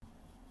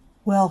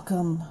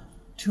Welcome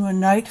to a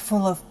night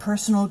full of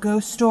personal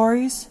ghost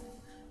stories,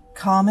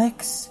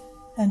 comics,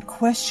 and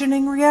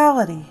questioning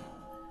reality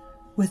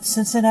with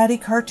Cincinnati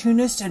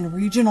cartoonist and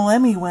regional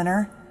Emmy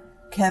winner,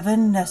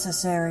 Kevin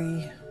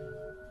Necessary.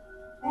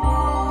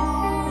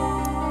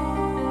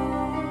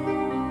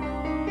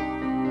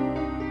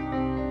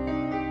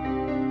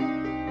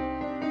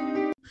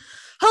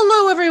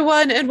 Hello,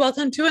 everyone, and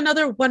welcome to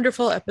another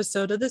wonderful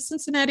episode of the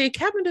Cincinnati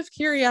Cabinet of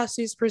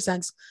Curiosities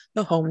presents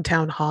the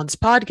Hometown Haunts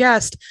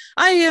podcast.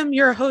 I am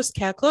your host,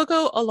 Kat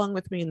Clogo. Along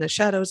with me in the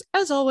shadows,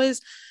 as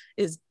always,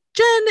 is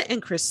Jen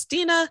and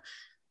Christina.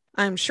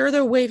 I'm sure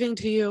they're waving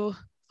to you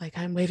like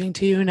I'm waving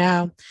to you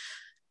now.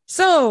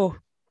 So,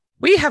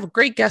 we have a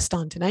great guest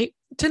on tonight.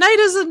 Tonight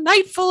is a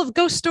night full of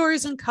ghost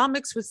stories and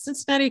comics with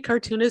Cincinnati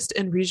cartoonist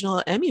and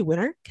regional Emmy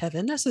winner,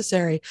 Kevin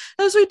Necessary,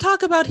 as we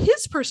talk about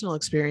his personal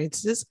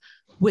experiences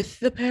with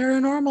the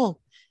paranormal.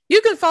 You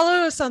can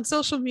follow us on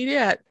social media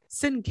at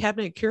Cin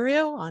Cabinet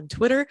Curio on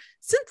Twitter,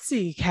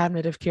 Cincy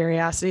Cabinet of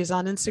Curiosities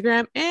on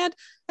Instagram, and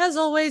as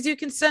always, you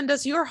can send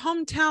us your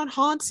hometown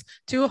haunts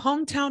to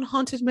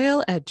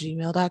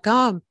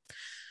hometownhauntedmail@gmail.com.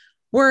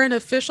 We're an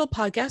official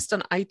podcast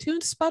on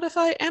iTunes,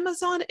 Spotify,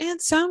 Amazon, and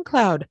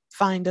SoundCloud.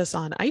 Find us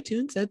on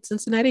iTunes at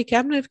Cincinnati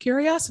Cabinet of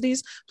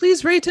Curiosities.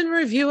 Please rate and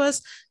review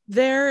us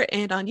there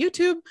and on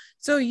YouTube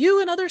so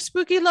you and other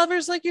spooky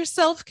lovers like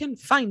yourself can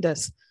find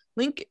us.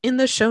 Link in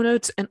the show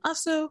notes. And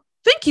also,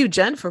 thank you,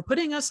 Jen, for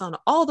putting us on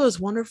all those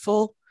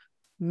wonderful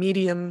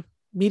media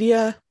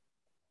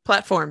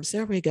platforms.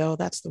 There we go.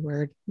 That's the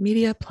word.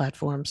 Media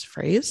platforms.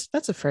 Phrase?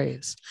 That's a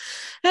phrase.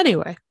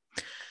 Anyway.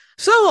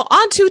 So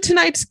on to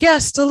tonight's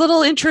guest, a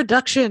little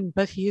introduction,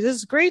 but he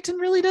is great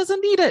and really doesn't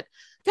need it.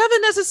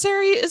 Kevin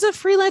Necessary is a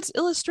freelance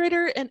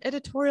illustrator and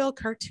editorial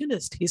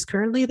cartoonist. He's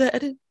currently the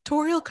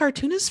editorial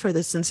cartoonist for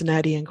the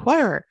Cincinnati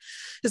Enquirer.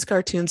 His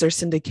cartoons are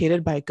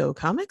syndicated by Go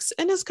Comics,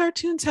 and his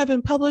cartoons have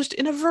been published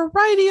in a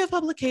variety of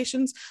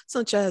publications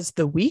such as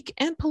The Week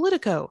and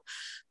Politico.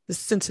 The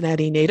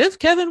Cincinnati native,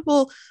 Kevin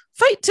will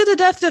fight to the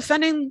death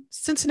defending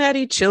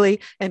Cincinnati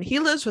chili, and he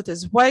lives with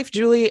his wife,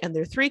 Julie, and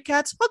their three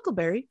cats,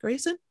 Huckleberry,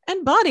 Grayson,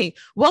 and Bonnie.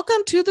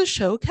 Welcome to the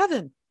show,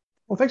 Kevin.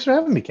 Well, thanks for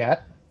having me,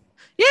 Kat.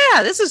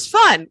 Yeah, this is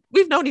fun.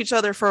 We've known each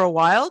other for a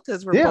while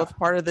because we're both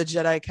part of the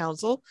Jedi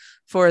Council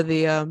for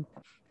the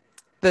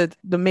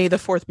May the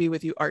 4th Be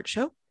With You art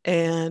show.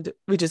 And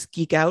we just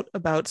geek out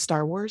about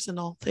Star Wars and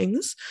all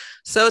things.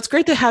 So it's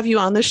great to have you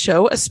on the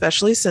show,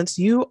 especially since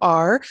you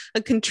are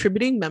a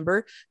contributing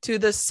member to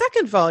the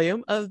second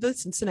volume of the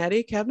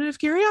Cincinnati Cabinet of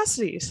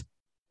Curiosities.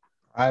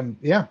 I'm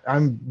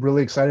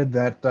really excited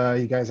that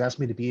you guys asked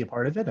me to be a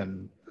part of it.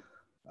 And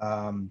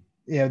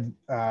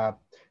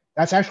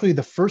that's actually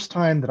the first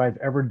time that I've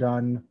ever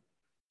done,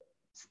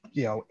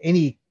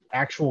 any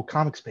actual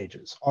comics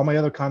pages. All my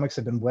other comics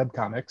have been web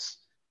comics.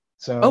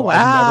 So I've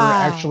never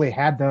actually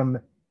had them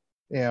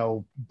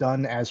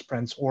done as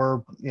prints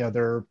or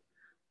they're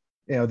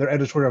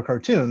editorial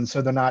cartoons,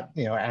 so they're not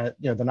they're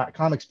not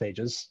comics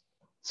pages.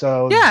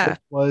 So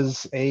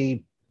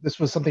this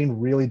was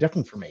something really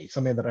different for me,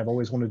 something that I've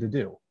always wanted to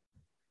do.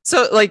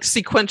 So like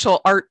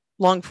sequential art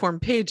long form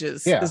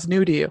pages is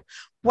new to you.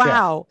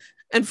 Wow. Yeah.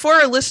 And for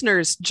our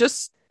listeners,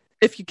 just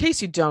in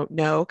case you don't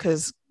know,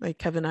 because like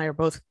Kevin and I are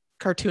both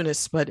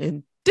cartoonists, but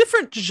in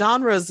different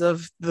genres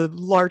of the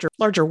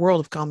larger world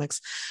of comics.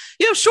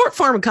 Short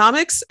form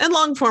comics and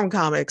long form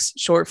comics.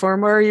 Short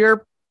form are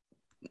your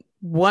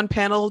 1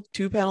 panel,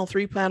 2 panel,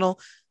 3 panel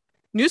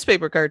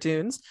newspaper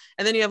cartoons.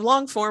 And then you have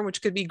long form,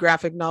 which could be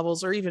graphic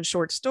novels or even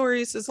short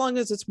stories. As long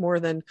as it's more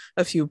than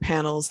a few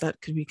panels,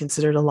 that could be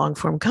considered a long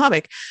form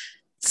comic.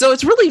 So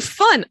it's really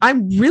fun.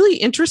 I'm really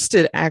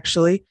interested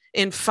actually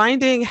in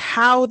finding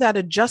how that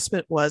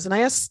adjustment was. And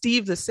I asked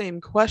Steve the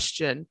same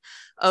question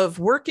of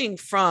working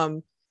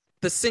from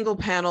the single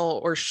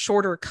panel or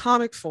shorter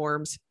comic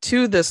forms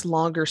to this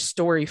longer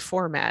story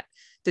format.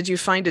 Did you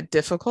find it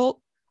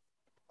difficult?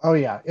 Oh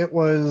yeah, it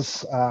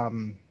was.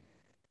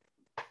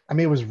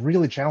 It was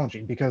really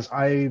challenging because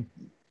I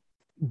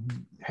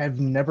have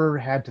never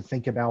had to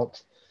think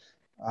about,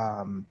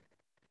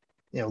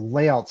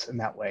 layouts in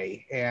that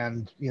way,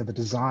 and the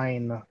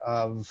design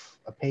of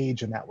a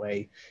page in that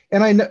way.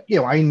 And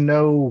I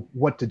know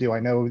what to do. I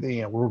know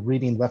we're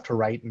reading left to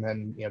right and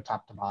then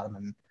top to bottom,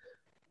 and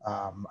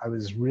I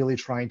was really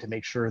trying to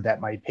make sure that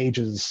my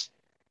pages,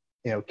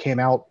 came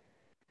out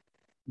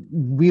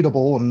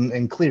readable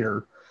and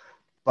clear,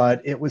 but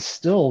it was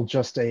still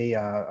just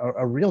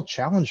a real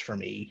challenge for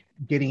me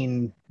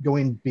going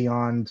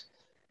beyond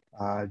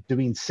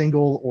doing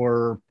single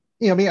or,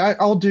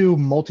 I'll do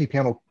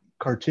multi-panel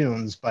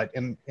cartoons, but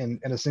in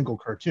a single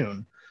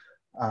cartoon.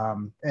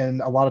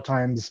 And a lot of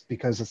times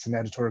because it's an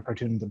editorial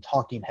cartoon, the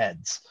talking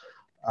heads.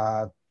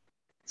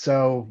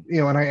 So,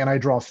 and I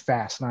draw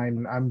fast,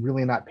 and I'm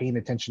really not paying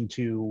attention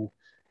to,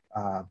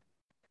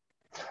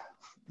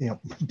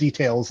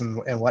 details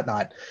and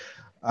whatnot.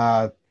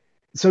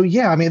 So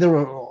yeah, there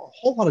were a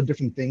whole lot of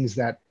different things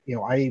that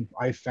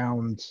I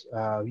found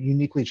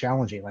uniquely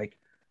challenging. Like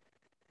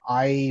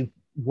I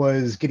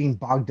was getting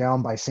bogged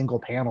down by single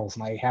panels,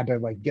 and I had to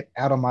like get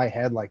out of my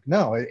head like,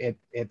 no,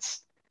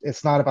 it's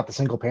not about the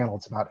single panel,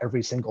 it's about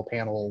every single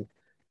panel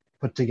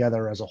put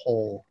together as a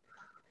whole.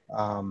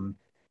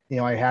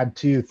 I had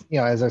to,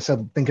 as I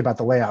said, think about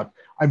the layout.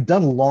 I've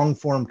done long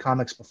form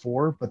comics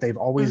before, but they've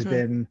always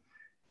been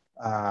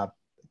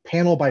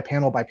panel by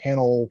panel by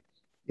panel,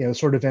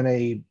 sort of in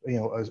a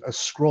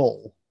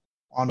scroll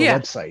on the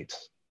website.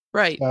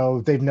 Right.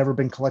 So they've never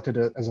been collected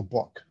as a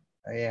book.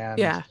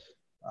 And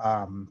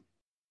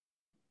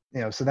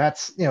so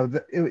that's,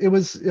 it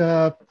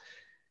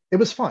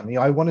was fun.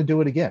 I want to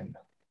do it again.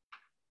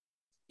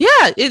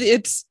 Yeah,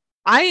 it's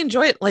I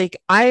enjoy it. Like,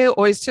 I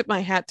always tip my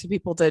hat to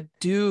people that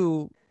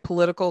do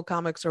political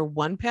comics or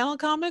one panel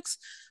comics,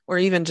 or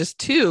even just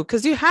two,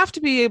 because you have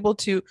to be able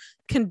to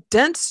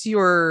condense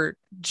your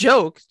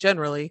joke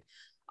generally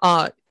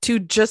to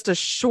just a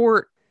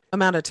short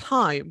amount of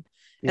time.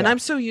 And I'm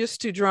so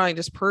used to drawing,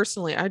 just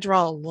personally, I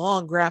draw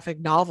long graphic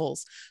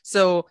novels.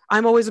 So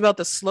I'm always about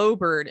the slow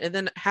burn, and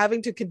then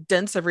having to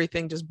condense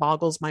everything just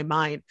boggles my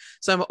mind.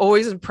 So I'm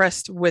always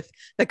impressed with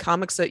the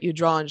comics that you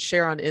draw and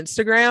share on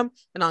Instagram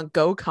and on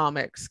Go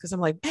Comics, because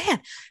I'm like,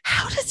 man,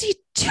 how does he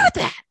do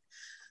that?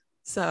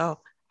 So,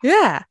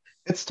 yeah.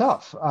 It's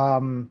tough.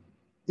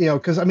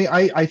 Because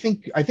I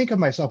think of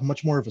myself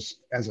much more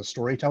as a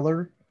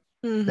storyteller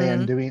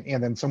than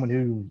than someone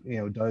who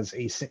does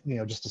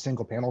just a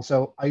single panel.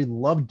 So I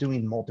love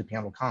doing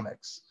multi-panel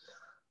comics.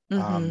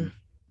 But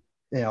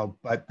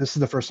this is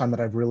the first time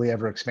that I've really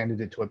ever expanded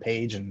it to a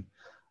page, and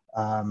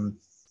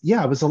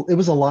it was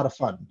a lot of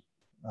fun.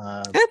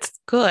 That's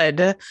good.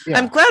 Yeah.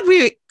 I'm glad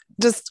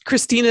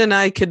Christina and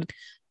I could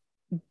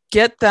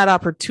get that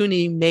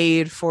opportunity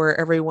made for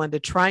everyone to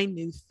try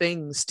new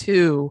things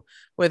too,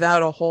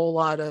 without a whole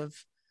lot of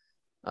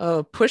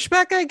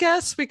pushback. I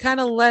guess we kind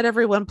of let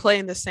everyone play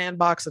in the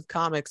sandbox of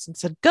comics and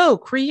said, go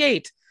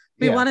create.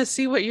 We want to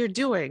see what you're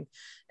doing.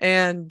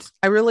 And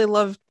I really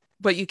love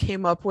what you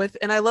came up with.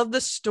 And I love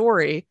the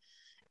story.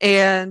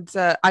 And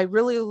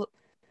I'm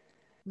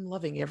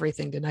loving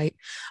everything tonight.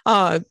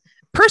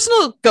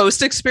 Personal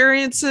ghost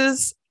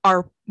experiences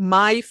are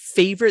my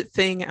favorite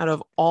thing out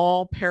of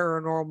all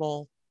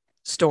paranormal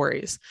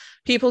stories.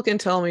 People can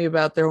tell me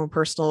about their own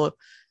personal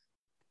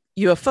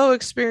UFO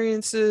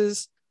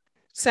experiences,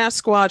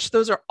 Sasquatch,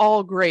 those are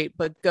all great,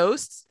 but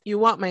ghosts, you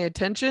want my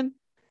attention?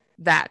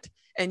 That.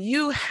 And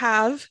you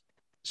have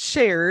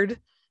shared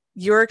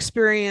your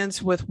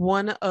experience with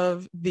one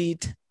of the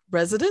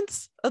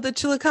residents of the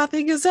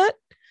Chillicothe Gazette.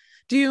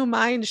 Do you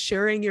mind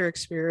sharing your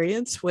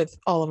experience with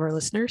all of our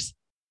listeners?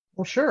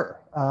 Well, sure.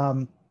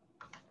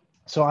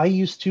 So I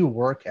used to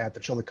work at the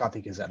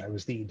Chillicothe Gazette. I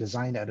was the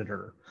design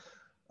editor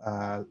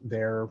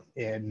there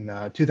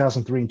in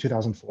 2003 and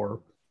 2004.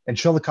 And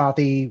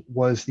Chillicothe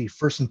was the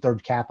first and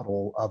third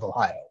capital of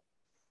Ohio.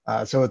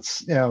 So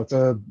it's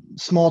a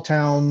small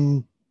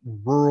town,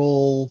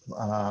 rural,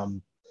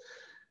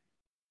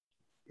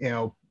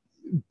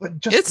 but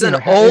just it's an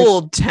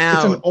old town.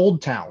 It's an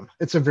old town.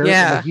 It's a very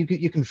like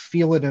you can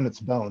feel it in its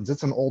bones.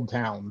 It's an old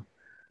town,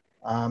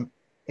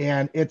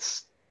 and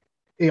it's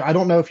I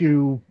don't know if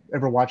you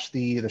ever watched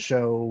the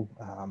show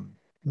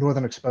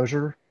Northern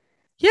Exposure.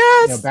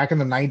 Yes. Back in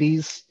the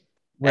 90s.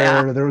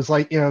 Where there was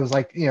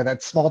that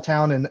small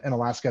town in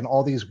Alaska, and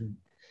all these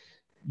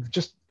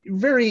just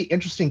very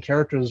interesting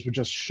characters would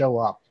just show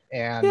up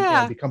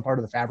and become part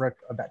of the fabric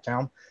of that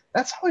town.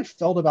 That's how I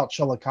felt about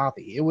Chillicothe.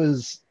 It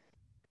was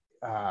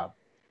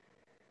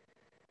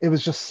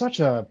just such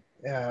a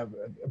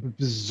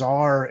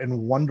bizarre and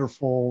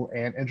wonderful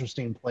and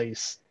interesting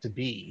place to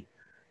be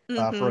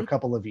for a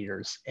couple of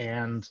years,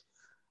 and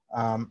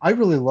I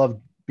really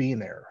loved being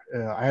there.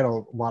 I had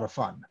a lot of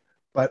fun.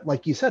 But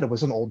like you said, it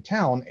was an old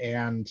town,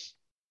 and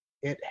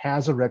it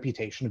has a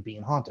reputation of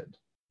being haunted.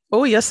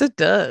 Oh, yes, it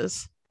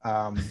does.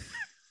 And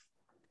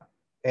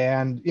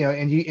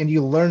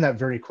you learn that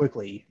very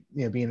quickly,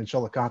 being in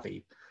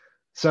Chillicothe.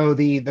 So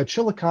the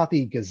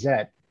Chillicothe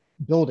Gazette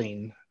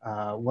building,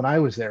 when I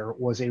was there,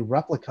 was a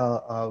replica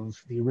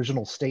of the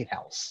original State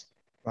House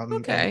from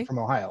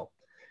Ohio.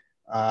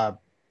 And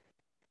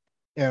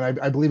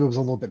I believe it was a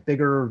little bit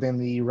bigger than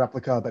the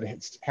replica, but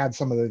it had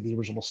some of the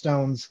original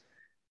stones.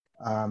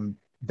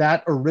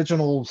 That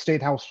original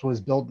State House was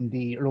built in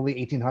the early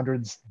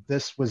 1800s.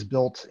 This was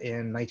built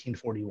in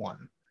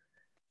 1941.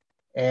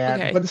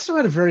 But it still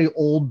had a very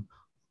old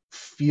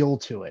feel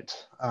to it.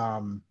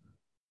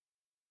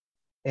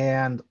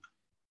 And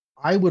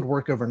I would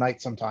work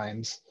overnight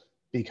sometimes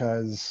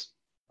because,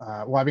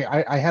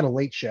 I had a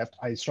late shift.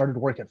 I started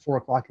work at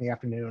 4:00 in the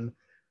afternoon,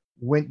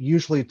 went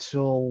usually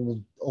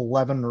till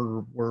 11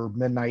 or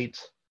midnight.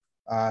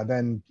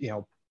 Then,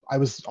 I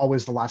was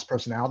always the last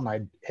person out, and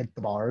I'd hit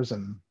the bars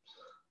and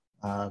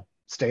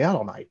stay out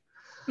all night.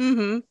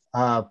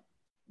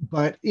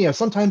 But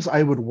sometimes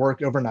I would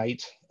work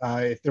overnight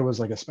if there was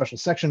like a special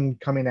section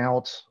coming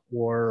out,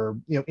 or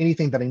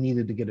anything that I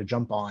needed to get a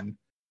jump on.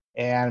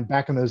 And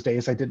back in those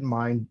days, I didn't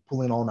mind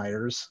pulling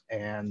all-nighters.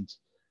 And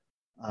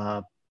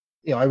I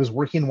was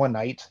working one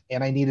night,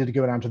 and I needed to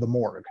go down to the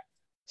morgue.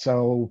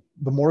 So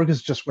the morgue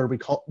is just where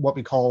what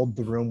we called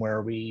the room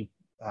where we,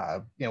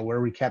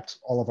 where we kept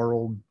all of our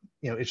old,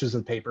 issues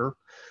of paper.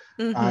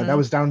 That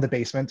was down in the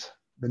basement.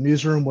 The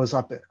newsroom was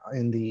up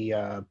in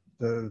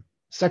the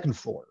second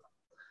floor.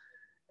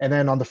 And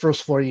then on the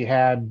first floor, you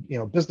had,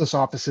 business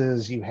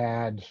offices, you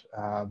had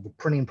the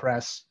printing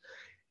press.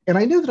 And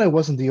I knew that I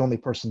wasn't the only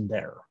person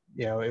there.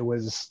 It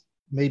was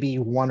maybe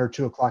 1 or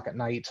 2 o'clock at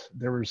night.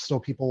 There were still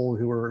people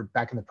who were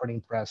back in the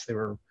printing press. They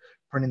were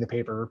printing the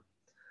paper.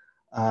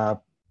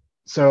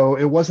 So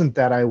it wasn't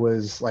that I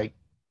was like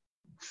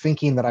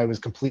thinking that I was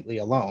completely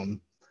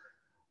alone.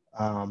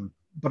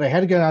 But I had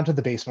to go down to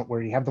the basement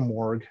where you have the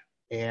morgue,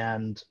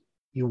 and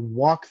you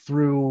walk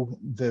through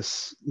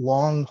this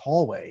long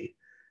hallway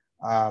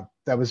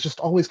that was just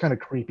always kind of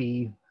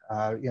creepy.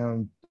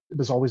 It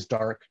was always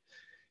dark,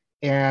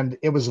 and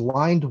it was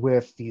lined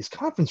with these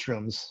conference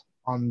rooms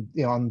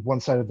on one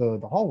side of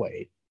the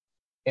hallway,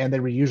 and they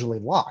were usually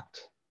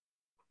locked.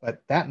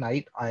 But that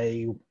night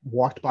I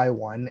walked by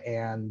one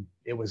and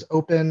it was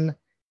open,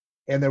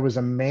 and there was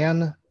a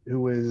man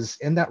who was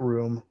in that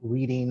room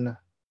reading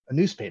a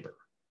newspaper.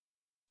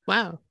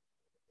 Wow.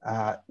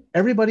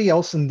 Everybody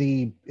else in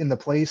the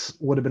place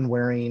would have been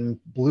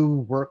wearing blue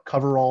work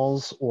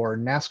coveralls or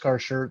NASCAR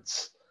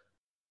shirts.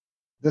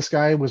 This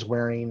guy was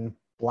wearing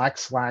black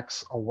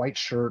slacks, a white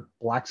shirt,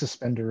 black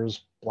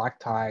suspenders, black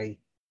tie,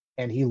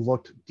 and he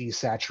looked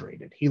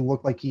desaturated. He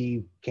looked like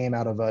he came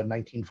out of a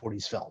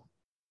 1940s film.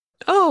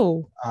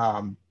 Oh.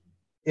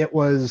 It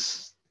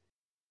was,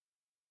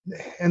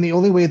 and the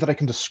only way that I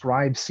can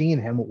describe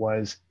seeing him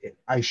was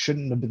I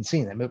shouldn't have been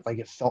seeing him.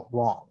 It felt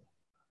wrong.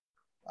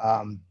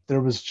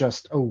 There was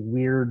just a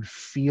weird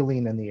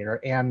feeling in the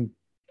air, and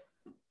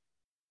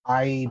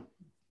I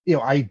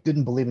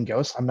didn't believe in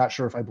ghosts. I'm not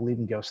sure if I believe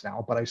in ghosts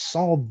now, but I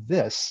saw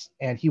this,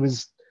 and he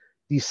was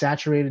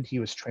desaturated. He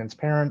was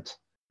transparent.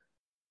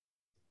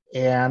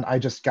 And I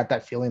just got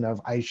that feeling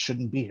of I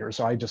shouldn't be here.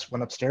 So I just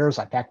went upstairs,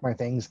 I packed my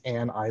things,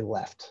 and I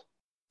left.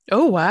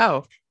 Oh,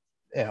 wow.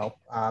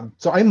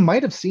 So I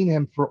might have seen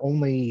him for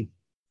only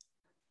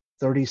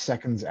 30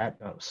 seconds at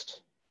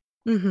most.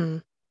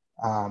 But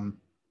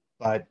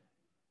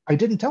I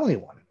didn't tell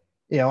anyone.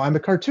 I'm a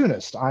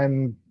cartoonist. I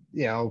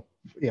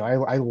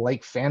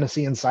like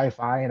fantasy and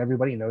sci-fi, and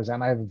everybody knows that,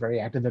 and I have a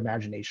very active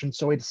imagination.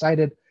 So I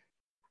decided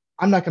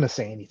I'm not going to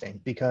say anything,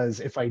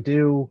 because if I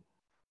do,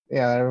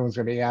 everyone's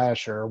going to be,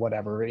 sure,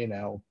 whatever,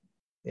 hitting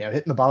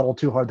the bottle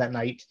too hard that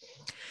night.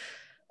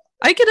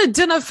 I can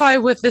identify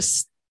with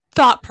this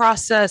thought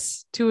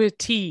process to a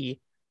T.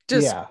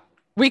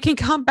 We can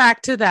come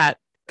back to that,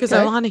 because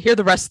I want to hear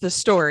the rest of the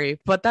story,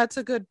 but that's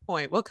a good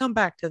point. We'll come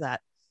back to that.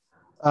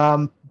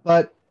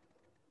 But,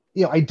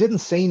 I didn't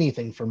say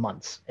anything for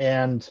months.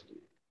 And,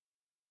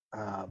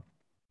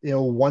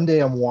 one day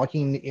I'm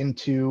walking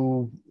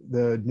into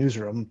the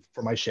newsroom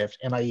for my shift,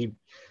 and I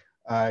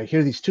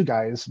hear these 2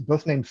 guys,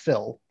 both named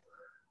Phil,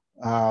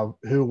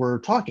 who were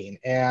talking.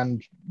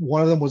 And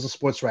one of them was a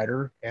sports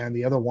writer, and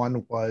the other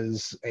one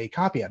was a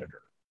copy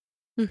editor.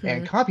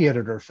 And copy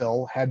editor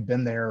Phil had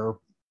been there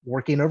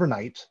working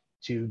overnight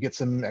to get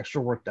some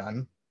extra work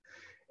done.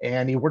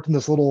 And he worked in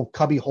this little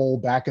cubby hole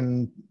back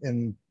in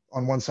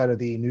on one side of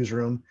the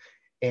newsroom.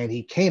 And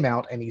he came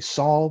out and he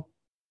saw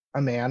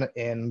a man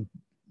in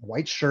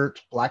white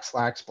shirt, black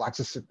slacks, black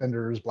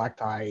suspenders, black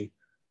tie,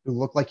 who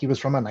looked like he was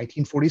from a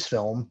 1940s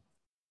film,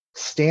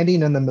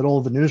 standing in the middle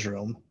of the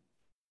newsroom,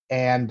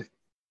 and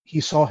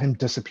he saw him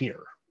disappear.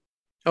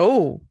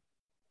 Oh.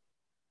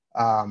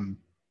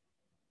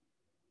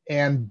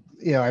 And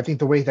I think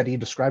the way that he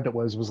described it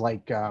was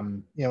like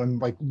in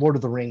like Lord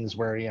of the Rings,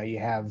 where you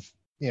have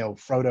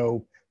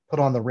Frodo put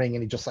on the ring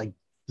and he just like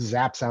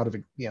zaps out of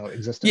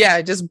existence. Yeah,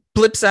 it just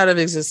blips out of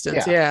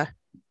existence. Yeah.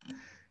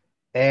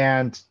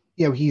 And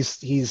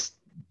he's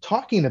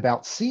talking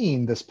about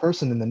seeing this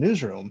person in the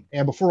newsroom,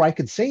 and before I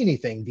could say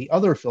anything, the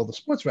other Phil, the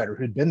sports writer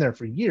who'd been there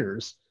for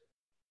years,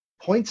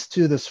 points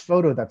to this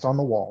photo that's on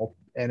the wall,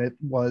 and it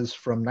was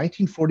from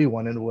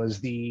 1941, and it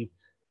was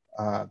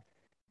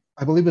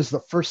I believe it was the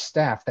first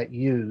staff that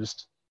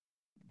used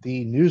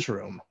the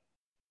newsroom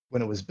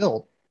when it was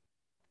built.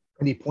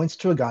 And he points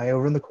to a guy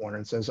over in the corner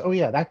and says, "Oh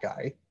yeah, that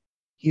guy,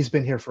 he's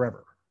been here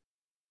forever."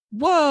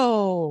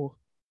 Whoa.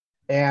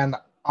 And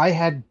I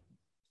had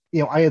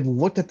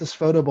looked at this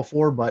photo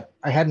before, but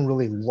I hadn't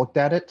really looked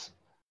at it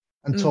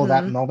until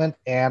that moment.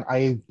 And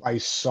I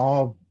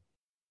saw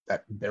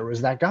that there was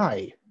that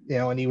guy,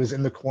 and he was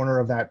in the corner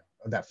of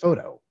that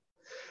photo.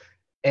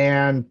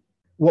 And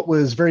what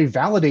was very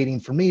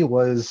validating for me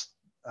was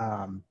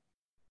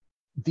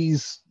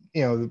these,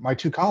 my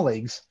 2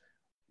 colleagues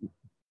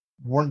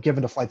weren't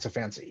given to flights of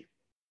fancy.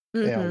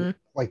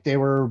 Like they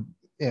were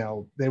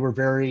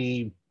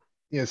very,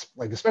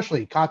 like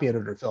especially copy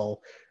editor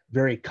Phil,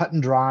 very cut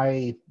and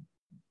dry.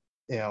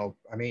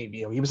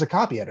 He was a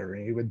copy editor,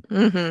 and he would,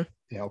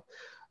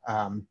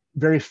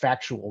 very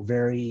factual,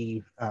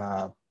 very,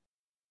 to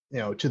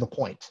the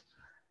point.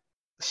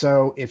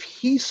 So if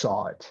he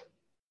saw it,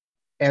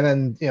 and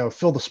then,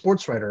 Phil, the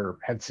sports writer,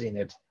 had seen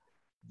it,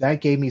 that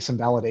gave me some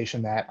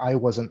validation that I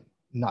wasn't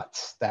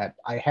nuts that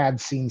I had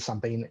seen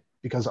something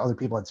because other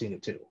people had seen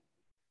it too.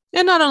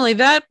 And not only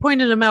that,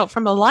 pointed him out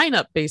from a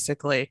lineup,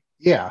 basically.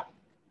 Yeah.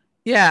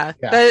 Yeah.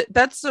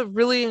 That's a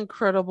really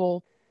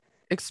incredible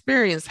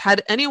experience.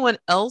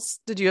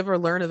 Did you ever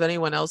learn of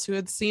anyone else who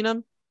had seen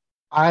him?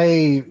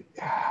 I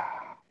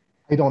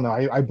don't know.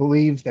 I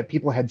believe that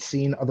people had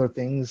seen other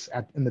things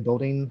in the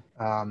building.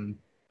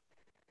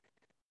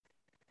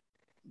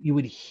 You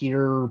would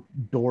hear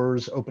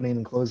doors opening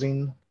and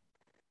closing.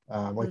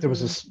 There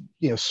was this,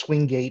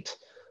 swing gate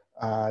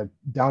down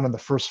on the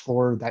first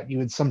floor that you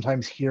would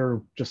sometimes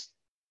hear just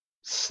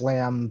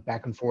slam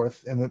back and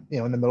forth in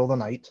the middle of the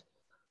night.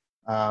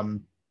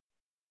 And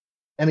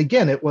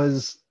again, it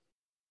was,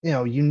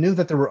 you knew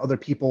that there were other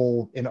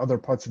people in other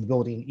parts of the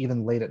building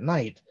even late at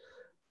night,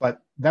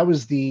 but that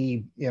was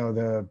the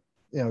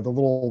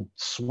little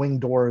swing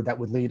door that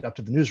would lead up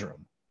to the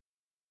newsroom.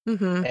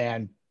 Mm-hmm.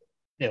 And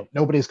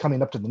nobody's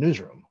coming up to the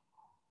newsroom,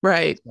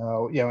 right?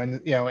 So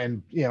and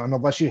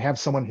unless you have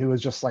someone who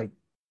is just like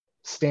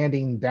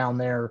standing down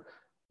there,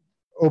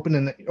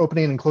 opening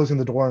and closing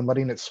the door and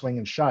letting it swing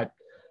and shut,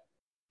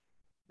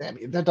 I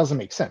mean, that doesn't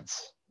make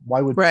sense.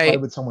 Why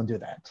would someone do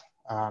that?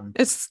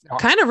 It's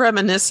kind of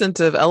reminiscent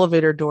of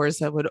elevator doors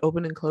that would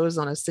open and close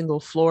on a single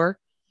floor.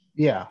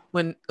 Yeah.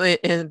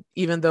 And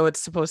even though it's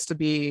supposed to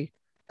be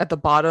at the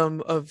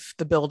bottom of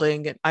the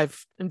building,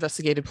 I've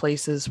investigated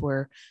places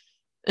where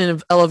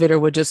an elevator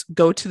would just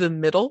go to the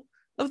middle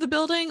of the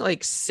building,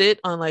 like sit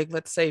on, like,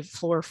 let's say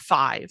floor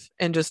 5,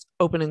 and just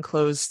open and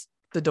close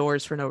the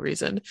doors for no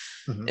reason.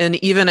 Mm-hmm. And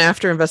even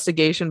after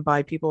investigation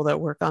by people that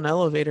work on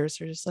elevators,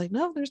 they're just like,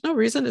 no, there's no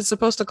reason. It's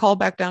supposed to call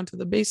back down to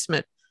the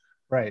basement,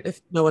 right?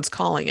 If no one's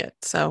calling it.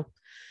 So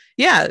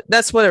yeah,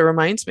 that's what it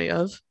reminds me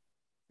of.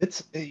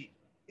 It's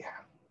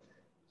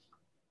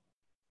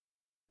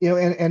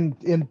and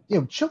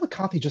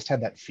Chillicothe just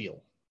had that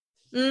feel.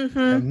 Mm-hmm.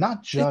 And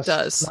not just it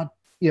does.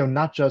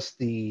 not just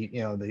the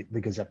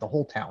Gazette, the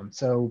whole town.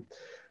 So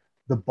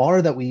the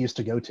bar that we used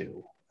to go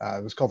to,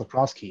 it was called the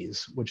Cross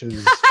Keys, which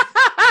is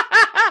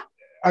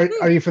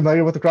are you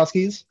familiar with the Cross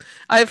Keys?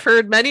 I've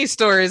heard many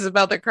stories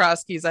about the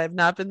Cross Keys. I have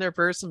not been there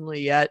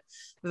personally yet,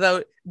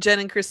 though. Jen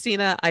and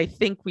Christina, I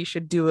think we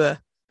should do a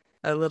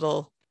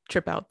little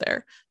trip out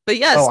there. But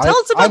yes, tell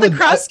us about the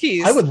Cross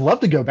Keys. I would love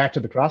to go back to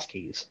the Cross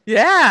Keys.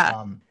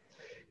 Yeah.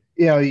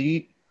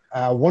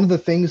 One of the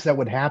things that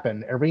would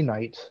happen every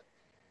night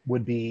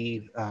would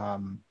be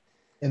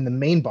in the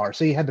main bar.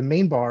 So you had the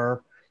main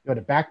bar, you had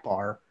a back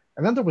bar,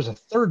 and then there was a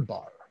third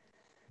bar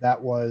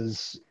that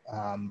was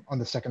on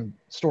the second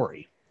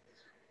story.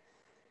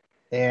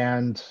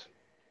 And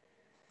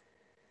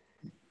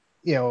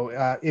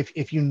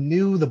if you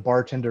knew the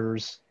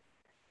bartenders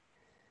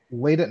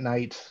late at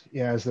night,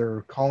 as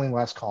they're calling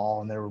last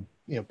call and they're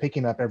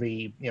picking up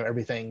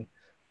everything,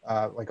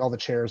 like all the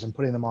chairs and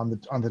putting them on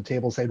the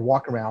tables, they'd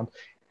walk around,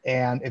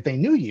 and if they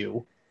knew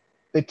you,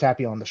 they'd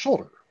tap you on the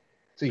shoulder.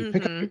 So you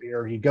pick up your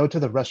beer, you go to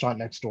the restaurant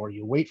next door,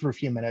 you wait for a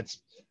few minutes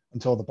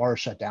until the bar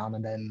shut down,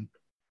 and then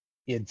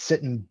you'd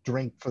sit and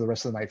drink for the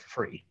rest of the night for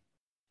free.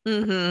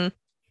 Mm-hmm.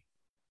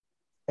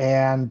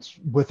 And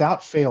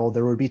without fail,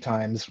 there would be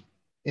times,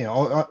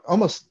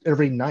 almost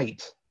every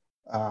night,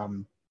 there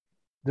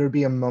would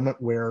be a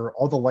moment where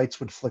all the lights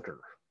would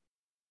flicker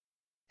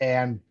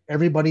and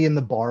everybody in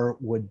the bar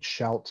would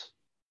shout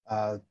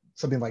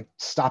something like,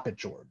 "Stop it,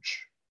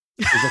 George."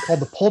 Because they called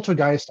the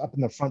poltergeist up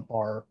in the front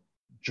bar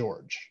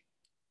George.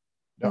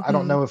 I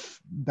don't know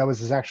if that was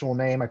his actual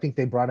name. I think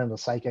they brought in a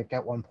psychic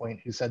at one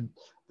point who said,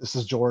 "This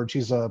is George.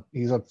 He's a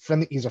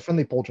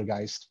friendly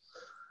poltergeist."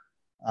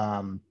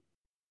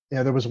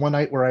 There was one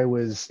night where it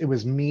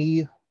was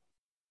me,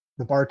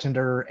 the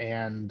bartender,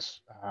 and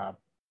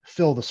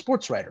Phil, the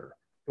sports writer,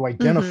 who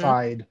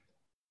identified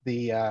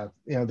the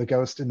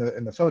ghost in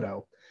the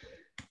photo,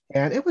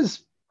 and it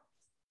was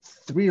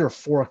 3 or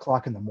 4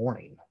 o'clock in the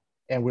morning,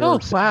 and we're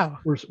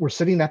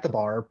sitting at the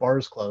bar. Bar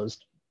is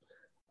closed.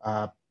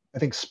 I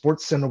think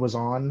Sports Center was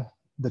on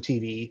the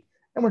TV,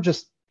 and we're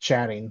just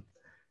chatting,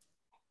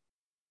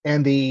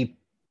 and the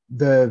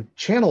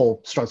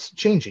channel starts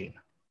changing,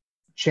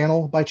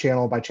 channel by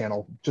channel by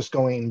channel, just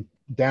going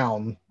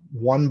down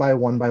one by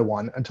one by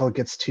one until it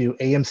gets to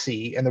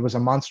AMC, and there was a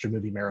monster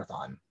movie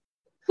marathon.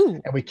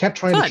 Ooh, and we kept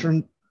trying to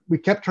turn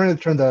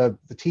the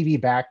TV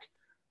back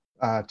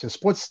to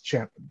Sports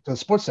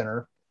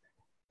Center,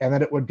 and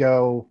then it would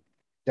go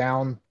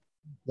down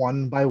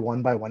one by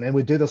one by one, and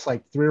we did this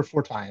like 3 or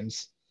 4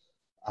 times.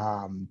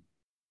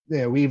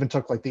 We even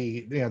took like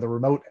the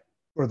remote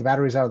or the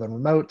batteries out of the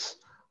remote.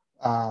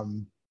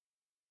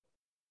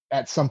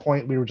 At some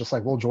point, we were just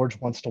like, "Well,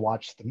 George wants to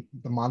watch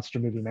the monster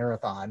movie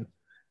marathon.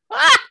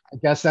 I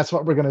guess that's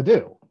what we're gonna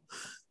do."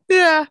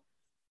 Yeah.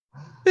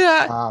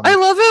 I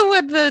love it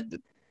when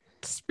the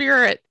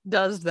spirit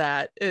does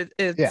that.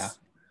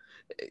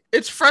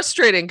 It's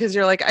frustrating because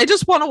you're like, I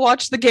just want to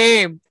watch the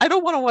game. I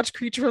don't want to watch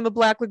Creature from the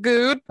Black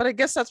Lagoon, but I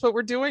guess that's what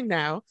we're doing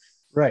now.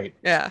 Right.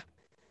 Yeah.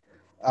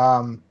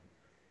 And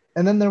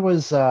then there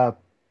was in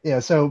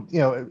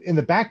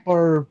the back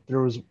bar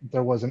there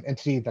was an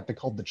entity that they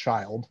called the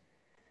Child.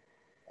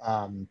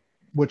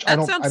 which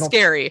that sounds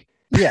scary.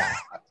 Yeah.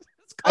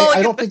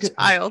 I don't think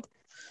child.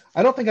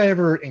 I don't think I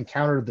ever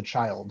encountered the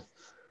child,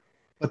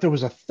 but there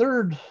was a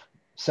third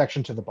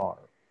section to the bar,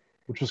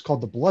 which was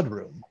called the blood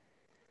room,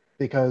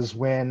 because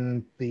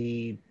when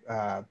the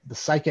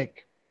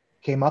psychic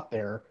came up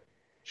there,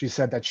 she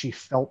said that she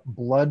felt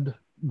blood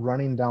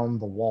running down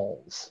the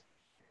walls.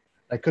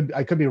 I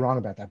could be wrong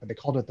about that, but they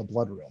called it the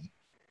blood room.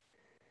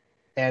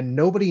 And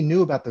nobody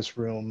knew about this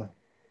room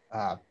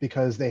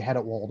because they had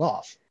it walled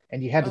off.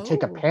 And you had to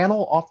take a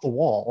panel off the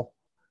wall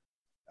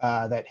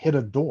that hit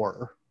a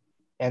door,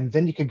 and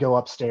then you could go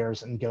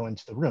upstairs and go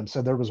into the room.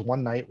 So there was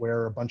one night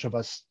where a bunch of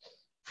us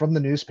from the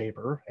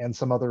newspaper and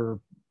some other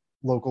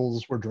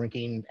locals were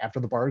drinking after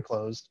the bar had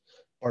closed.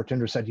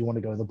 Bartender said, "You want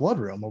to go to the blood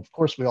room?" Of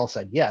course, we all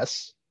said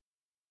yes.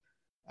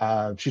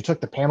 She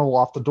took the panel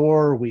off the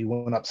door. We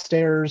went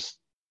upstairs,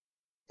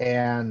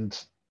 and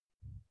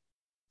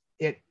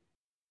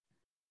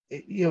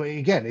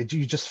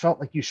you just felt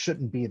like you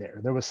shouldn't be there.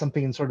 There was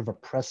something sort of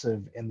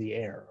oppressive in the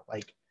air.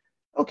 Like,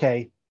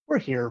 okay, we're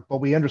here, but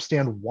we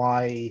understand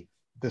why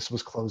this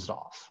was closed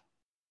off.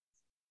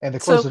 And they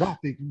closed it off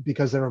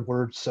because there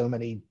were so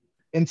many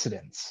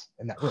incidents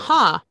in that room.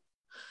 Huh.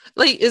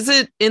 Like, is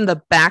it in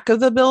the back of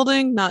the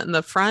building, not in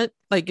the front?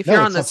 Like, if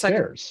you're on the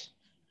upstairs. second.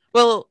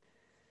 Well,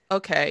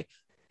 okay.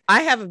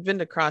 I haven't been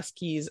to Cross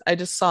Keys. I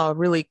just saw a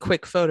really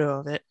quick photo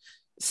of it.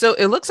 So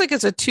it looks like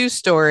it's a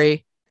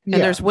 2-story, and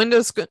there's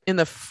windows in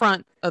the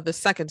front of the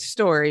second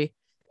story.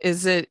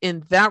 Is it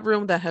in that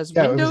room that has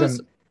windows?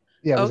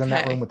 It was in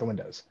that room with the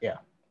windows. Yeah.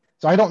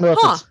 So I don't know if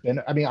it's been,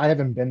 I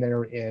haven't been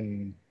there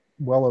in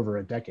well over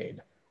a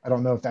decade. I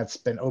don't know if that's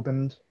been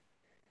opened,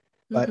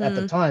 but at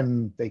the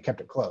time they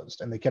kept it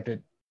closed and they kept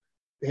it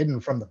hidden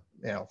from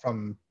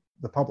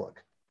the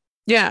public.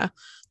 Yeah.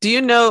 Do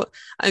you know,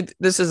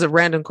 this is a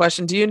random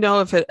question. Do you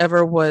know if it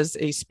ever was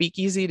a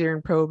speakeasy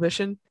during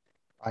Prohibition?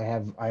 I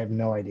have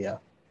no idea,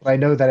 but I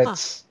know that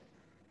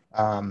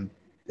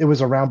it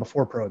was around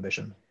before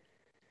Prohibition.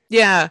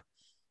 Yeah.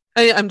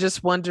 I'm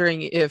just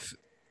wondering if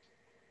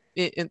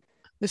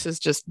this is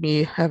just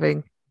me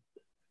having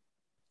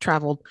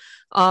traveled.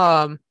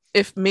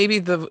 If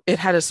maybe it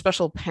had a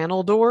special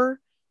panel door,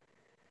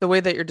 the way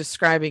that you're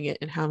describing it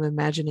and how I'm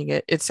imagining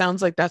it, it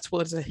sounds like that's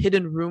what's a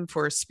hidden room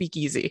for a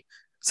speakeasy.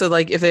 So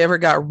like if they ever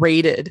got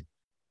raided,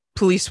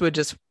 police would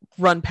just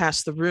run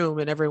past the room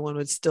and everyone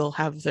would still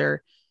have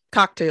their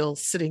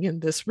cocktails sitting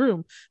in this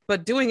room.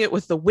 But doing it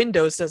with the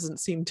windows doesn't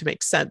seem to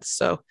make sense.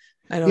 So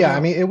I don't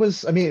know. It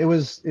was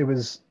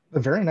a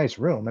very nice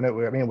room, and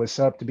it was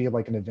set up to be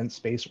like an event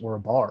space or a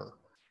bar.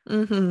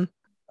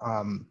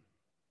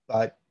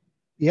 But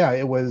yeah,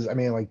 it was.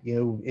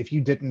 If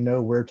you didn't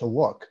know where to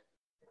look,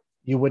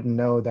 you wouldn't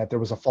know that there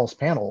was a false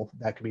panel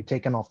that could be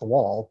taken off the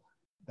wall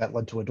that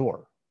led to a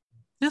door.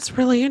 That's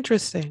really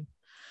interesting.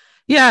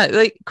 Yeah,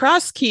 like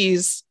Cross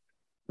Keys,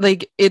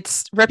 like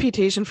its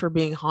reputation for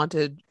being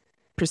haunted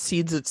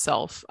precedes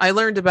itself. I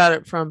learned about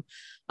it from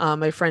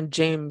my friend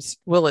James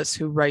Willis,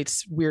 who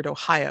writes Weird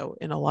Ohio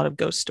in a lot of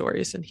ghost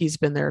stories, and he's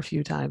been there a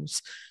few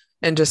times,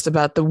 and just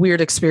about the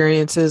weird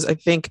experiences. I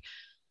think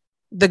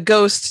the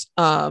ghost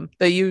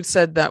that you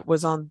said that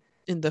was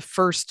in the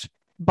first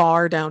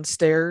bar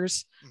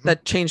downstairs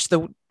that changed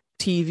the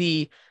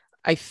TV.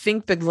 I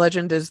think the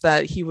legend is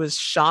that he was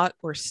shot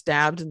or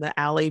stabbed in the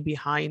alley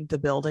behind the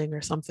building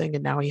or something,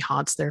 and now he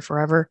haunts there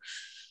forever.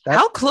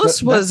 How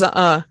close was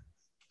Oh,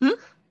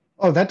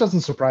 that doesn't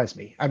surprise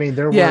me. I mean,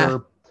 there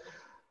were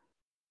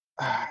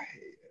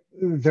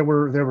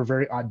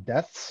very odd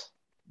deaths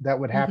that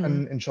would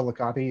happen in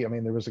Chillicothe. I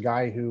mean, there was a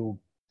guy who,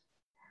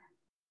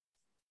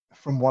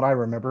 from what I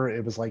remember,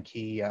 it was like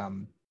he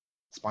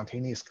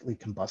spontaneously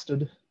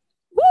combusted.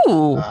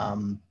 Ooh.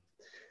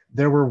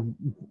 There were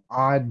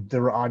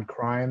odd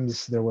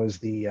crimes. There was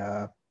the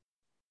I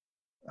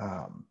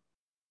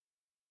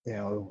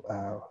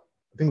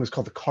think it was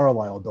called the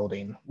Carlisle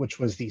Building, which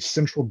was the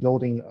central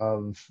building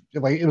of,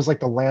 like, it was like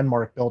the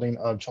landmark building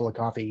of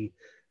Chillicothe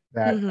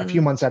that a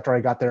few months after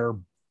I got there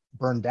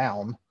burned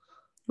down.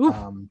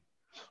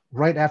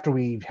 Right after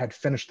we had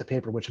finished the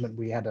paper, which meant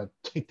we had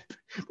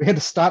to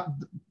stop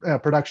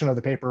production of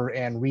the paper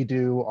and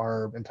redo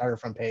our entire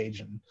front page,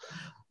 and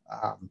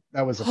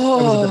that was a bit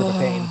of a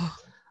pain.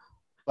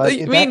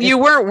 But you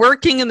weren't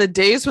working in the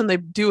days when they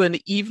do an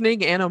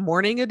evening and a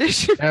morning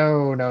edition?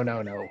 No.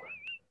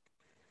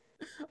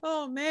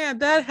 Oh man,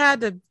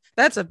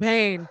 that's a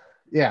pain.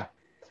 Yeah.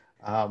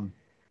 But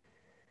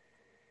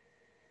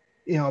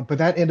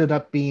that ended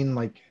up being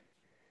like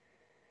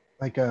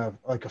a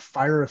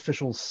fire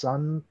official's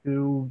son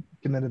who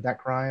committed that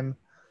crime.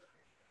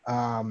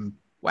 Wow.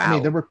 I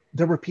mean,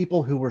 there were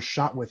people who were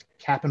shot with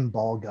cap and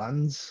ball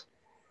guns.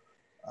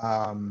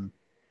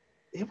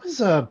 It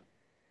was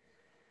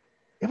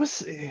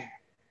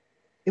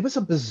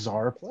a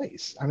bizarre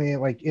place. I mean,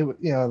 like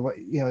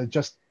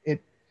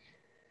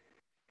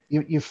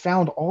you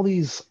found all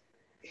these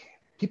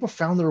people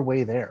found their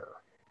way there.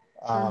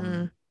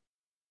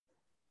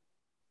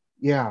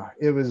 Yeah,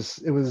 it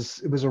was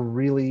a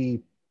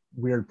really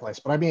weird place.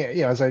 But I mean,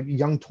 as a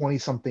young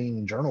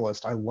 20-something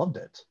journalist, I loved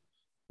it.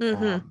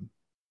 Mm-hmm.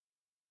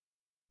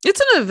 It's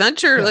an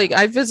adventure. Yeah. Like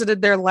I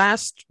visited there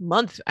last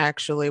month,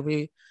 actually.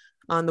 We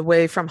on the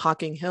way from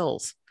Hocking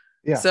Hills.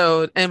 Yeah.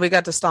 So, and we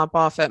got to stop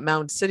off at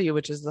Mound City,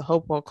 which is the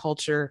Hopewell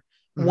Culture,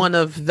 Mhm. one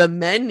of the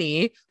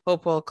many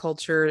Hopewell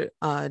Culture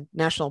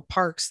national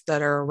parks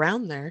that are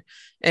around there.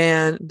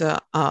 And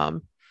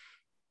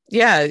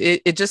yeah,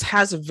 it just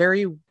has a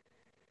very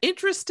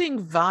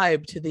interesting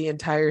vibe to the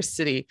entire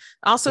city.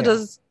 Also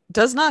Yeah.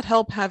 does not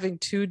help having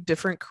two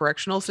different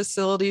correctional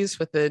facilities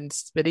within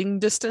spitting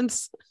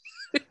distance.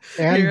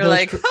 And You're those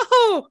like,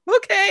 oh,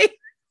 okay.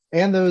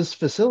 and those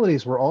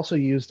facilities were also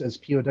used as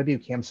POW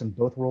camps in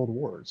both World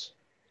Wars.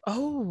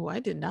 Oh,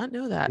 I did not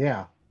know that.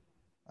 Yeah.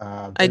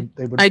 I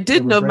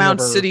did know bring Mount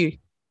over,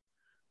 City.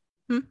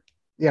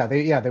 Yeah,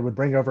 they would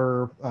bring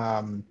over.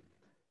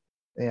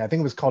 Yeah, I think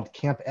it was called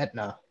Camp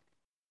Etna.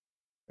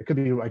 I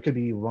could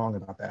be wrong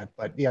about that,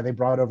 but yeah, they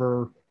brought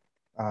over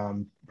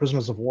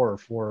prisoners of war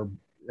for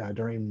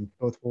during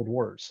both World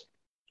Wars.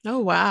 Oh,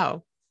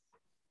 wow.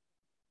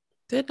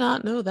 Did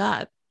not know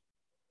that.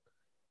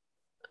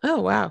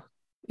 Oh, wow.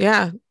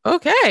 Yeah.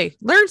 Okay.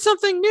 Learn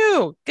something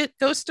new. Get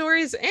ghost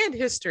stories and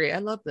history. I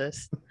love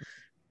this.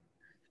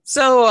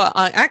 So,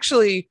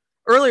 actually,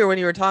 earlier when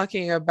you were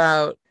talking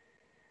about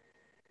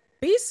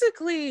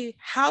basically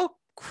how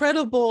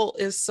credible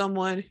is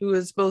someone who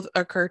is both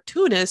a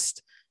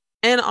cartoonist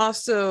and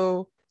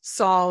also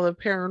saw the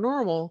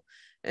paranormal,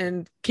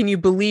 and can you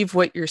believe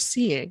what you're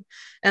seeing?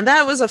 And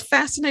that was a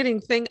fascinating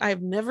thing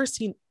I've never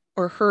seen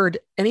or heard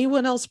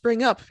anyone else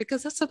bring up,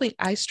 because that's something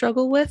I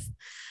struggle with.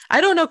 I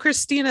don't know,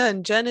 Christina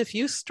and Jen, if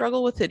you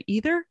struggle with it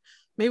either.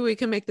 Maybe we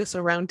can make this a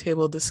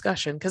roundtable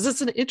discussion, because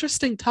it's an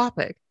interesting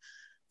topic.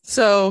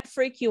 So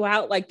freak you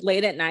out like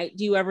late at night?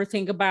 Do you ever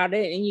think about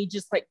it and you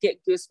just like get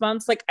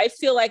goosebumps? Like I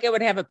feel like I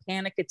would have a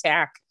panic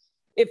attack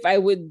if I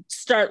would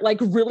start like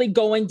really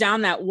going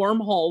down that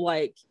wormhole.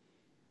 Like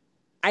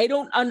I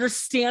don't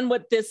understand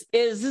what this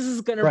is. This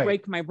is going to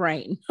break my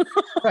brain.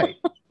 Right.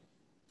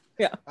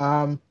 Yeah.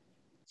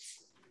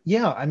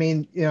 Yeah. I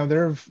mean,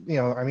 there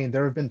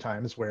have been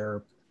times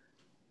where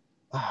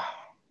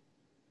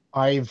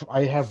I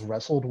have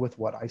wrestled with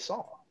what I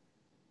saw.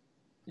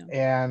 Yeah.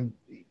 And,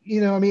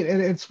 I mean, and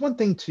it's one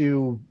thing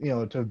to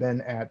have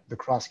been at the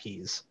Cross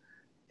Keys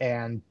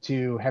and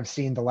to have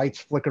seen the lights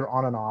flicker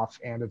on and off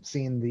and have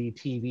seen the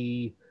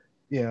TV,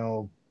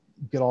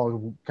 get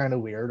all kind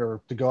of weird,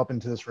 or to go up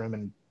into this room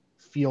and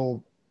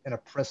feel an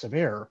oppressive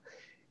air.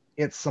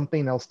 It's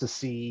something else to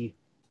see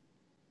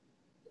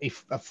a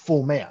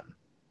full man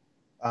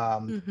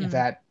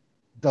that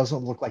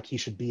doesn't look like he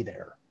should be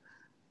there.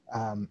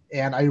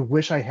 And I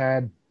wish I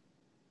had,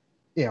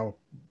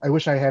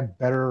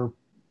 better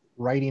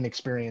writing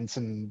experience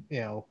and,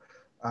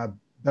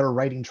 better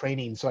writing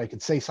training so I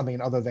could say something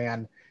other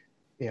than,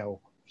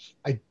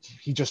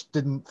 he just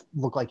didn't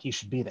look like he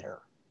should be there.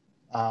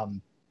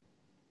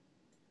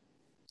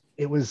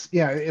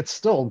 It's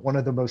still one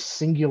of the most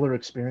singular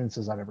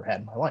experiences I've ever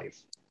had in my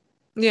life.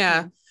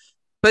 Yeah.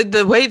 But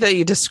the way that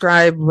you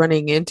describe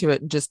running into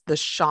it and just the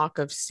shock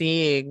of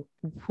seeing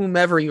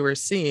whomever you were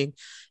seeing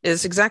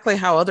is exactly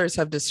how others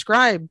have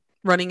described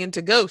running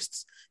into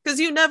ghosts. Because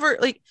you never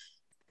like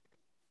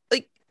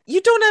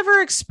you don't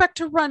ever expect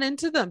to run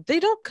into them. They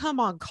don't come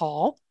on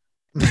call.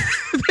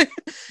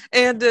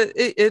 And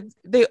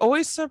they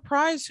always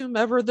surprise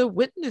whomever the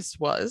witness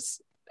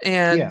was.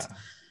 And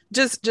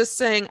just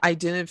saying, I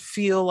didn't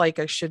feel like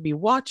I should be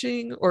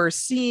watching or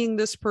seeing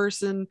this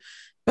person,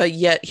 but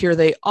yet here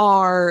they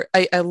are.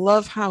 I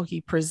love how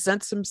he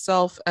presents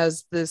himself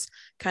as this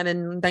kind of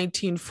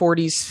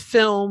 1940s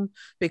film,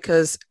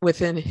 because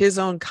within his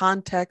own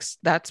context,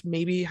 that's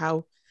maybe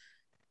how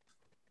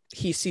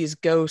he sees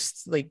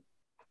ghosts. Like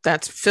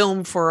that's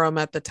film for him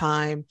at the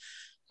time,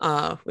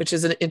 which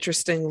is an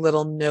interesting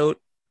little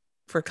note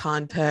for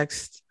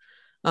context.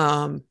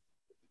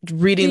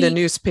 Reading the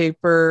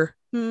newspaper.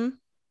 I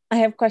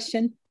have a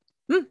question.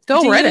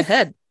 Go right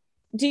ahead.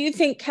 Do you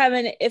think,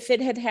 Kevin, if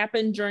it had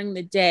happened during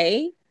the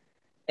day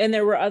and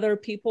there were other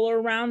people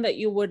around, that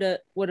you would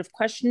have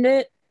questioned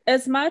it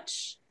as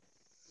much?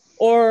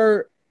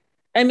 Or,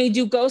 I mean,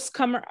 do ghosts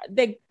come?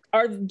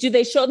 Do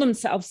they show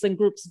themselves in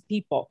groups of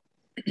people?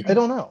 I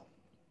don't know.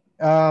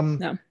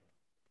 No.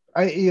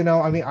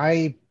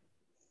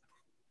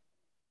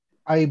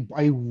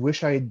 I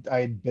wish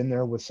I'd been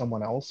there with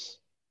someone else.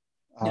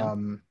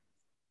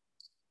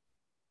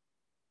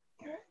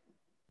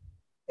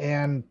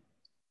 And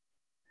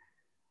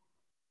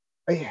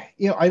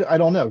I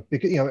don't know,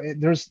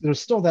 because there's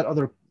still that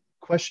other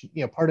question,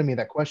 part of me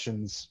that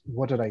questions,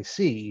 what did I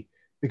see?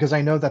 Because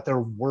I know that there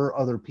were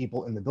other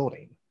people in the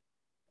building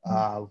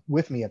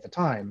with me at the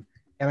time,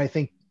 and I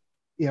think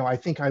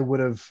I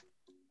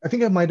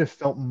might have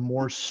felt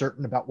more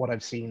certain about what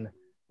I've seen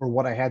or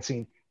what I had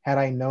seen had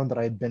I known that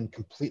I had been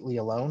completely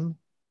alone.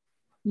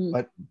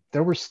 But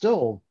there were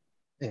still,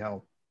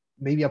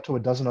 maybe up to a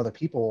dozen other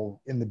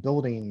people in the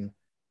building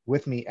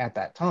with me at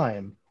that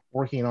time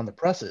working on the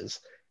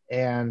presses.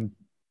 And,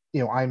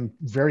 I'm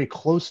very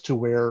close to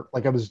where,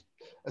 like I was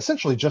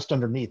essentially just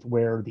underneath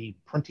where the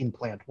printing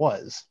plant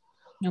was.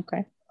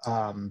 Okay.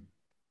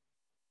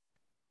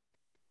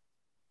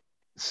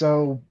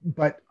 So,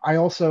 but I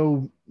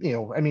also,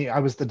 I mean, I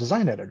was the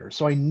design editor,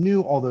 so I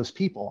knew all those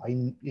people. I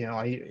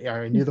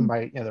knew them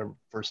by their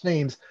first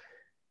names,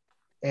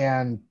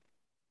 and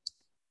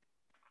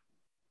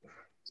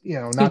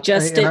not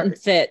just didn't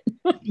fit.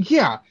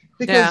 Yeah,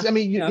 because I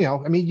mean,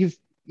 I mean,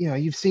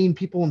 you've seen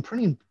people in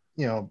printing,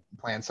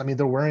 plants. I mean,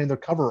 they're wearing their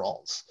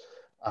coveralls.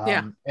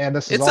 And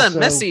this is also a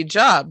messy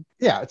job.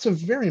 Yeah, it's a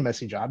very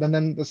messy job. And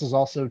then this is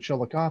also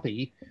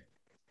Chillicothe,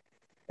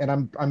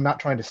 and I'm not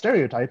trying to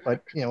stereotype,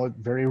 but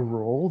very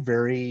rural,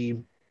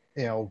 very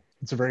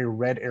it's a very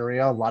red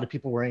area. A lot of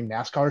people wearing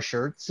NASCAR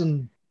shirts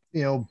and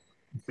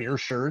beer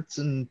shirts,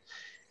 and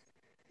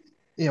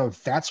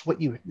that's what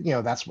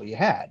that's what you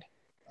had.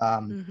 I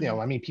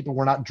mean, people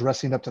were not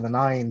dressing up to the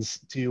nines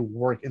to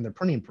work in the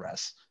printing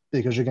press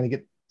because you're going to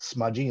get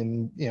smudgy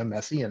and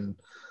messy, and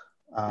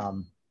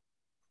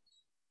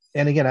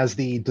again, as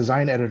the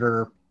design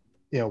editor,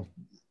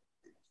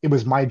 it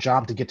was my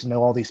job to get to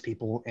know all these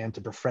people and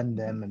to befriend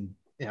them, and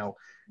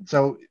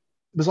so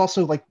it was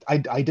also like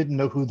I didn't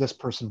know who this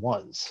person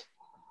was.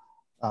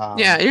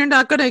 You're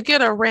not going to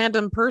get a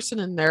random person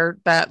in there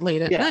that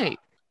late at night.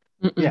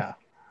 Yeah.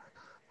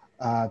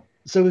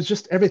 So it was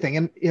just everything,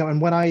 and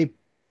and when I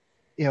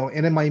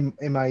and in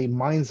my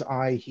mind's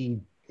eye, he,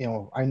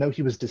 I know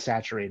he was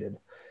desaturated,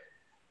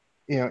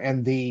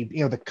 and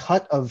the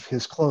cut of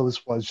his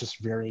clothes was just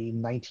very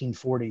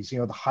 1940s,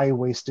 the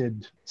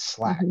high-waisted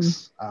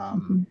slacks.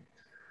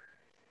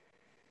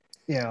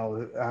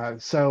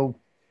 So,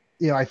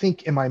 I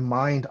think in my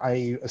mind,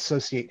 I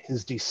associate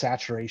his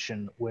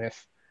desaturation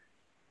with,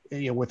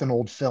 with an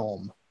old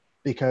film,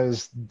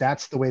 because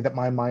that's the way that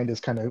my mind is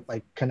kind of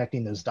like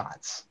connecting those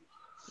dots.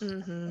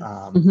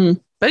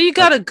 But you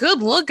got a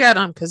good look at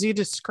him because you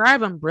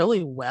describe him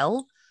really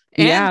well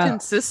and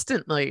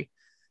consistently.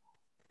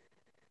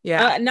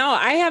 No,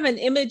 I have an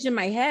image in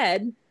my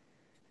head.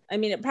 I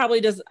mean, it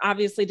probably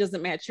obviously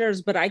doesn't match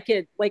yours, but I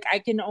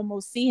can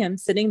almost see him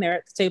sitting there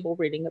at the table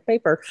reading a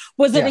paper.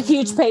 Was it a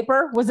huge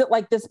paper? Was it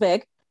like this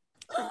big?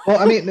 Well,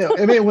 I mean,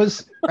 it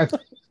was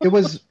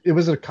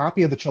a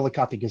copy of the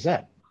Chillicothe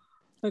Gazette.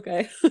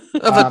 Okay.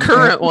 Of a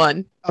current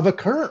one. Of a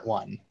current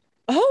one.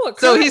 Oh,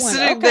 so he's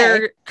sitting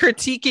there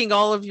critiquing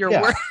all of your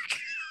work.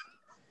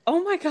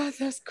 Oh my God,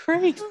 that's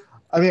great.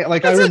 I mean,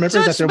 like, I remember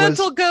that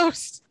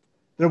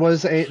there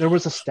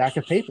was a stack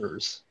of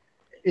papers,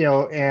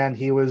 and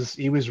he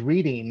was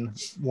reading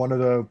one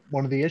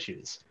of the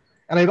issues,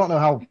 and I don't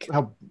know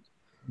how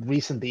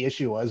recent the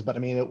issue was, but I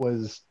mean, it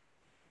was,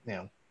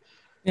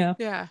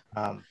 Yeah.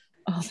 Oh,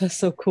 that's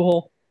so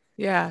cool.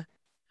 Yeah.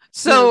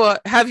 So,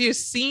 have you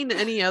seen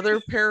any other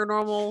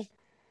paranormal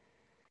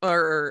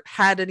or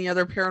had any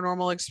other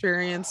paranormal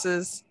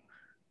experiences?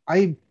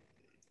 I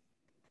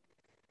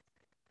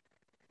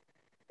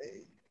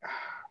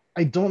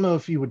don't know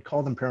if you would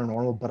call them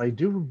paranormal, but I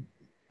do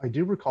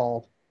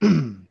recall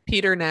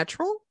Peter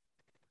Natural,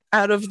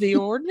 out of the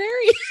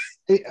ordinary.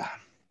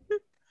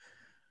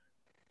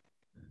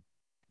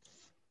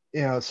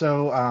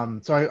 So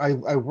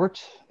I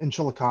worked in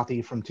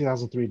Chillicothe from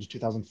 2003 to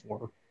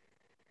 2004,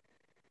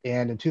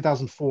 and in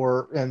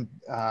 2004,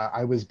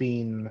 I was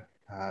being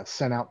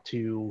sent out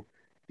to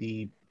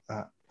the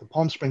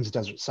Palm Springs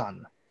Desert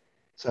Sun.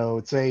 So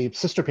it's a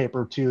sister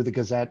paper to the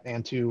Gazette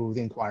and to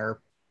the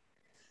Inquirer.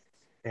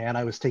 And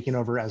I was taking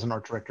over as an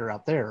art director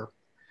out there.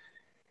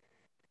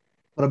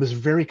 But I was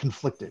very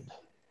conflicted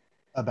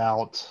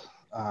about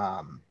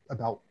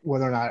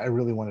whether or not I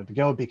really wanted to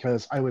go,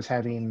 because I was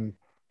having,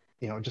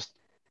 just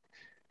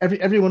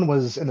everyone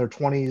was in their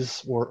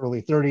 20s or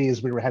early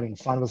 30s. We were having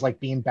fun. It was like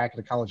being back at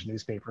a college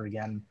newspaper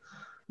again.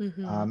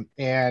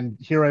 And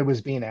here I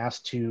was being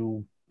asked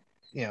to,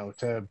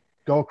 to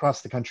go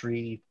across the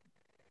country,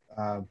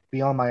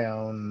 be on my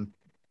own,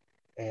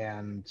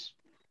 and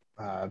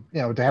to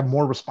have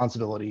more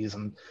responsibilities,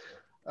 and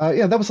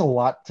that was a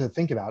lot to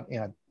think about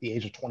at the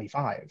age of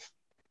 25.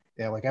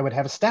 Like, I would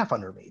have a staff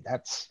under me. I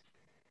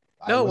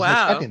wasn't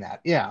expecting that.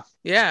 Yeah.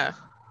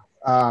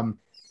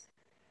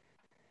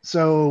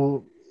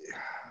 So,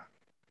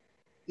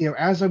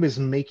 as I was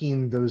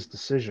making those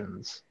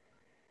decisions,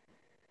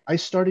 I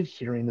started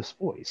hearing this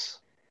voice.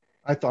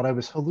 I thought I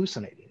was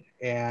hallucinating,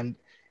 and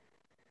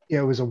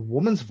it was a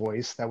woman's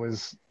voice that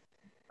was,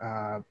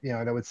 that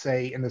would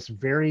say in this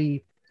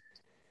very,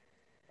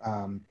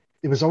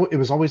 it was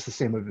always the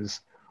same. It was,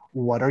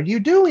 "What are you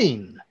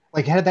doing?"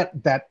 Like, it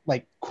had that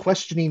like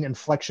questioning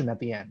inflection at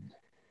the end.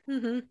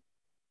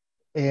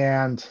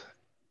 And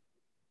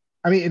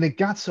I mean, and it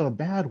got so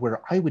bad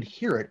where I would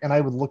hear it and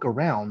I would look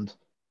around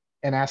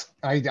and ask.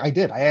 I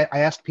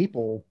asked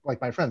people,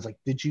 like my friends, like,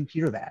 "Did you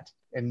hear that?"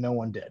 And no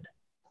one did.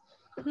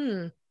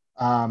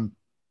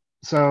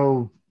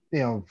 So,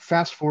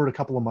 fast forward a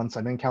couple of months,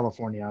 I'm in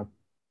California.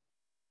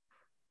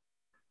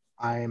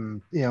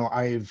 I've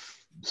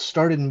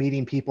started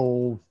meeting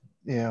people,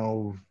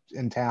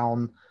 in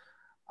town.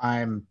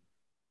 I'm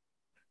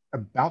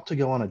about to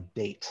go on a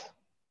date,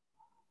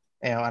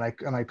 and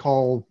I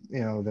call,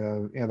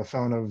 the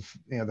phone of,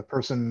 the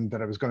person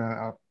that I was going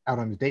out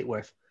on a date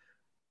with,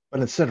 But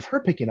instead of her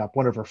picking up,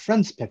 one of her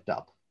friends picked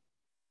up.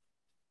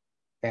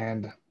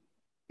 And,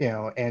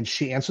 and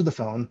she answered the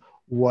phone.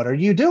 What are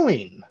you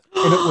doing?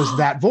 And it was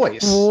that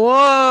voice.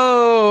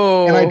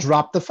 Whoa. And I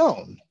dropped the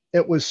phone.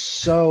 It was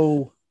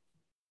so,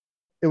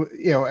 it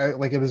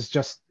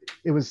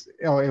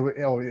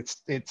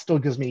still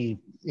gives me,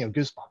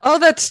 goosebumps. Oh,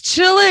 that's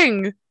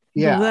chilling.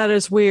 Yeah. That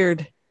is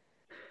weird.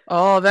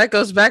 Oh, that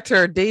goes back to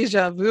our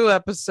deja vu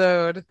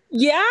episode.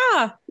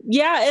 Yeah.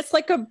 It's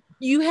like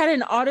you had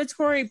an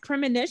auditory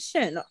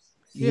premonition.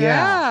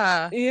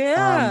 Yeah.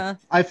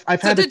 I've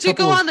had. So did you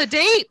go on the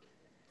date?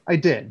 I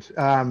did.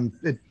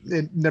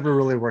 It never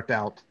really worked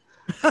out.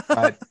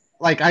 But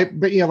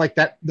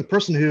the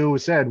person who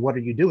said, "What are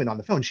you doing?" on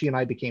the phone, she and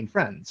I became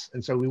friends,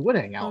 and so we would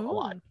hang out a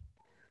lot.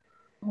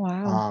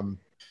 Wow.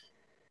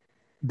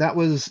 That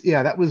was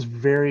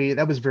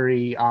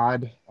very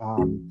odd.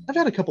 I've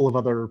had a couple of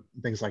other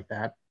things like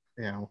that.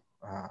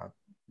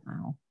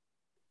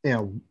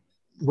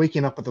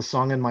 Waking up with a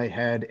song in my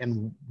head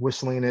and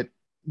whistling it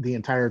the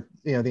entire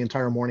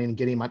morning, and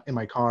getting in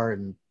my car,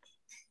 and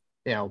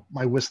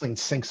my whistling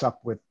syncs up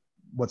with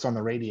what's on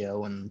the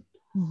radio, and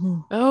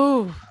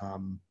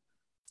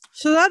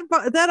so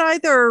that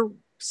either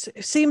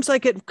seems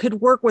like it could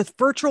work with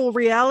virtual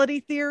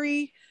reality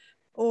theory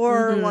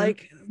or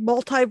like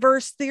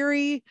multiverse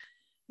theory,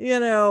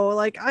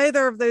 like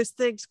either of those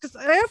things, because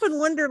I often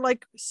wonder,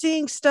 like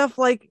seeing stuff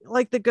like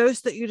the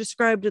ghost that you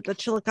described at the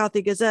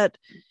Chillicothe Gazette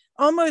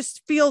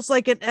almost feels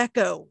like an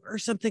echo or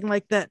something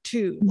like that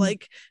too.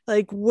 Like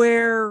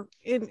where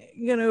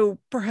in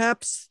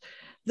perhaps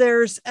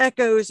there's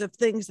echoes of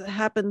things that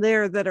happen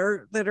there that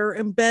are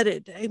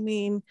embedded. I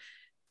mean,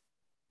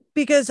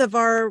 because of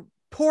our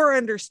poor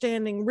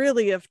understanding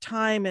really of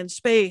time and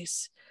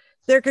space,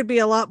 there could be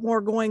a lot more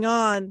going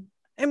on.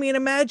 I mean,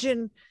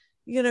 imagine,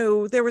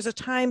 there was a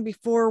time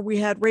before we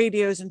had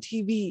radios and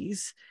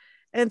TVs.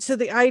 And so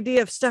the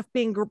idea of stuff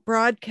being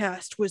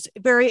broadcast was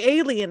very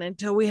alien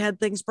until we had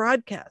things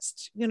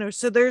broadcast,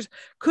 so there's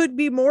could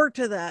be more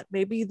to that.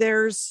 Maybe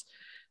there's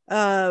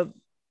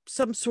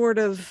some sort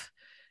of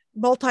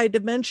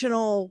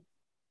multi-dimensional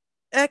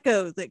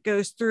echo that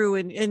goes through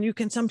and you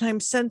can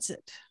sometimes sense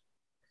it.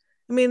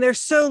 I mean, there's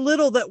so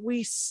little that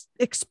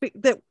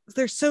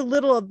there's so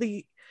little of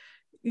the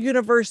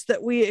universe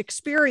that we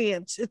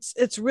experience.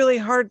 It's really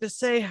hard to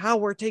say how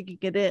we're taking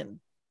it in.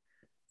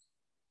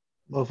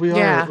 Well, if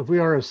we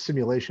are a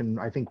simulation,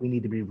 I think we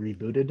need to be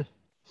rebooted.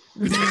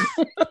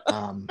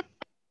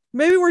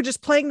 Maybe we're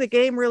just playing the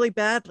game really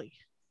badly.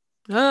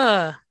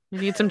 We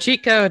need some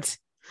cheat codes.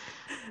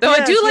 Though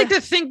I do like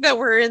to think that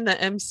we're in the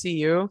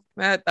MCU.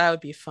 That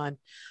would be fun.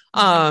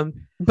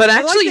 But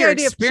actually, your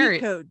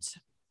experience. Cheat codes.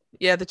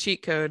 Yeah, the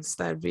cheat codes.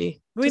 That'd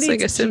be just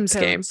like a Sims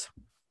game.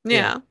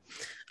 Yeah.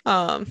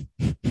 I'm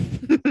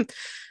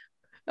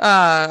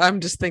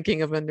just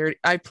thinking of a nerd.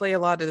 I play a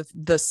lot of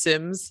The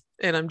Sims,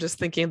 and I'm just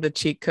thinking of the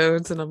cheat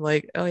codes, and I'm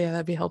like, oh yeah,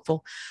 that'd be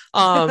helpful.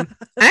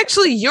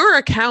 Actually, your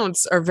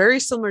accounts are very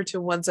similar to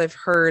ones I've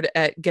heard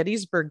at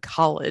Gettysburg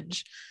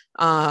College,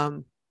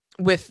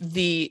 with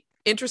the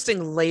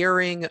interesting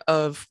layering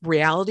of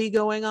reality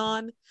going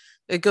on.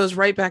 It goes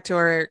right back to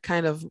our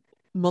kind of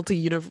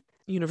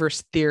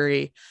multi-universe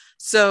theory.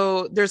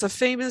 So there's a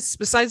famous,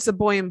 besides the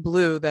boy in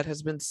blue that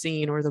has been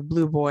seen, or the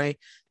blue boy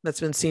that's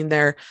been seen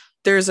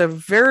there's a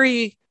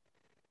very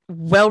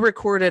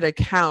well-recorded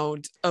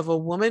account of a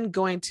woman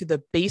going to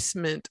the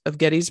basement of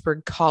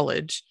Gettysburg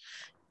College,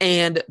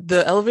 and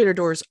the elevator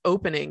doors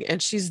opening,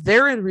 and she's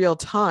there in real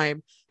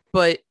time,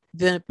 but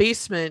the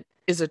basement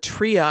is a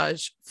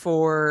triage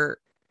for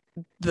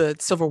the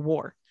Civil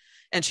War.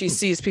 And she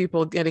sees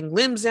people getting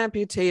limbs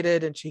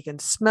amputated, and she can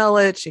smell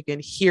it, she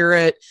can hear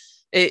it.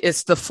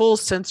 It's the full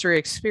sensory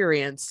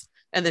experience.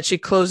 And then she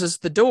closes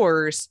the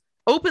doors,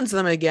 opens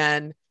them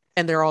again,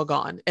 and they're all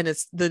gone. And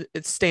it's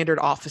standard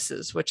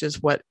offices, which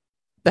is what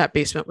that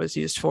basement was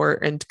used for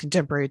in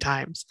contemporary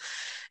times.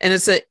 And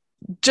it's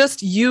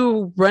just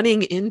you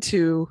running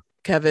into,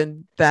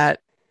 Kevin, that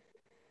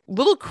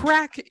little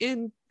crack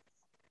in,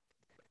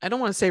 I don't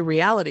want to say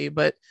reality,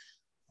 but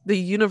the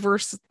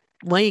universe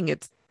laying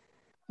its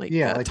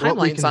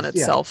timelines on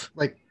itself.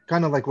 Like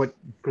kind of like what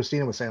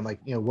Christina was saying, like,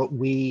 what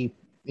we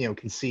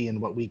can see and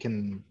what we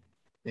can,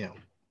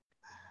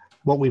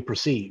 what we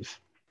perceive.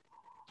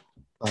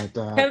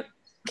 But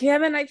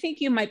Kevin, I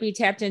think you might be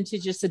tapped into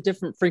just a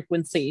different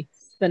frequency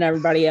than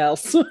everybody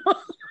else.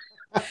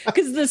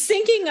 Because the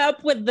syncing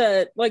up with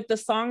the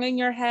song in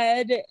your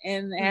head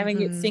and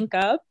having it sync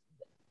up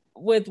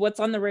with what's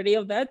on the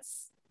radio,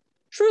 that's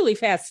truly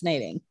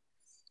fascinating.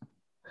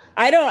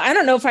 I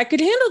don't know if I could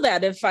handle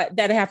that if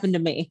that happened to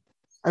me.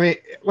 I mean,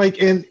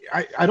 and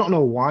I don't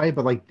know why,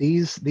 but like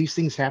these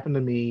things happen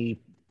to me,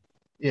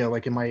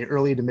 like in my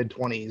early to mid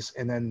 20s,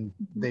 and then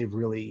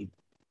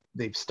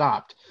they've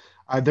stopped.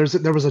 There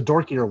was a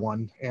dorkier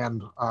one,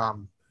 and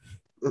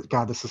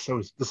God, this is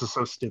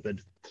so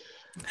stupid.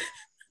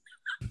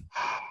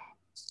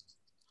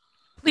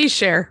 Please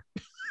share.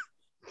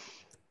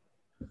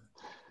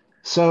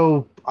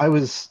 So I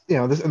was,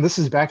 this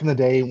is back in the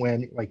day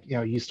when, like,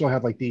 you still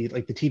have like the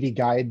TV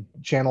guide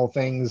channel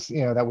things,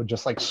 that would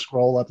just like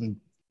scroll up and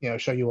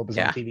show you what was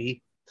on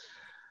TV.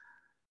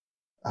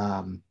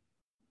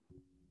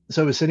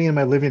 So I was sitting in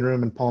my living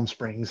room in Palm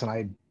Springs, and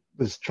I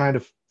was trying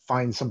to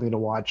find something to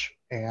watch,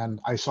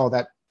 and I saw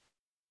that,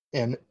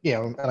 and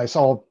I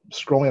saw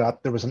scrolling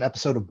up, there was an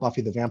episode of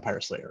Buffy the Vampire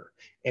Slayer,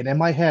 and in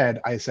my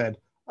head I said,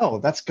 "Oh,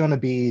 that's going to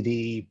be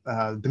the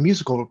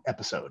musical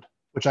episode,"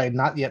 which I had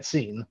not yet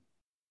seen.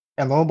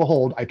 And lo and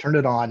behold, I turned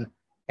it on,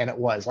 and it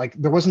was like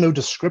there was no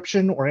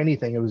description or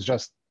anything. It was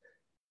just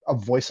a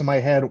voice in my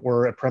head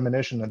or a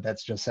premonition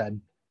that's just said,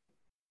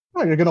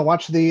 "Oh, you're going to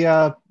watch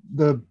the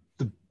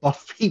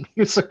Buffy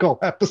musical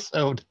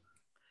episode."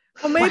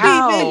 Well,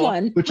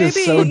 maybe which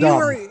is so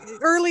dumb.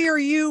 Earlier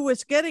you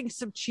was getting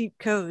some cheat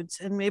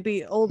codes, and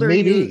maybe older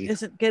you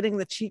isn't getting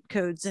the cheat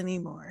codes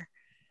anymore.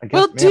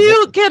 Well, do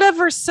you get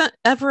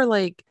ever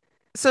like,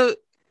 so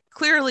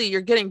clearly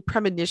you're getting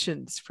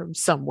premonitions from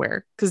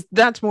somewhere, because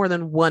that's more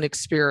than one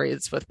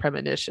experience with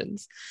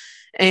premonitions.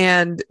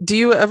 And do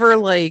you ever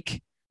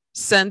like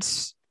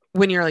sense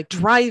when you're like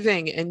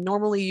driving, and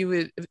normally you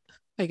would,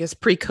 I guess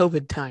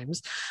pre-COVID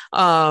times,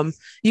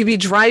 you'd be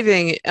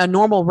driving a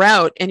normal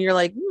route and you're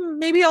like,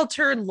 maybe I'll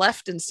turn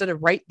left instead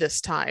of right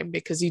this time,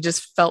 because you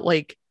just felt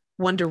like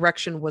one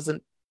direction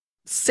wasn't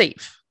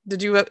safe.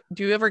 Do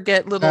you ever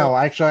get little? No,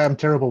 actually, I'm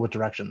terrible with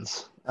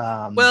directions.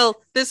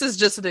 Well, this is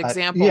just an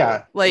example.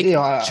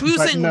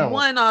 Choosing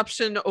one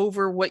option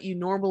over what you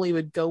normally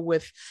would go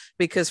with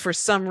because for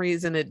some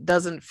reason it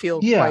doesn't feel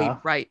quite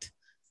right.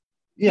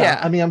 Yeah,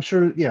 I mean, I'm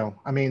sure.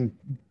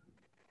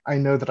 I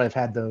know that I've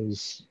had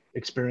those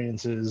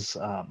experiences.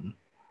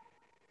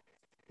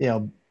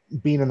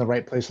 Being in the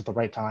right place at the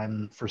right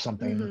time for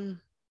something. Mm-hmm.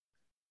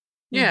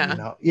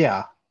 Yeah.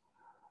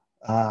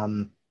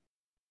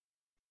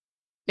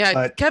 Yeah,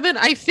 but Kevin,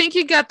 I think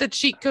you got the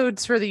cheat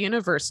codes for the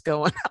universe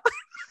going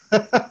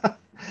on.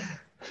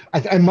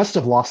 I must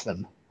have lost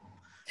them.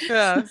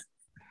 Yeah.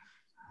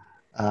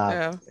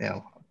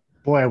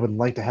 Boy, I would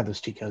like to have those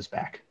cheat codes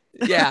back.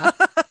 Yeah.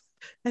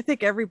 I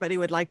think everybody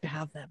would like to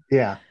have them.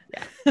 Yeah.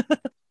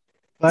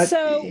 But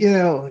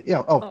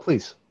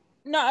please.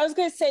 No, I was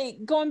going to say,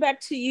 going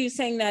back to you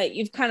saying that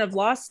you've kind of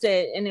lost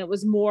it and it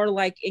was more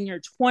like in your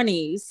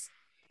 20s.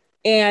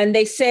 And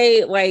they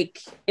say,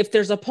 like, if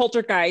there's a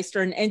poltergeist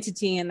or an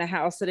entity in the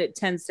house, that it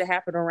tends to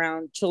happen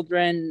around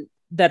children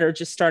that are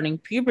just starting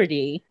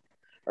puberty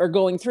or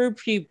going through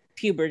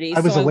puberty. I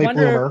was a late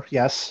bloomer,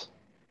 yes.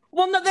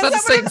 Well, no, that's not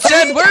what I'm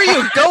saying. Jen, where are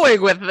you going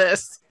with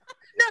this?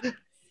 No,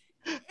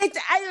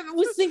 I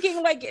was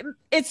thinking, like,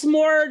 it's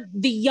more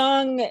the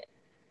young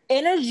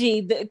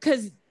energy,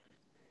 because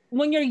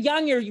when you're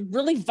young, you're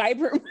really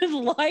vibrant with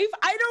life.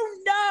 I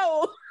don't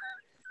know.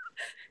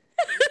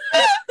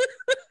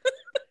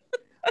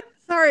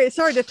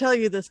 Sorry to tell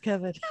you this,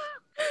 Kevin.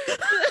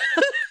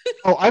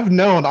 Oh, I've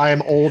known I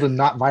am old and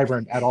not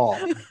vibrant at all.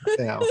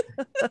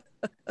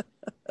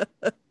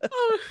 But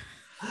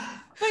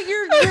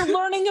you're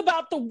learning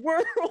about the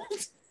world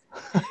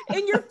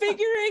and you're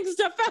figuring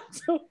stuff out.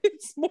 So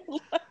it's more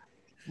like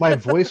my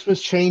voice was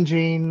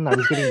changing. I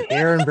was getting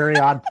hair in very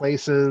odd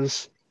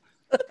places.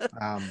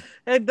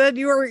 And then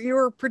you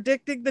were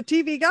predicting the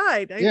TV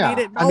guide.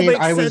 It all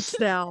makes sense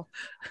now.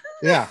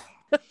 Yeah.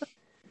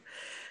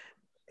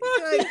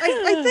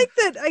 I think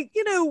that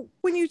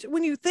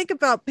when you think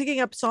about picking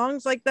up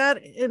songs like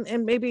that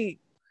and maybe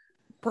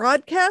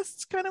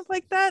broadcasts kind of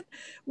like that,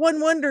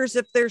 one wonders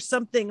if there's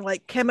something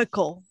like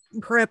chemical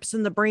perhaps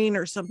in the brain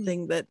or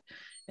something that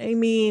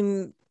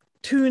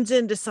tunes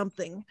into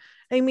something.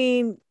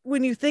 When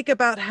you think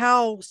about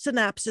how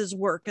synapses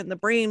work and the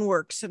brain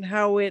works and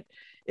how it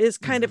is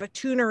kind of a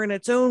tuner in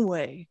its own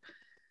way,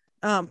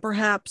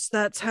 perhaps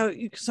that's how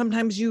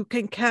sometimes you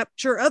can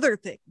capture other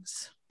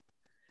things.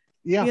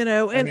 Yeah,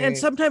 and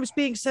sometimes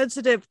being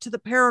sensitive to the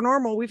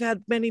paranormal. We've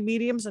had many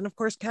mediums, and of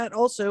course Kat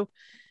also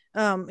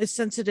is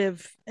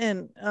sensitive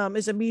and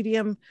is a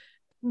medium.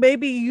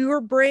 Maybe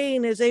your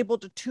brain is able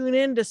to tune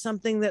into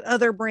something that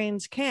other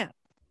brains can't.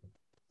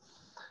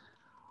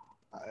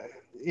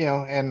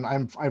 And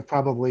I've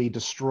probably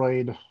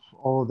destroyed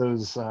all of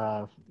those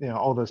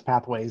all those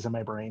pathways in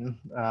my brain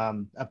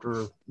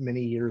after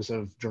many years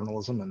of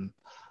journalism and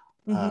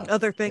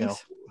other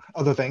things.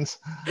 Well,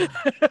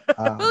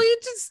 you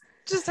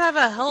just have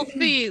a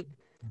healthy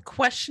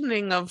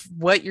questioning of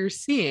what you're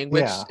seeing,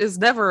 which is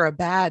never a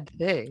bad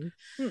thing.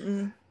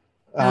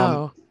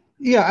 No.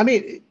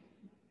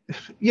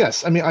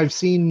 Yes. I've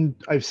seen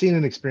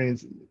and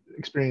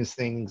experienced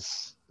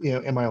things,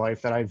 in my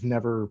life that I've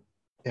never,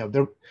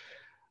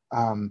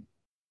 I'm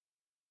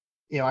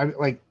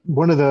like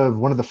one of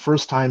the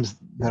first times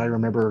that I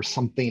remember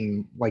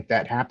something like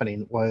that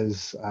happening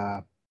was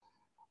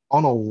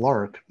on a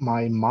lark.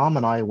 My mom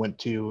and I went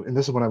to, and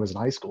this is when I was in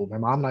high school. My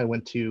mom and I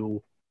went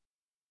to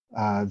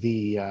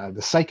the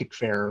psychic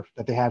fair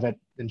that they have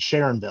in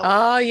Sharonville.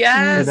 Oh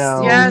yes,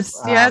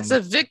 yes,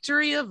 a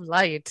victory of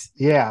light.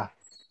 Yeah,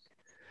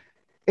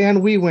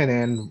 and we went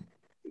in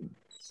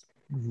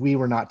we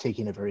were not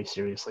taking it very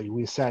seriously.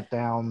 We sat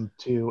down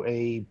to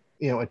a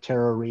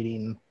tarot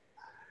reading,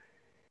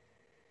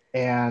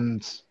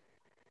 and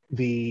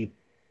the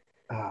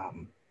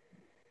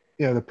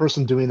the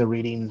person doing the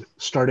reading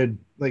started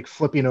like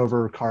flipping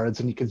over cards,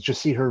 and you could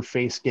just see her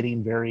face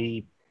getting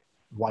very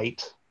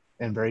white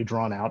and very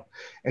drawn out.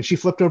 And she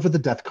flipped over the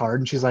death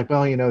card, and she's like,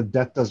 well,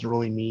 death doesn't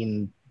really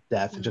mean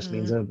death. It just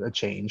means a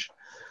change.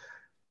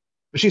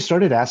 But she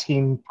started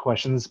asking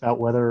questions about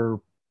whether,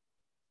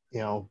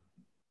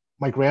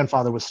 my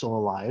grandfather was still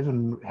alive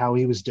and how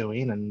he was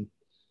doing. And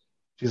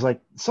she's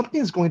like,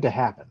 something's going to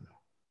happen.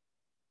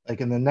 Like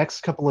in the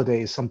next couple of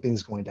days,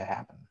 something's going to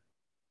happen.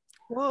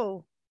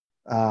 Whoa.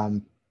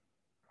 And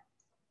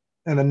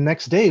the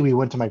next day we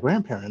went to my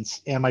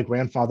grandparents, and my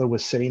grandfather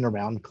was sitting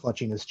around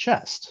clutching his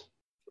chest.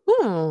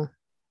 Ooh.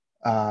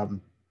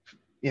 And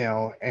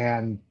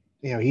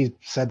he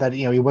said that,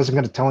 he wasn't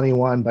going to tell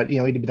anyone, but,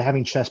 he'd been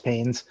having chest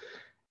pains.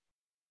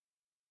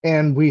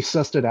 And we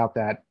sussed it out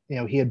that,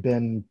 he had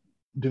been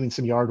doing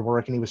some yard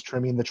work, and he was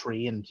trimming the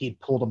tree, and he'd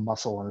pulled a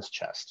muscle on his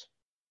chest.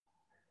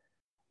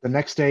 The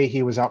next day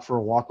he was out for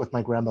a walk with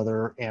my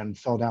grandmother and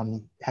fell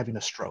down having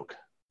a stroke.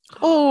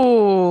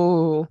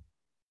 Oh.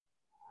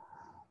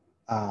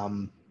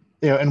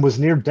 And was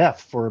near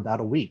death for about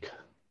a week.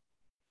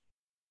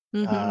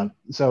 Mm-hmm.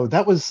 So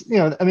that was,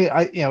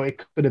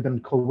 it could have been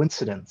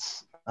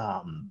coincidence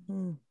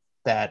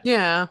that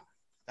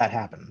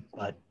happened.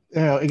 But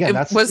again,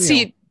 that's was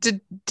he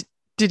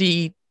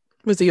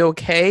was he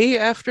okay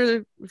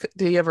after?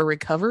 Did he ever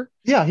recover?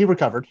 Yeah, he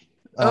recovered.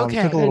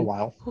 Okay, took a little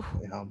while.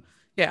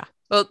 Yeah.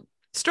 Well,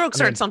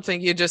 strokes aren't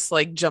something you just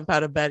like jump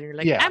out of bed and you're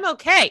like, I'm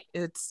okay.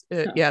 It's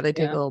they take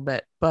a little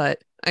bit,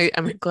 but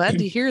I'm glad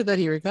to hear that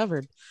he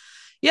recovered.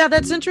 Yeah,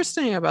 that's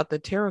interesting about the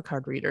tarot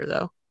card reader,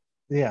 though.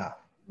 Yeah.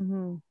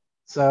 Mm-hmm.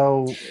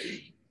 So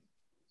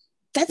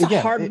that's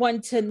a hard one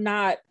to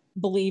not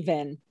believe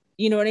in.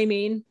 You know what I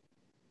mean?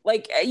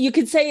 Like you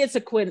could say it's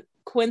a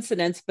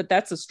coincidence, but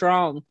that's a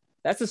strong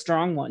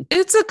one.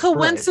 It's a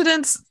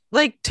coincidence. Right.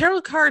 Like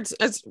tarot cards,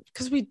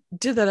 because we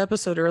did that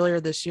episode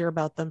earlier this year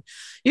about them.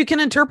 You can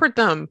interpret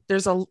them.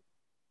 There's a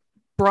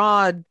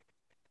broad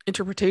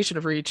interpretation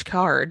of each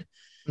card,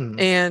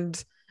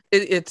 and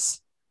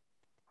it's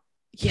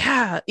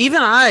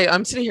even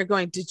I'm sitting here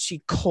going, did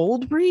she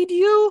cold read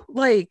you?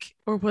 Like,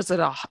 or was it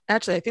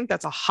actually, I think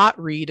that's a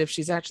hot read if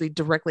she's actually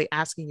directly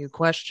asking you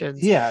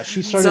questions. Yeah,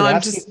 she started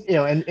asking,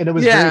 and it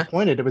was very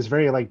pointed. It was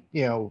very like,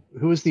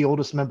 who is the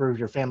oldest member of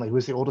your family? Who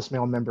is the oldest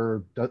male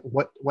member?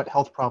 What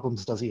health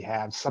problems does he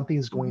have?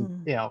 Something's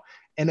going,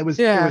 and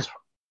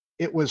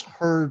it was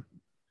her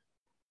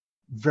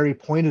very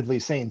pointedly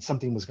saying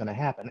something was going to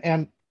happen.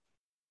 And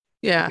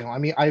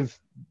I've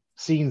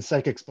seen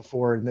psychics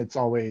before, and it's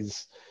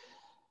always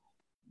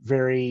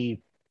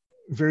very,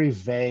 very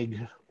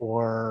vague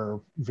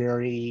or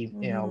very,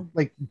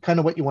 like kind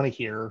of what you want to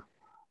hear.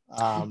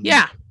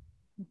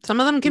 Some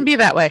of them can be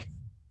that way.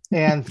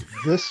 And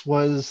this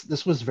was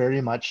very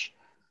much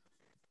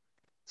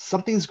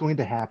something's going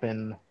to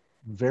happen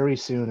very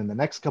soon in the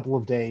next couple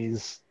of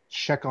days.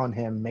 Check on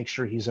him, make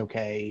sure he's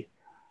okay.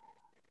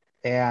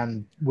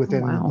 And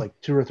within like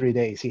 2 or 3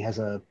 days, he has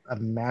a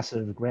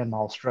massive grand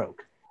mal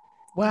stroke.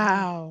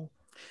 Wow.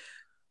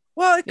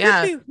 Well, it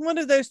could be one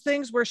of those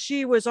things where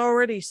she was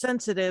already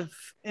sensitive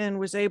and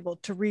was able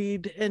to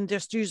read and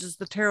just uses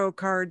the tarot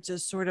cards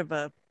as sort of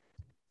a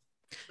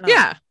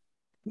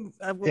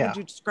what would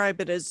you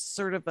describe it as?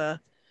 Sort of a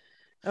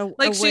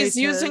like she's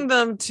using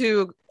them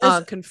to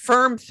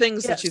confirm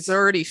things that she's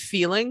already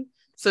feeling.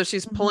 So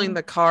she's pulling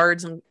the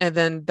cards, and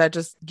then that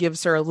just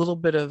gives her a little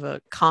bit of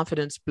a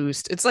confidence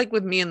boost. It's like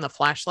with me and the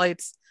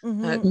flashlights.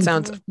 It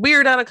sounds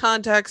weird out of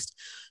context,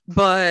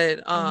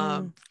 but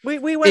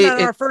we went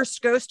on our first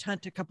ghost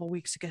hunt a couple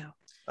weeks ago.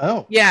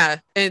 Oh yeah,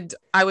 and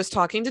I was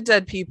talking to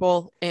dead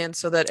people, and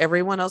so that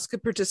everyone else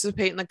could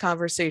participate in the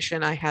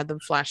conversation, I had them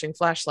flashing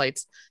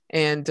flashlights,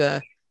 and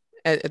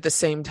at the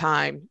same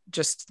time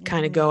just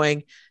kind of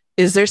going,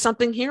 is there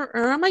something here,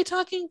 or am I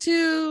talking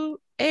to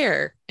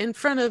air in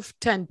front of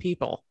 10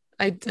 people?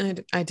 I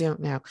don't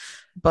know,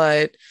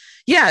 but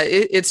yeah,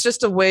 it's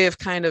just a way of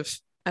kind of,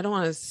 I don't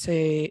want to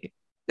say,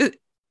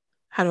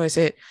 how do I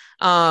say it,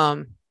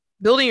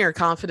 building your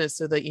confidence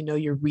so that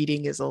your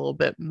reading is a little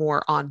bit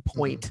more on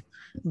point.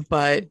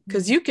 But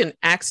because you can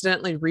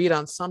accidentally read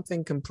on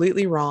something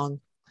completely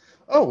wrong.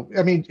 Oh,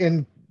 I mean,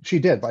 and she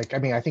did. Like, I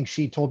mean, I think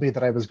she told me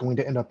that I was going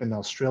to end up in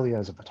Australia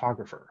as a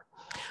photographer.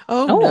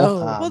 Oh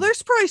no! Well,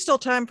 there's probably still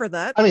time for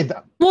that. I mean,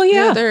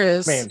 yeah, there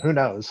is. I mean, who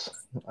knows?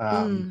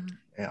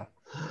 Yeah.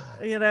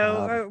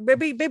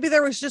 Maybe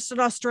there was just an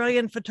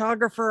Australian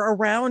photographer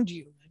around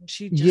you, and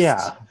she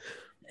just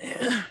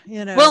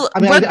Well, I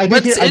mean,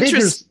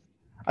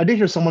 I did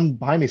hear someone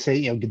behind me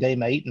say, good day,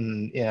 mate,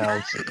 and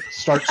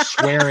start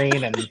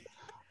swearing and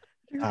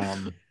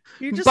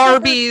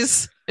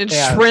Barbies and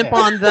shrimp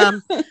on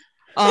them.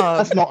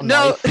 That's not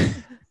nice.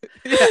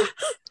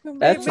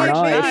 That's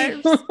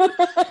nice.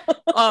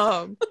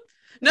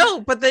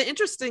 No, but the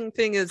interesting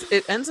thing is,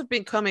 it ends up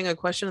becoming a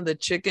question of the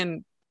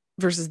chicken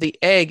versus the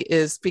egg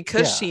is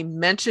because she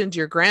mentioned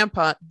your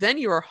grandpa, then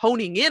you were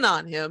honing in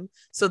on him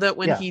so that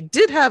when he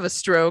did have a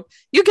stroke,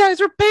 you guys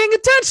were paying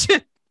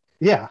attention.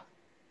 Yeah.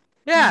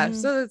 Yeah.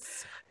 So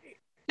it's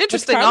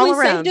interesting all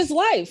around. Saved his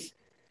life.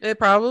 It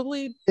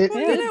probably. It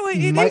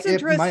is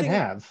interesting. It might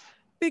have.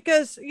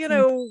 Because,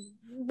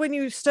 when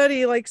you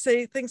study, like,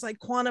 say, things like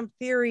quantum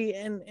theory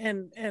and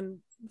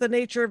the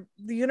nature of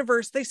the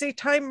universe, they say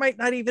time might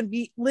not even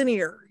be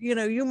linear.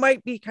 You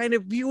might be kind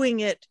of viewing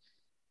it,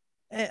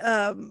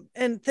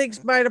 and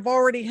things might have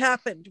already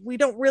happened. We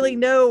don't really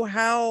know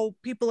how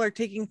people are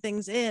taking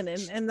things in,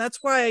 and that's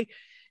why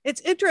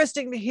it's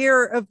interesting to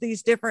hear of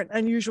these different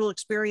unusual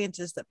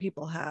experiences that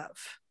people have.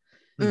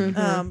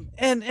 Mm-hmm.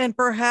 And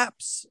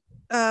perhaps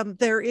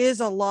there is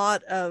a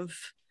lot of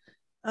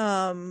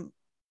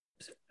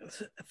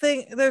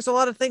there's a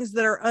lot of things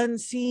that are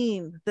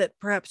unseen that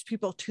perhaps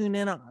people tune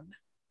in on.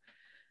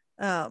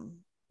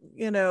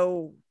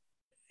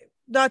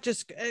 Not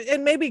just,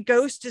 and maybe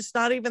ghost is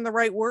not even the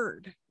right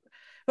word.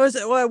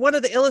 One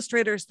of the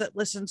illustrators that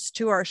listens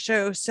to our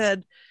show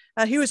said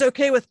he was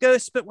okay with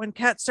ghosts, but when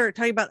Kat started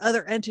talking about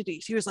other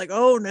entities, he was like,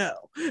 oh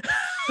no.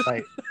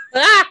 Right.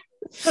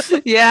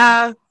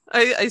 Yeah.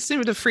 I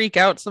seem to freak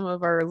out some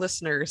of our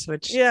listeners,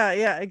 which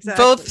exactly,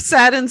 both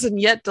saddens and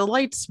yet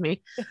delights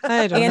me.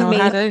 I don't know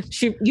how to.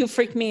 You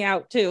freak me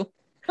out too.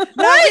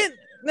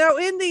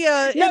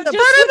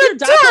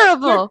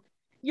 Adorable.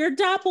 Your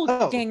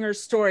doppelganger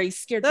story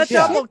scared the shit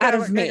out of me.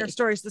 Doppelganger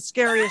story is the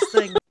scariest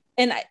thing.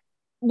 And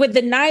with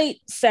the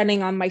night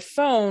setting on my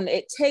phone,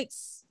 it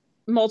takes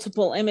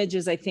multiple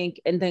images, I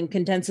think, and then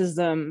condenses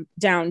them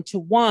down to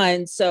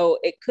one. So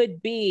it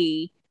could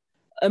be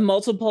a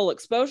multiple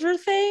exposure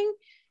thing.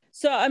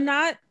 So I'm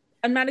not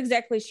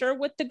exactly sure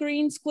what the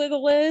green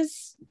squiggle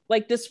is.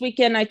 Like this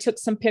weekend, I took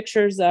some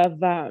pictures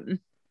of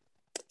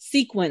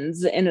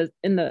sequins in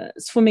the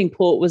swimming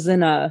pool. It was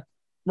in a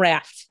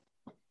raft,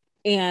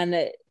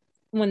 and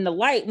when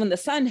the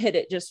sun hit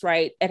it just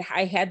right,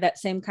 I had that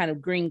same kind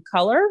of green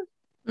color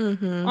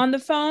on the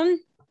phone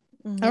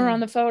or on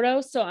the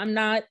photo. So I'm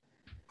not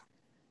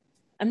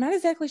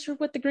exactly sure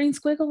what the green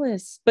squiggle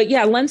is. But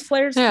yeah, lens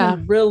flares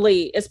can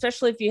really,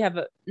 especially if you have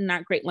a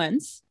not great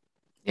lens.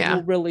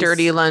 Yeah, really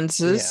dirty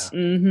lenses.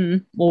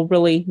 Will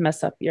really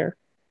mess up your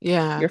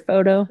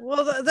photo.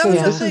 Well, that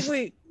was the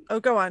thing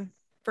go on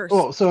first.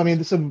 Well, so I mean,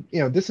 this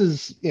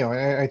is,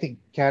 I think,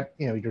 Kat,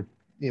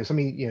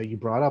 something you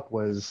brought up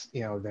was,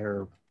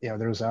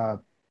 there's a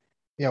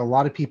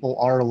lot of people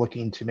are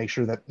looking to make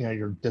sure that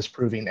you're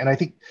disproving, and I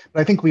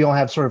think we all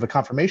have sort of a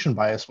confirmation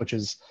bias, which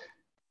is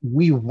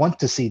we want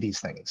to see these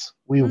things.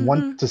 We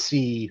want to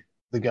see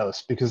the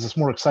ghost because it's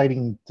more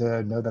exciting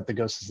to know that the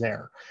ghost is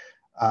there.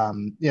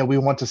 We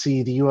want to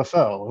see the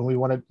UFO, and we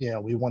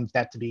want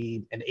that to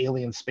be an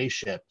alien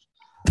spaceship.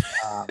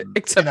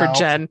 Except for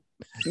Jen.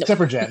 Except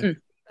for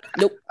Jen.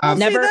 Nope.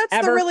 Never. See,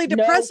 that's the really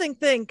depressing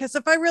thing. Because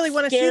if I really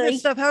want to see this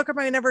stuff, how come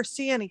I never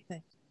see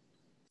anything?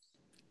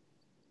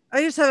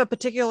 I just have a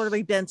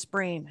particularly dense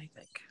brain, I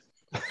think.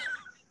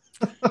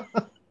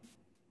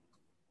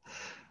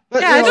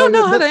 But, I don't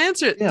know how to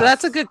answer it. Yeah.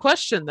 That's a good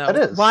question, though. It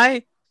is.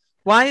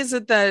 Why is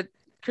it that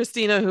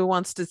Christina, who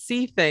wants to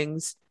see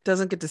things,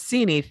 doesn't get to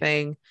see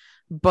anything,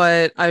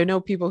 but I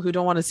know people who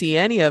don't want to see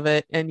any of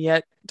it and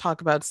yet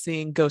talk about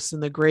seeing ghosts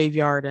in the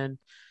graveyard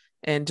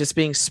and just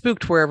being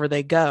spooked wherever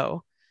they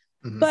go.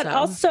 But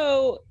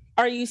also,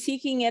 are you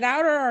seeking it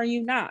out or are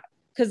you not?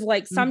 Because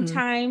like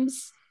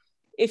sometimes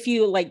if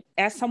you like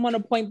ask someone a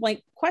point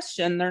blank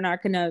question, they're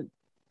not going to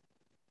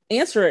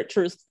answer it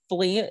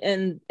truthfully,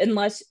 and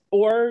unless,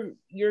 or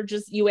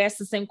you ask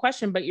the same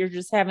question but you're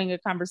just having a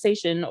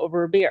conversation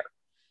over a beer,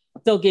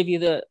 they'll give you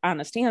the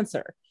honest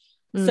answer.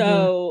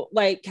 So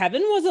like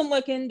Kevin wasn't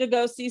looking to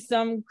go see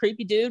some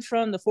creepy dude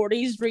from the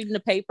 40s reading a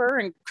paper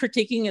and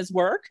critiquing his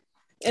work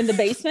in the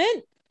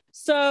basement.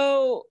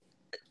 So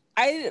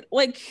I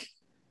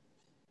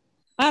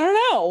don't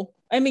know.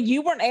 I mean,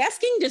 you weren't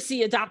asking to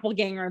see a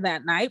doppelganger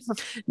that night.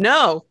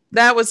 No,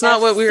 that was not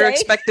what we were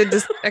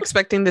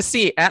expecting to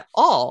see at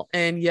all.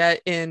 And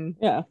yet in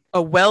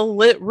a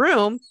well-lit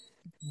room,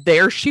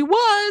 there she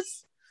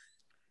was.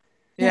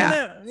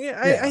 Yeah.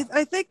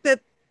 I think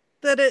that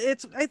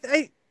it's,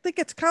 I think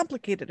it's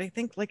complicated. I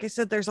think, like I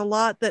said, there's a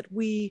lot that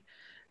we,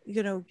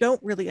 don't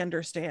really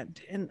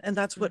understand. And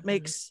that's what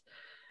makes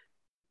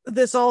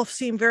this all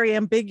seem very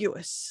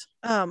ambiguous.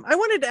 I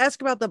wanted to ask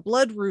about the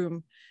blood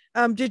room.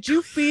 Did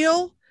you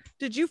feel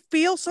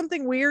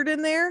something weird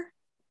in there?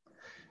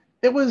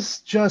 It was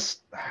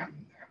just,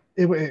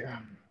 it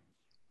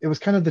was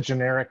kind of the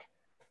generic,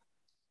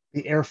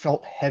 the air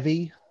felt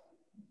heavy,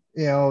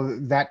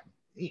 and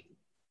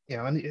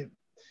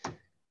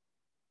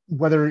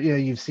whether,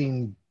 you've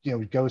seen,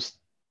 ghost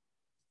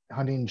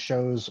hunting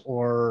shows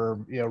or,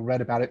 read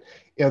about it,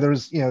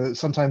 there's,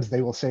 sometimes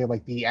they will say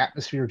like the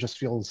atmosphere just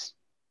feels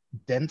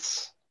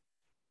dense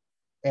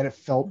and it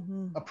felt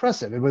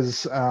oppressive. It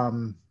was,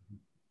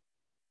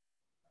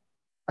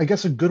 I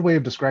guess a good way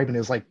of describing it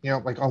is like,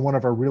 like on one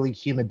of our really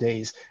humid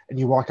days and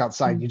you walk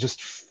outside, you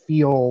just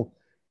feel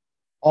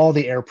all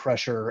the air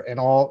pressure and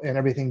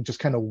everything just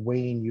kind of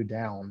weighing you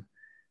down.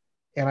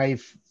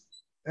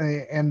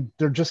 And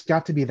there just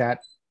got to be that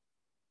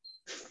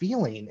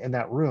feeling in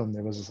that room.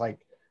 There was this like,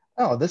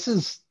 oh,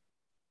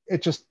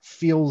 it just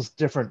feels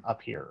different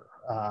up here.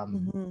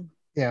 And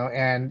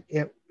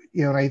it,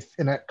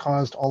 and that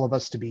caused all of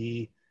us to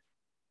be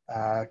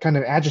kind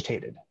of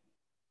agitated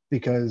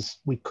because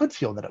we could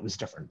feel that it was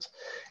different.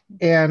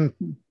 And,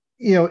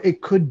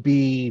 it could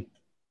be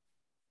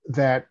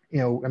that,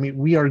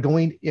 we are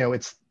going,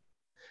 it's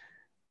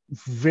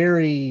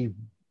very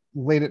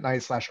late at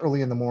night /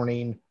 early in the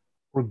morning.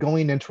 We're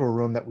going into a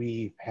room that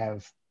we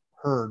have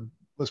heard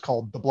was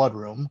called the Blood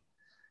Room.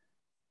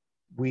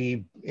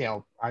 I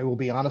will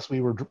be honest,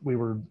 we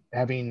were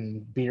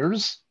having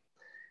beers,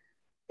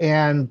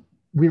 and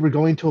we were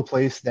going to a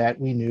place that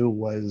we knew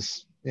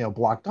was,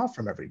 blocked off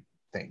from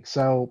everything.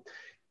 So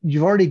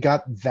you've already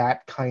got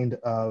that kind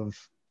of,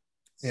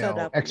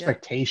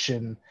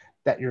 expectation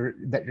that you're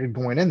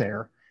going in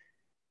there.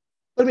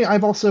 But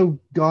I've also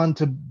gone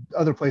to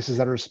other places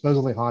that are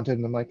supposedly haunted,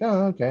 and I'm like,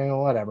 oh, okay,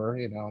 well, whatever.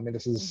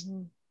 This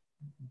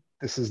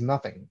is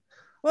nothing.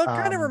 Well, it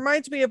kind of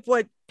reminds me of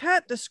what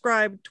Kat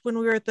described when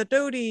we were at the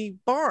Doty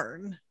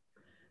barn,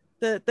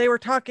 that they were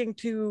talking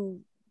to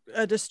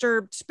a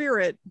disturbed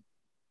spirit,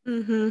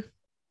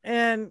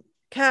 and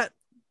Kat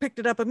picked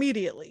it up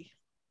immediately.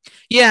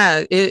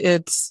 Yeah,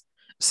 it's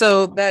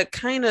so that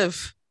kind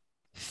of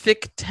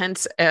thick,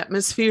 tense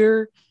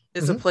atmosphere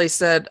is a place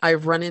that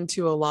I've run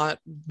into a lot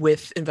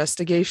with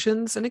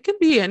investigations, and it can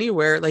be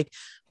anywhere, like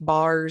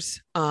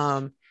bars,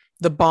 the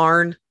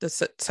barn, the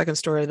second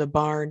story of the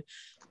barn.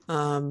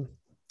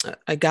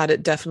 I got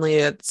it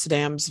definitely at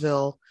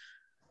Sadamsville.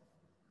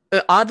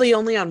 Oddly,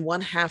 only on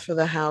one half of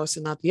the house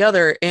and not the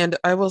other. And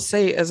I will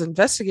say, as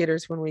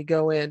investigators, when we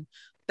go in,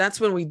 that's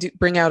when we do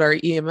bring out our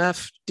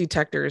EMF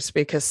detectors,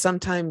 because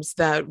sometimes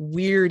that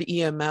weird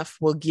EMF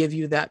will give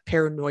you that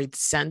paranoid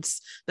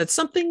sense that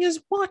something is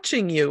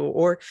watching you,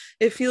 or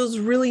it feels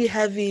really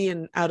heavy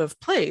and out of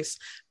place.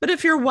 But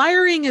if your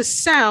wiring is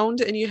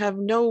sound and you have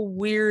no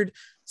weird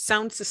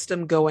sound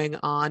system going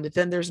on,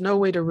 then there's no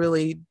way to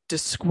really to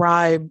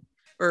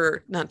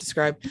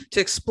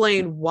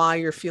explain why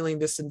you're feeling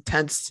this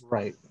intense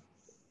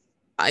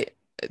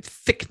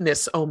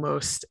thickness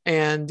almost.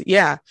 And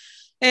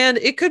and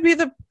it could be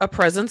a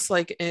presence,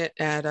 like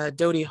at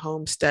Doty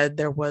Homestead.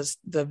 There was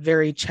the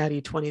very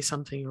chatty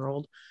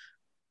 20-something-year-old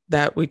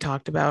that we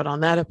talked about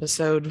on that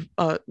episode.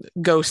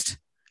 Ghost,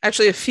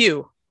 actually a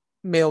few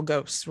male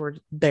ghosts were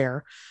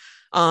there.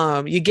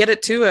 You get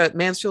it too at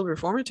Mansfield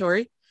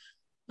Reformatory.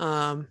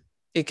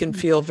 It can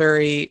feel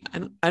very,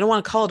 I don't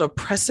want to call it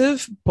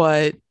oppressive,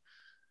 but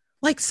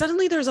like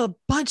suddenly there's a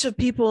bunch of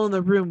people in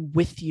the room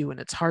with you and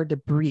it's hard to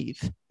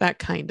breathe. That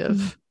kind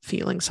of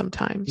feeling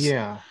sometimes.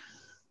 Yeah.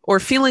 Or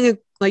feeling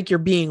like you're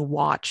being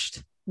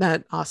watched.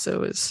 That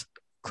also is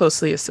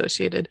closely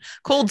associated.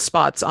 Cold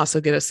spots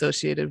also get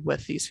associated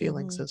with these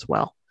feelings as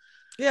well.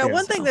 Yeah,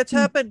 one thing that's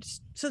happened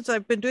since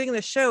I've been doing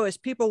this show is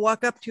people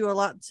walk up to you a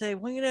lot and say,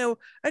 well,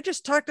 I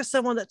just talked to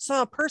someone that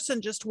saw a person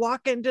just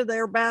walk into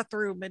their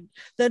bathroom and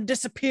then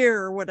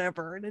disappear or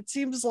whatever. And it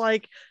seems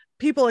like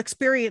people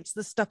experience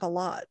this stuff a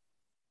lot.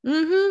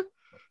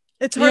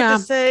 It's hard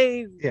to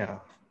say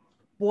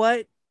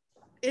what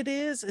it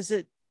is. Is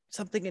it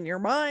something in your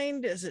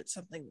mind? Is it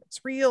something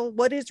that's real?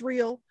 What is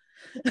real?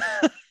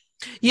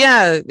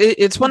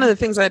 It's one of the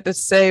things I have to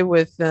say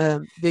with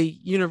the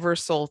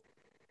universal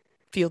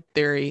field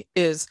theory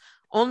is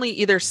only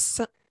either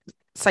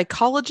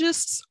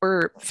psychologists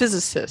or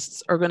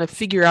physicists are going to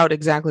figure out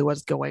exactly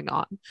what's going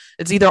on.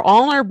 It's either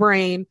all in our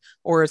brain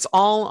or it's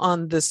all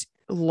on this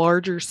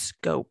larger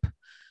scope.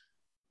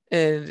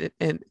 And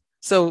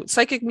so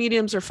psychic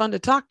mediums are fun to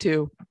talk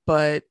to,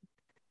 but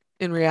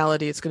in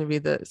reality, it's going to be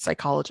the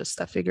psychologists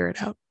that figure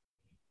it out.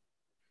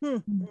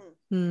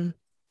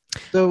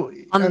 So,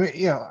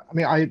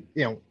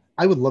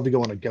 I would love to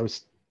go on a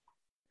ghost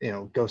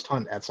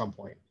hunt at some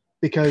point,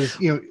 because,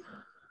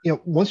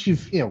 once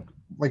you've,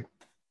 like,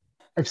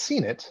 I've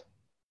seen it,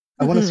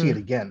 I want to see it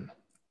again.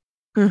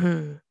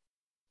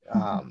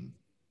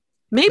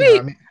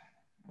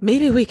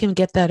 Maybe we can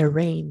get that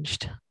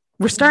arranged.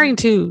 We're starting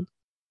to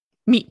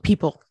meet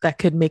people that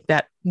could make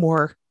that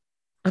more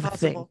of a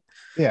thing.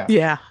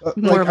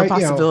 More of a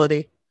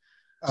possibility.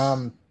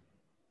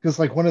 Because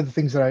like one of the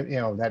things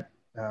that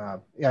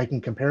I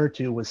can compare it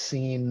to was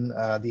seeing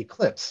the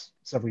eclipse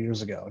several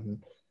years ago,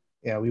 and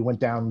we went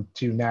down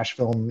to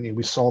Nashville and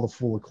we saw the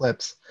full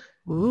eclipse.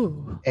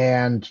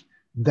 And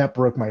that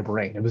broke my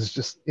brain. It was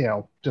just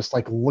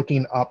like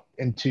looking up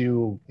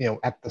into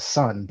at the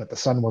sun, but the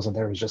sun wasn't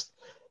there. It was just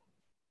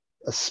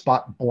a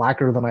spot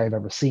blacker than I had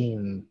ever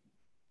seen,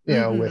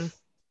 with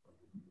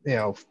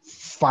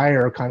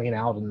fire coming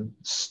out and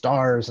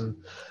stars, and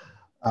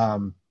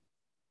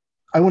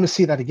I want to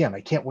see that again.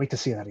 I can't wait to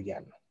see that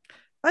again.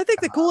 I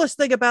think the coolest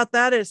thing about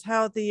that is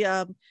how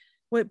the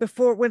when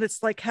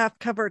it's like half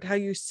covered, how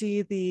you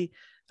see the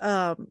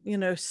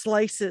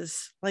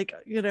slices, like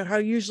how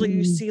usually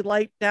you see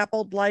light,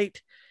 dappled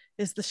light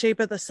is the shape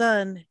of the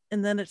sun,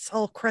 and then it's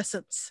all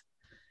crescents.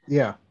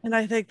 Yeah. And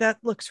I think that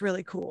looks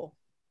really cool.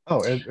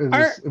 Oh, it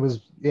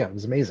was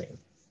amazing.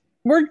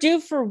 We're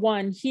due for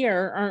one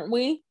here, aren't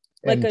we?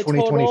 Like in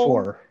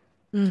 2024.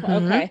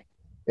 Okay.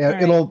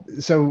 Yeah,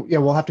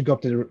 we'll have to go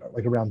up to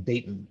like around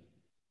Dayton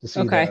to see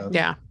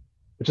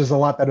which is a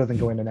lot better than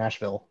going to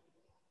Nashville.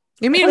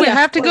 You mean we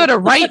have to go to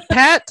Wright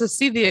Pat to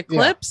see the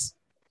eclipse?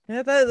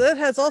 Yeah, that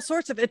has all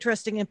sorts of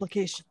interesting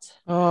implications.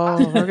 Oh,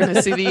 we're going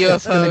to see the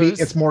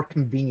UFOs. It's more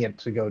convenient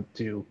to go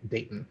to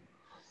Dayton.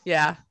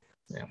 Yeah.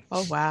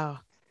 Oh, wow.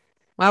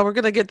 Wow, we're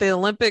going to get the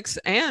Olympics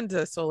and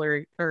a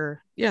solar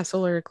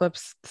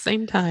eclipse at the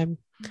same time.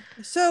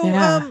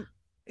 So,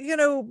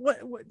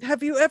 what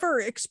have you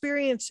ever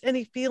experienced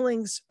any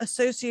feelings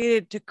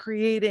associated to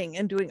creating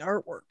and doing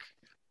artwork?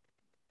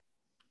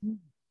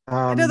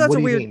 I know that's a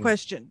weird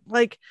question.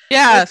 I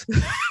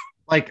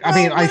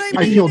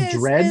feel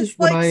dread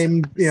when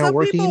I'm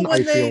working.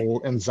 I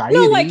feel anxiety.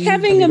 No, like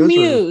having a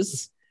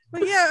muse.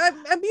 Well, yeah,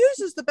 a muse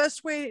is the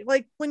best way.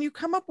 Like when you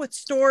come up with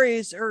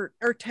stories or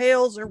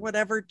tales or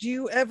whatever, do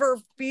you ever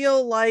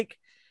feel like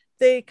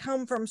they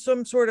come from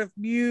some sort of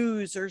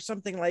muse or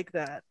something like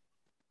that?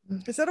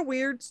 Is that a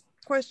weird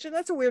question?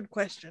 That's a weird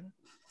question.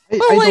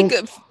 Like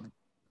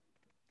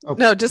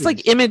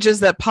images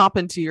that pop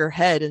into your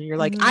head and you're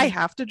like, I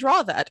have to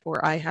draw that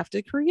or I have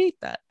to create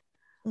that.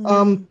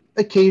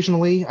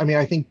 Occasionally. I mean,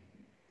 I think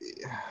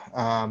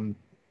and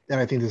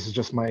I think this is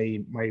just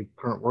my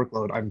current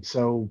workload. I'm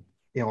so,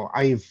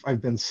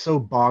 I've been so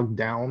bogged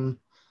down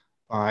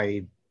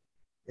by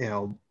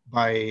trying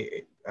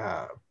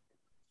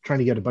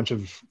to get a bunch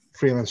of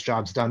freelance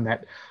jobs done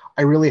that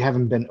I really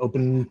haven't been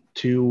open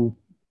to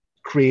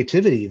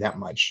creativity that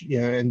much,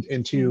 and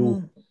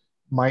into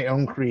my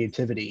own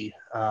creativity.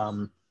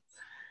 And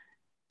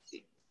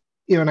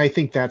I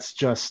think that's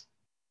just,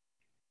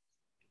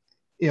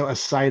 a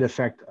side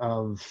effect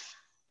of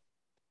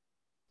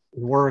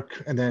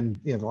work. And then,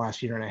 the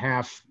last year and a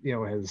half,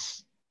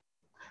 has,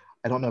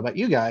 I don't know about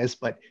you guys,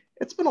 but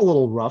it's been a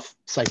little rough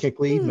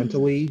psychically,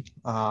 mentally.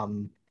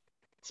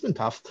 It's been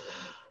tough.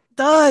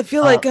 I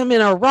feel like I'm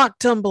in a rock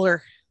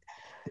tumbler.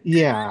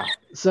 Yeah.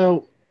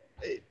 So,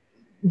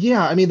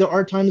 I mean, there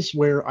are times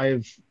where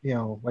I've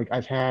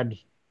had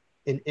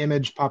an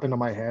image pop into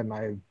my head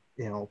and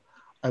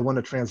I want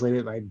to translate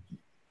it. And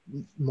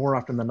more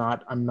often than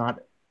not, I'm not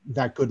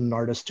that good an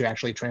artist to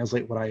actually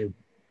translate what I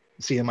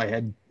see in my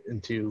head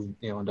into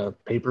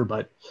paper.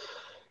 But,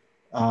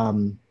 I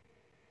mean,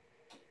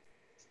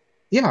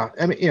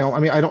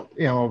 I don't,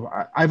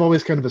 I've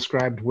always kind of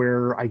described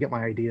where I get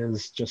my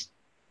ideas, just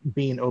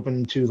being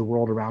open to the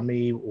world around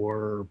me,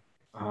 or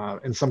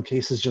in some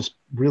cases, just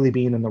really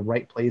being in the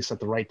right place at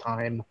the right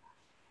time,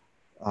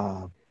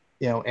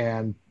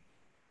 and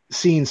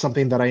seeing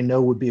something that I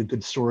know would be a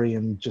good story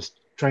and just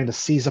trying to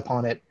seize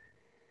upon it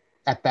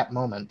at that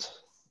moment.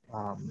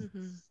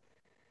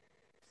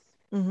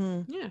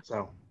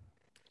 So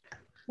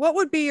what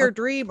would be your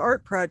dream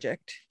art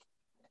project?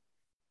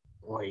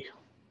 Boy,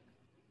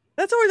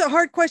 that's always a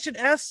hard question to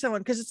ask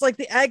someone, because it's like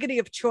the agony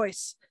of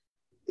choice.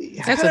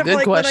 That's a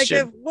good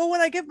question. When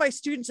I give my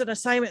students an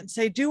assignment and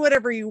say, do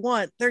whatever you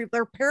want,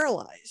 they're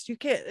paralyzed. You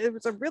can't. It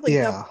was a really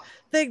dumb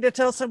thing to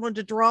tell someone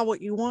to draw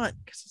what you want,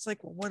 because it's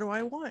like, well, what do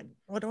I want?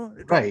 What do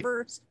I draw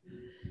first?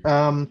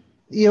 I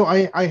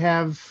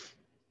have,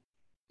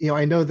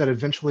 I know that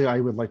eventually I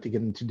would like to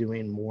get into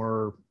doing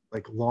more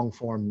like long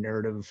form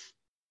narrative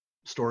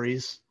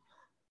stories.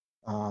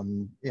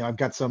 I've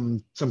got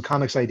some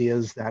comics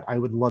ideas that I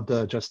would love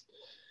to just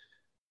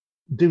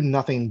do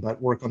nothing but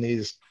work on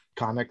these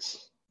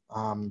comics.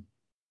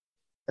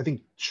 I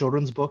think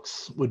children's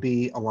books would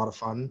be a lot of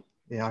fun.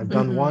 I've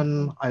done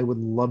one. I would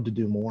love to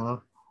do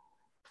more.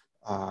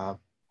 I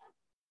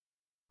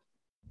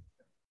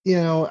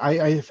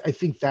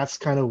think that's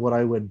kind of what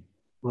I would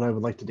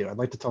like to do. I'd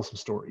like to tell some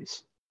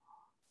stories.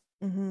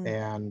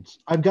 And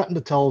I've gotten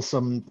to tell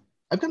some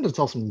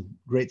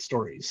great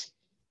stories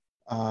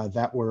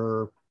that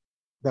are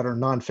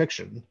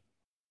nonfiction.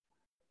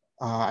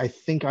 I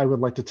think I would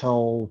like to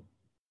tell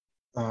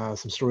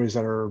some stories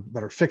that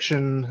are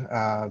fiction,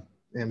 and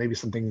maybe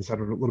some things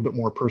that are a little bit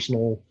more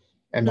personal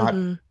and not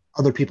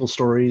other people's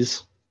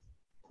stories,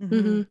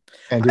 and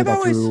do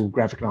that through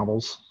graphic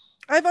novels.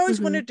 I've always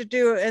wanted to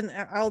do, and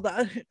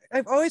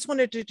I've always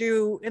wanted to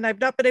do, and I've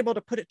not been able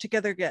to put it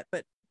together yet,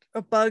 but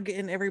a bug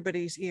in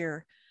everybody's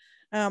ear.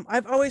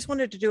 I've always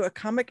wanted to do a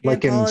comic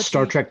like anthology. In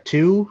Star Trek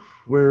 2,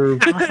 where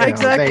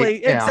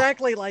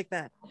exactly like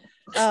that.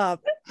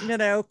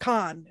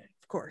 Khan,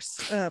 of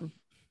course.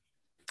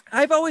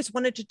 I've always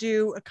wanted to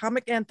do a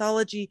comic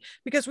anthology,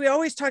 because we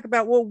always talk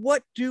about, well,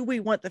 what do we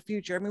want the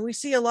future? I mean, we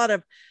see a lot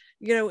of,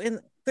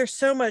 there's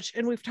so much,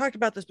 and we've talked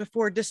about this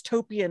before,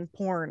 dystopian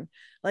porn.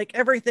 Like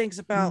everything's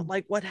about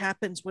like what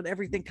happens when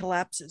everything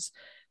collapses.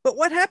 But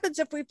what happens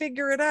if we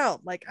figure it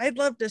out? Like, I'd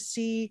love to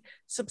see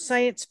some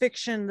science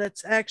fiction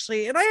that's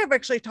actually, and I have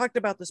actually talked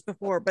about this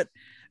before, but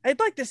I'd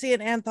like to see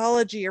an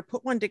anthology or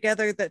put one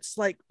together that's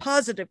like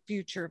positive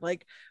future.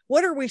 Like,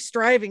 what are we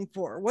striving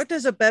for? What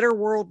does a better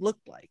world look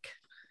like?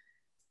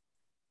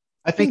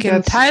 I think we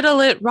can title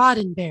it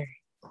Roddenberry.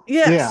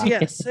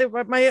 Yes.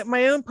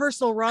 My own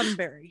personal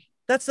Roddenberry.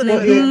 That's the name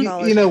of the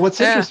anthology. You know, what's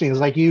interesting is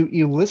like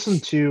you listen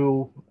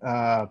to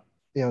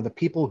the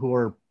people who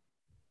are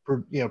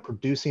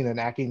producing and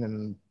acting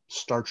in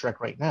Star Trek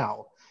right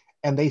now,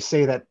 and they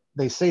say that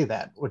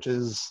which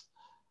is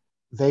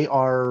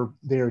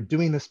they're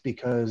doing this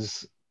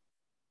because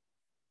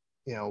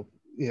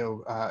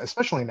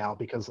especially now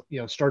because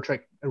Star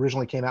Trek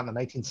originally came out in the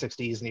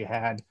 1960s and you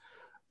had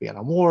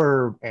Vietnam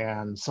War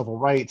and civil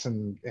rights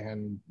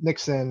and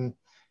Nixon,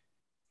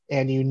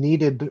 and you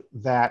needed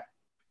that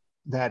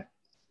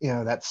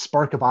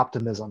spark of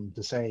optimism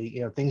to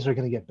say things are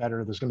going to get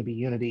better, there's going to be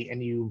unity.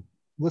 And you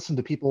listen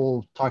to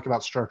people talk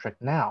about Star Trek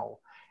now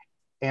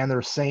and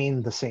they're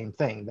saying the same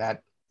thing,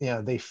 that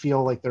they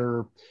feel like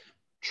they're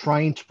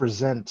trying to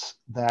present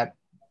that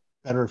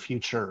better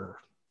future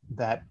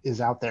that is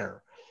out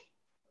there.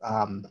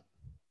 And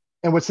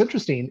what's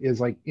interesting is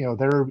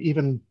they're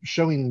even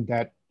showing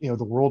that the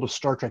world of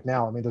Star Trek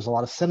now, I mean, there's a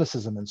lot of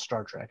cynicism in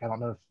Star Trek. I don't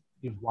know if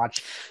you've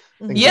watched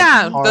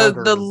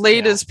the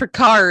latest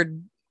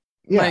Picard.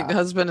 My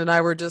husband and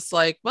I were just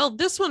like, well,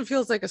 this one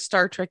feels like a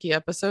Star Trek-y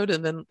episode,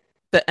 and then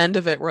the end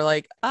of it we're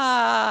like,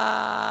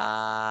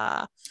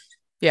 the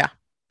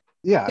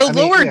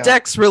lower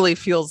decks really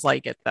feels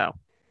like it though.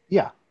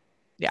 The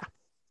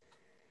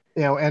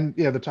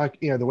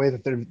way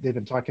that they've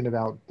been talking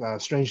about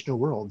Strange New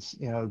Worlds,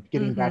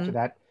 getting back to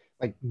that,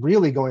 like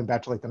really going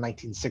back to like the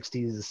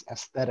 1960s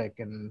aesthetic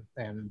and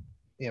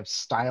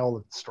style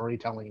of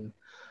storytelling.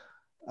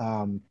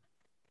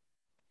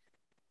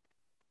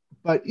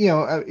 But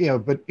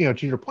to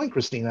your point,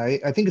 Christine,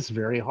 I think it's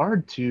very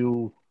hard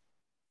to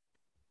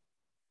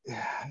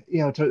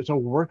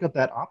work up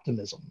that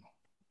optimism.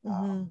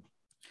 Well,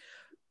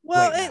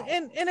 right,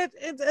 and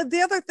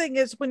the other thing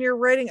is, when you're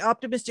writing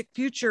optimistic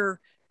future,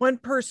 one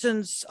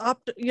person's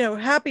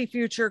happy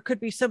future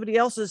could be somebody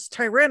else's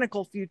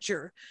tyrannical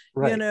future,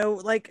 right.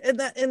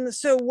 And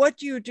so what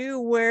do you do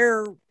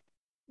where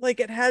like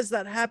it has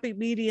that happy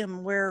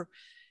medium where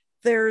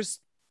there's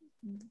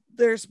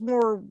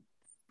more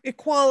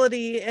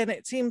equality and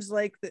it seems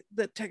like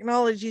the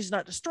technology is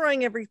not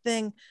destroying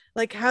everything?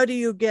 Like, how do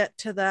you get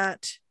to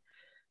that?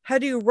 How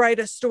do you write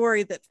a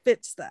story that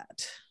fits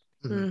that?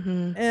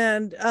 Mm-hmm.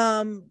 And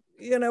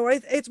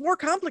it's more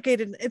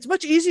complicated. It's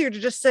much easier to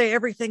just say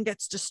everything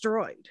gets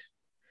destroyed.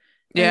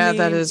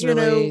 That is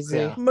really easy.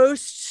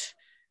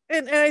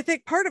 And I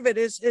think part of it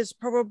is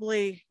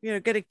probably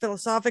getting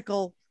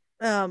philosophical.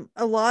 A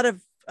lot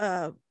of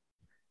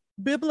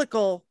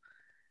biblical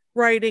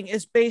writing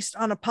is based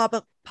on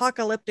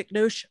apocalyptic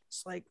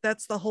notions. Like,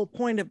 that's the whole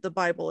point of the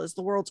Bible, is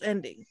the world's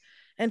ending.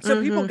 And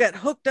so people get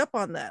hooked up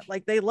on that.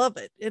 Like, they love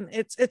it. And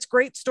it's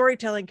great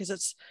storytelling because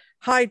it's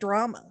high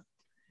drama.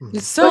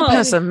 It's so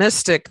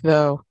pessimistic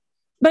though.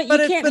 But you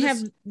can't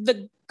have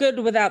the good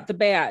without the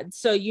bad.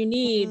 So you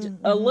need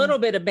a little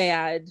bit of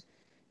bad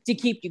to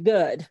keep you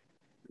good.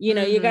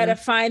 You got to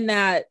find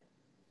that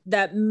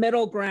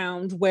middle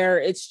ground where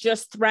it's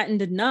just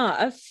threatened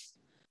enough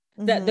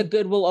that the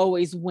good will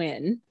always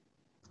win.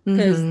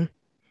 Because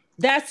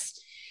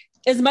that's,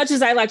 as much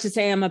as I like to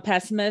say I'm a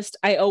pessimist,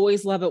 I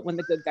always love it when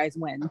the good guys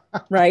win,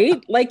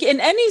 right? Like in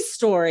any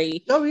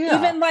story. Oh yeah.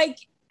 Even like,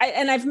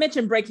 and I've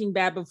mentioned Breaking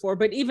Bad before,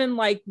 but even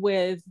like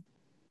with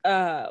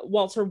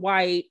Walter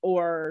White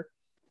or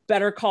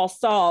Better Call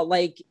Saul,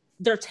 like,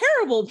 they're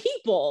terrible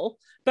people,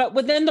 but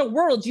within the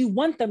world, you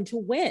want them to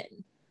win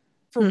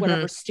for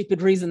whatever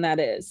stupid reason that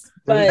is.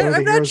 But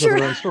I'm not sure.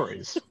 Their own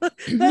stories. I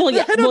don't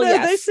know.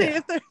 Yes.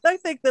 I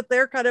think that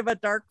they're kind of a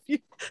dark view.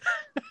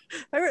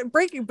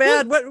 Breaking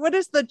Bad. What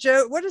is the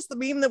joke? What is the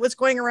meme that was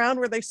going around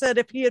where they said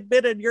if he had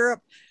been in Europe,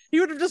 he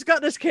would have just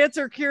gotten his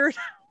cancer cured?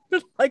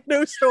 Like,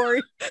 no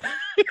story.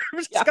 He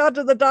just gone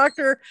to the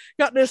doctor,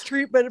 gotten his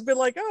treatment, and been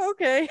like, oh,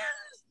 okay.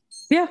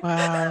 Yeah.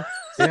 Wow.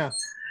 Yeah.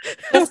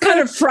 That's kind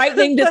of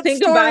frightening to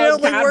think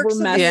about. God, we're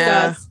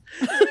messed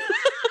up.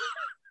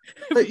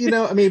 But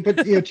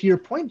to your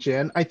point,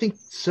 Jen, I think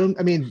so.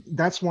 I mean,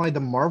 that's why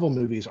the Marvel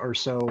movies are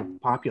so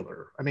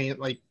popular. I mean,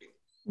 like,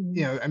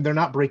 and they're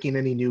not breaking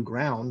any new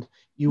ground.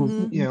 You're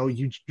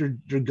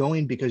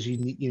going because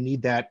you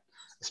need that,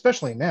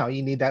 especially now.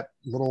 You need that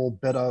little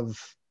bit of,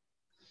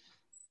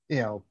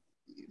 you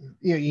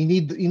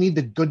need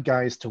the good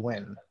guys to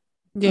win.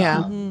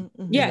 Yeah. And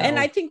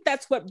I think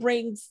that's what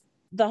brings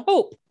the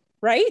hope,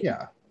 right?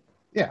 Yeah.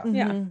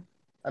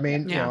 I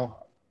mean,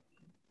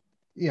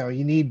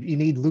 you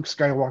need Luke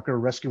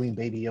Skywalker rescuing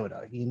Baby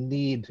Yoda. You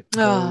need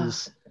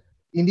those.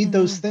 You need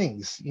those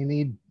things. You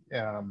need,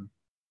 I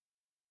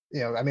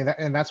mean,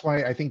 and that's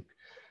why I think,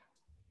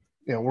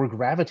 we're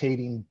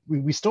gravitating.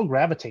 We still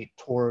gravitate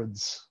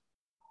towards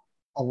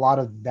a lot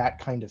of that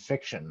kind of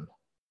fiction,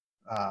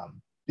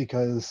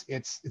 because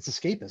it's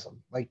escapism.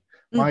 Like,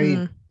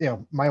 my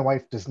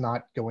wife does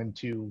not go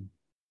into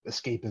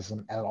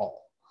escapism at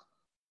all.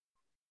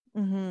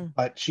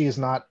 But she is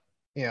not,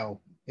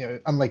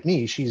 unlike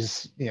me, she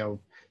is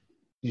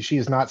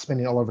not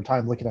spending all of her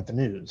time looking at the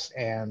news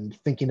and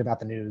thinking about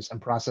the news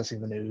and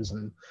processing the news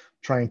and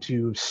trying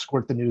to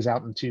squirt the news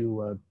out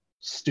into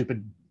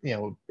stupid,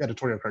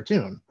 editorial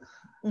cartoon.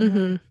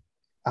 Mm-hmm.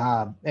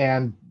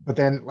 But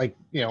then, like,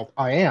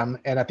 I am,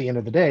 and at the end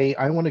of the day,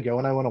 I want to go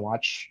and I want to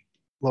watch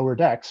Lower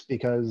Decks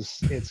because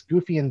it's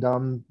goofy and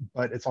dumb,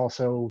 but it's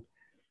also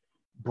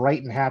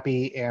bright and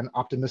happy and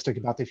optimistic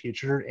about the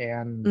future,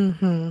 and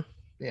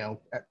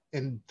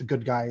and the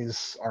good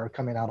guys are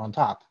coming out on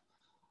top.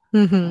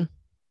 The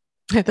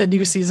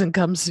new season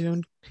comes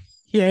soon.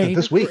 Yay!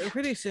 This week,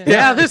 pretty soon.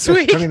 Yeah, this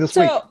week. This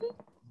week.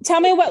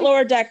 Tell me what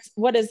Lower Decks.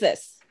 What is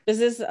this? Is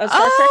this a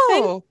Star Trek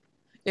thing?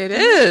 It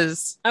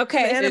is.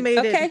 Okay,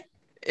 animated. Okay,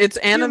 it's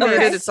animated.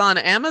 Okay. It's on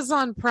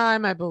Amazon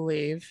Prime, I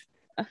believe,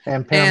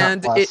 and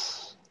Paramount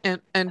Plus.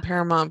 And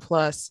Paramount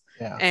Plus.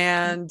 Yeah.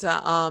 And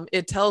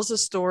it tells a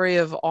story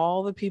of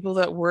all the people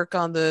that work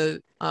on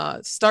the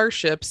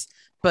starships,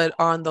 but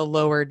on the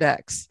lower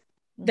decks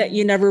that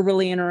you never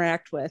really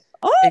interact with.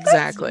 Oh,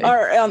 exactly.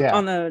 Or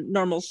on the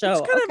normal show.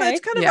 It's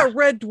kind of a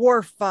Red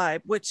Dwarf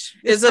vibe, which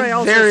is a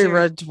very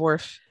Red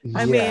Dwarf.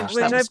 I mean,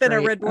 I've been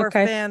a Red Dwarf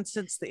fan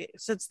since the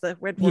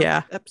Red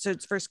Dwarf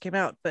episodes first came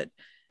out, but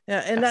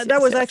yeah, and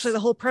that was actually the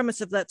whole premise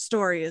of that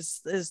story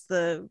is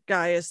the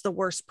guy is the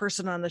worst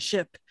person on the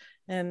ship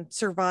and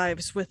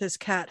survives with his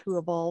cat who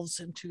evolves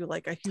into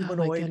like a humanoid.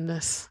 Oh my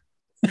goodness.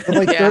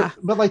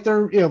 But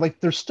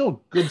they're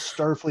still good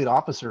Starfleet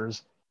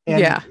officers.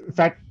 And in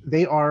fact,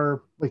 they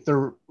are like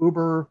they're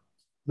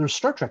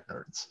Star Trek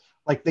nerds.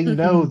 Like they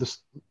know this,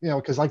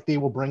 because like they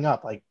will bring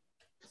up like,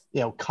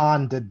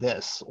 Khan did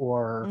this,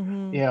 or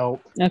shouldn't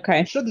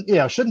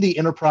the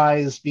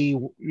Enterprise be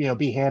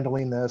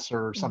handling this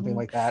or something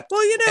like that?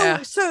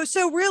 Well,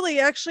 so really,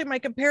 actually, my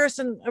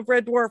comparison of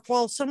Red Dwarf,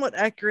 while somewhat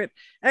accurate,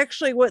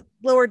 actually, what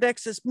Lower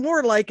Decks is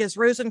more like is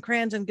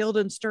Rosencrantz and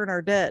Guildenstern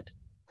are dead.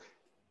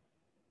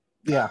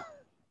 Yeah,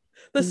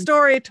 the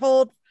story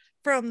told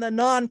from the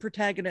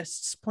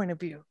non-protagonist's point of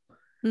view.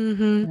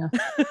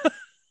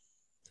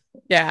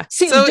 Yeah.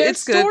 See, so there's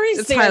it's good. Stories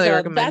it's there, highly though.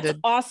 recommended. That's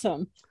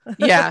awesome.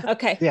 Yeah.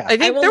 Okay. Yeah. I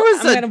think I'm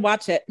going to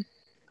watch it.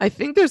 I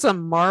think there's a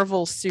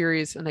Marvel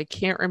series and I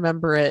can't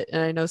remember it.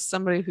 And I know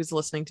somebody who's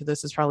listening to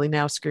this is probably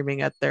now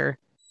screaming at their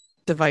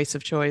device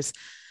of choice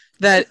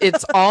that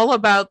it's all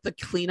about the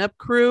cleanup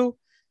crew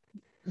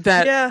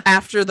that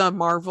after the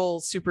Marvel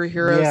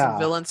superheroes and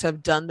villains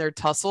have done their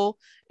tussle,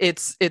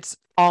 it's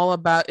all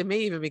about, it may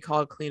even be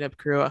called Cleanup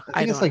Crew. I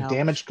think it's like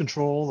Damage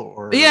Control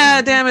or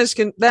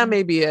that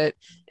may be it.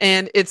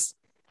 And it's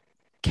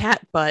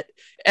cat butt.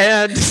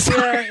 And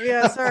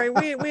sorry.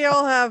 We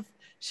all have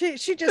she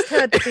just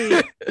had to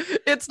be.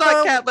 It's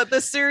not cat butt.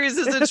 This series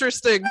is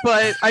interesting,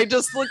 but I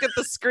just look at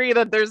the screen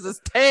and there's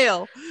this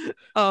tail.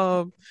 It's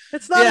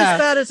not as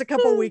bad as a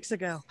couple weeks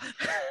ago.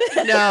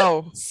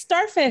 No.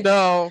 Starfish.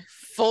 No.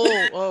 Full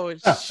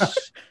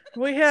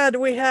We had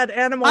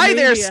Animal Hi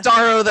Media. there,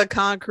 Starro the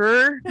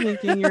Conqueror,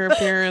 making your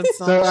appearance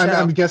on so the show.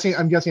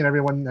 I'm guessing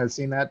everyone has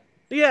seen that.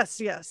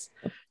 Yes.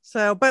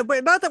 So, but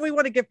not that we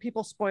want to give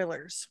people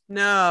spoilers.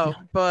 No,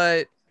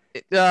 but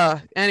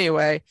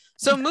anyway.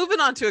 So moving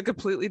on to a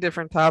completely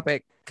different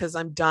topic, because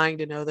I'm dying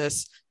to know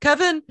this.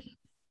 Kevin,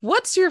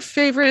 what's your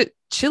favorite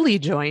chili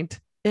joint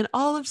in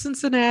all of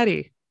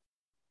Cincinnati?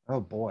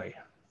 Oh boy.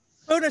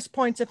 Bonus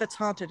points if it's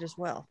haunted as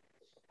well.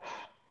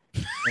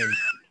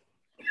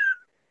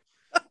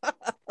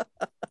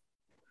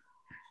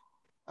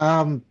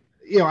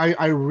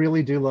 I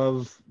really do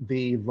love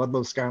the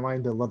Ludlow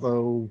skyline,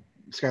 or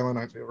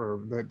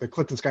the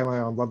Clifton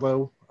skyline on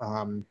Ludlow.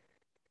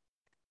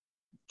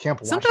 Camp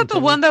Washington. Isn't that the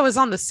one that was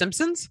on The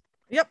Simpsons?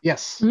 Yep.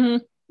 Yes.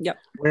 Mm-hmm. Yep.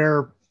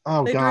 Where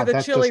they drew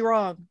the chili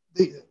wrong.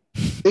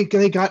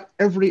 They got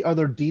every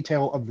other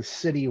detail of the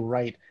city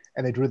right,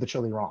 and they drew the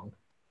chili wrong.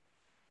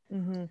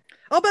 Mm-hmm.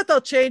 I'll bet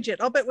they'll change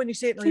it. I'll bet when you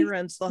see it in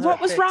reruns, they'll have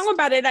what was wrong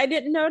about it? I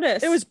didn't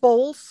notice. It was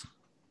bowls.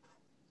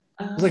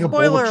 It was like a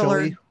bowl of chili.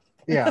 Alert.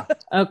 Yeah.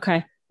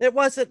 Okay. It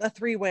wasn't a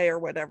 3-way or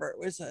whatever. It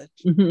was a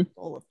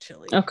bowl of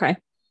chili. Okay.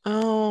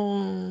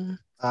 Oh,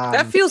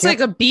 that feels like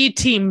a B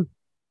team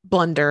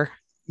blunder.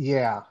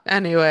 Yeah.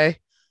 Anyway,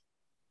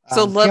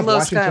 so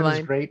Ludlow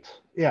skyline is great.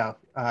 Yeah,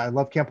 I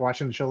love Camp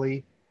Washington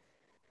chili.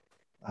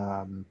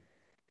 So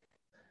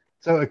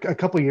a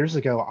couple of years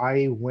ago,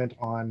 I went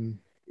on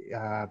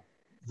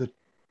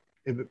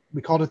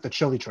we called it the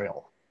Chili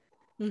Trail,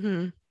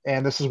 and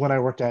this is when I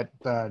worked at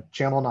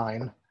Channel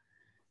 9,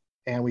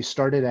 and we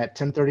started at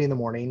 10:30 in the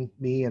morning.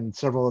 Me and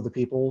several other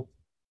people,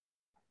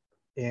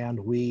 and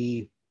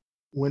we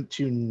went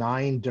to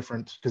 9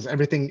 different, because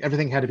everything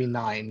had to be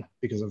 9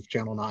 because of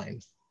Channel 9.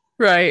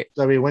 Right.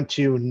 So we went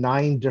to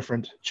 9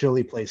 different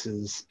chili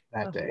places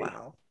that day.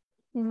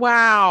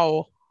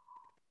 Wow.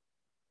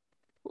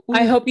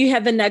 I hope you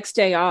had the next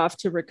day off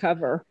to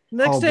recover.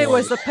 Next day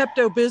was the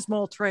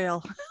Pepto-Bismol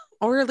trail.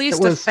 Or at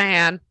least a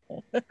fan.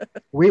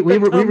 We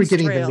were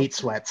getting the meat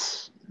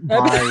sweats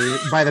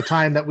by the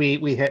time that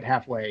we hit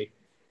halfway.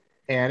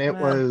 And it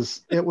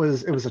was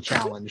a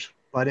challenge.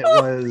 But it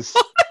was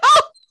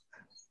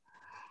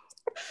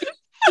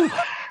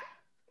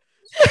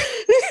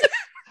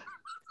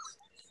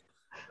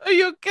Are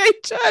you okay,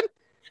 Jen?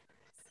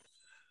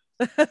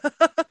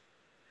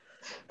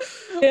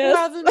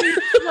 Wow, the meat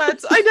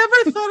sweats. I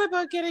never thought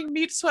about getting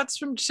meat sweats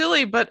from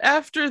chili, but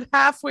after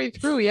halfway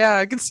through, yeah,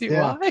 I can see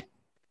why.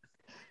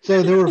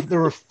 So there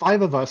were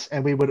 5 of us,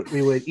 and we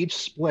would each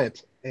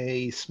split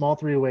a small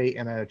 3-way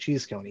and a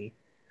cheese coney,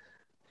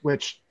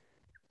 which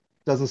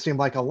doesn't seem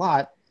like a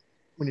lot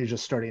when you're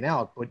just starting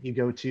out, but you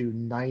go to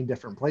 9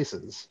 different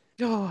places.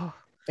 Oh,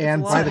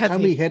 and by the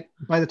time we hit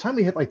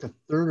like the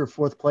 3rd or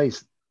 4th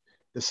place,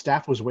 the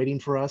staff was waiting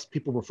for us.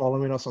 People were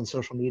following us on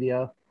social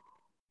media.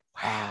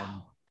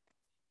 Wow.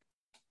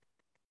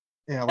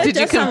 Like, did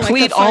you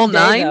complete all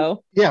 9?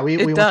 Yeah, we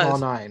went all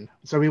 9.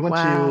 So we went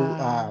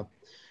to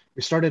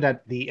we started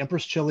at the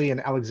Empress Chili in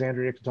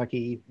Alexandria,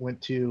 Kentucky,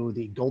 went to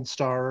the Gold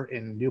Star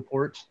in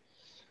Newport.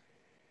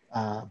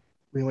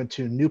 We went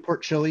to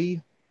Newport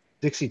Chili,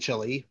 Dixie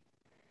Chili,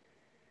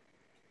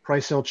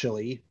 Price Hill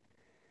Chili,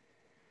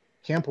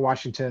 Camp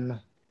Washington,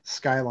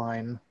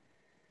 Skyline,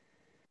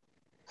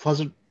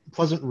 Pleasant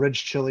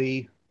Ridge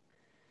Chili,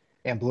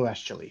 and Blue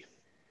Ash Chili.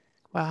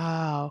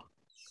 Wow.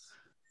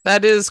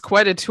 That is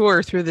quite a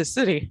tour through the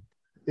city.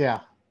 Yeah.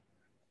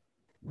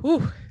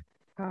 Whew.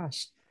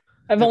 Gosh.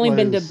 I've only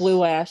been to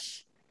Blue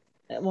Ash.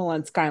 Well,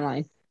 on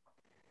Skyline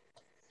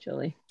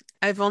Chili.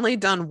 I've only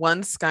done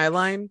one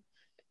Skyline,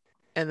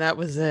 and that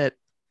was it.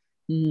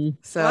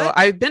 So what?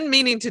 I've been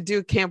meaning to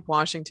do Camp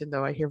Washington,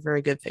 though. I hear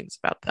very good things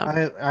about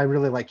them. I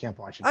really like Camp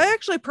Washington. I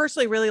actually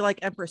personally really like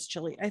Empress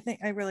Chili. I think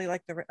I really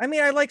like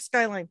I like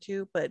Skyline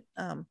too, but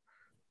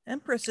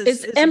Empress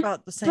is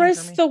about the same for me.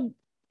 Empress the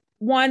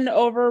one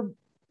over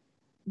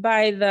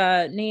by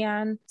the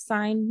Neon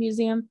Sign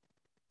Museum?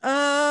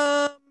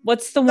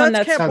 What's the one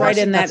that's right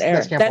in that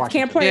area? That's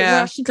Camp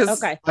Washington.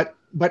 Okay.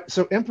 But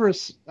so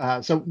Empress,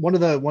 so one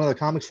of the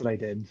comics that I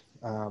did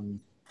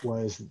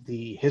was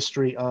the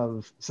history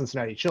of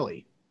Cincinnati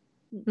chili.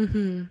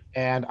 Mm-hmm.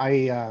 And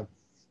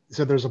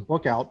so there's a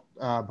book out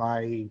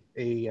by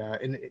a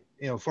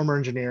former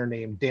engineer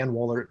named Dan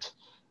Wollert,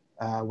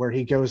 where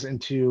he goes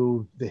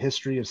into the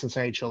history of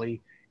Cincinnati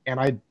chili. And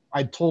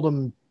I told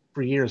him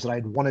for years that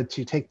I'd wanted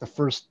to take the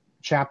first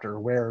chapter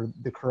where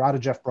the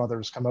Karadzic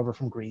brothers come over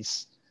from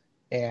Greece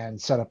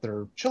and set up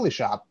their chili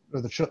shop,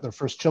 or their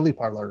first chili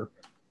parlor.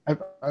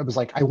 I was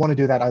like, I want to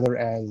do that either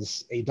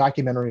as a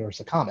documentary or as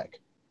a comic.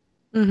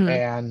 Mm-hmm.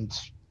 And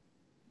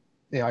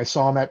I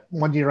saw him at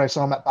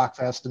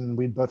Bachfest, and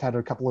we both had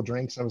a couple of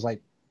drinks. And I was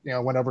like, I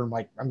went over and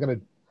like,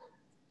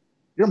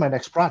 you're my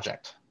next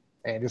project.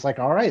 And he's like,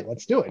 all right,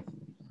 let's do it.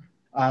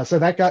 So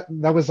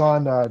that was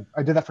on.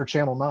 I did that for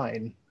Channel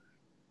 9.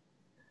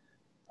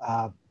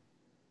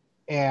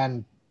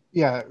 And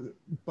yeah,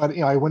 but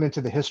I went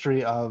into the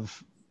history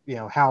of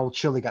how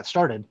chili got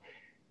started.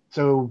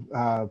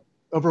 So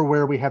over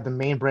where we have the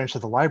main branch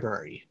of the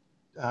library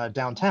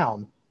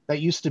downtown, that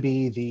used to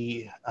be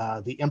the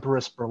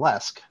Empress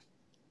Burlesque.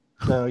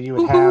 So you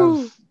would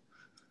have,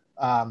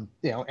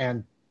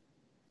 and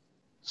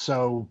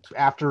so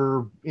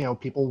after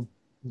people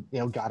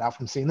got out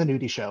from seeing the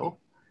nudie show,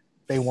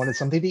 they wanted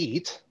something to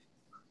eat.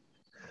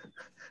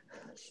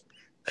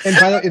 And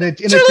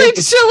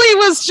chili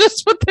was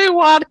just what they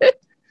wanted.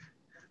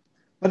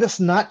 But it's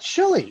not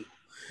chili.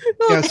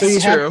 No, so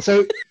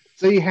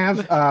you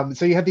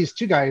have these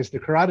 2 guys, the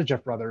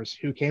Karadzic brothers,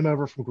 who came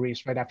over from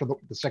Greece right after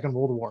the Second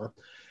World War,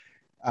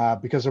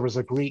 because there was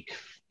a Greek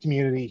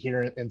community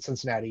here in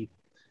Cincinnati,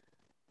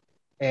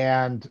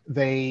 and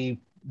they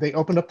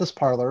opened up this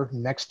parlor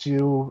next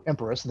to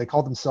Empress, and they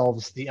called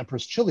themselves the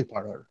Empress Chili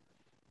Parlor.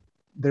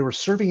 They were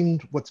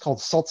serving what's called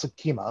salsa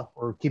kima,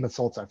 or kima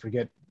salsa, I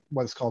forget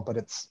what it's called, but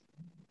it's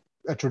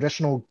a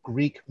traditional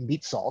Greek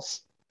meat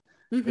sauce.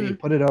 Mm-hmm. You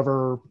put it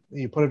over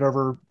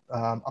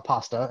a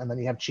pasta, and then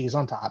you have cheese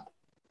on top.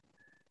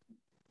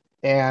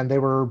 And they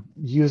were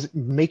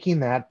making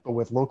that, but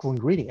with local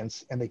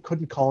ingredients, and they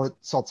couldn't call it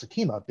salsa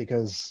kima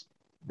because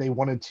they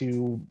wanted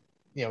to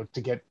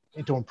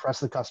impress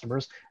the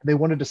customers. They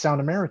wanted to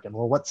sound American.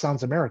 Well, what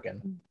sounds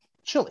American?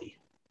 Chili.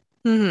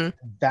 Mm-hmm.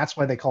 That's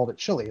why they called it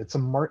chili. It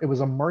was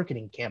a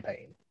marketing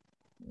campaign.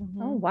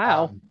 Mm-hmm. Oh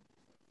wow!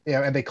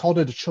 And they called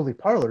it a chili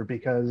parlor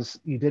because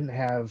you didn't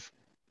have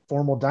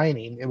formal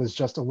dining. It was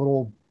just a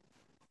little,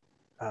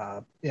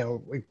 a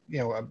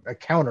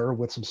counter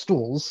with some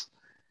stools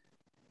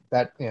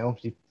that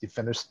you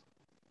finished.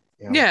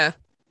 Yeah,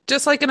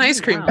 just like an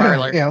ice cream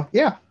parlor. So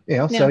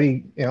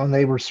and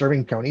they were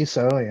serving conies.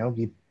 So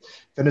you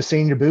finish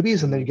seeing your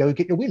boobies, and then you go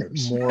get your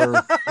wieners.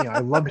 More, I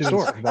love doing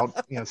stuff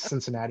about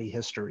Cincinnati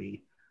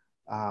history.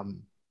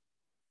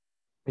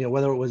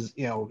 Whether it was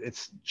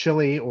it's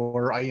chili,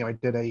 or I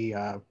did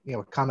a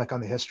comic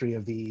on the history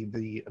of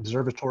the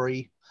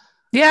observatory.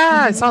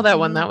 Yeah, I saw that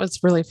one. That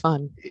was really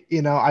fun.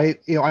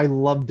 I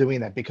love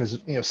doing that because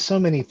so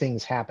many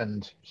things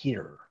happened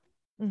here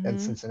in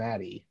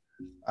Cincinnati.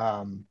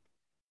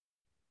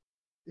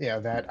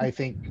 That I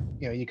think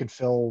you could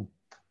fill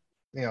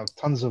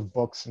tons of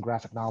books and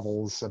graphic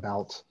novels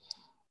about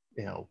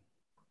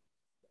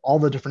all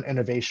the different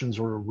innovations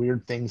or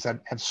weird things that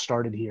have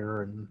started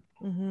here. And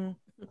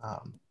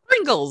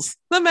Pringles,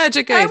 the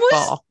magic 8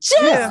 ball.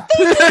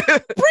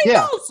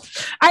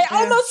 Pringles.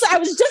 I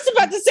was just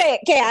about to say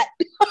it, Kat.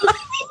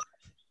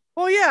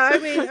 Well,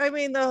 yeah, I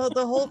mean the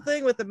whole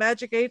thing with the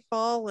Magic 8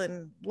 Ball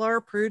and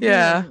Laura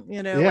Pruden,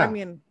 and, I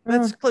mean,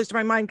 that's close to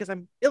my mind because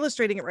I'm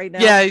illustrating it right now.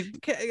 Yeah,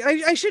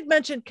 I should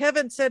mention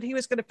Kevin said he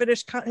was going to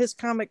finish his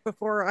comic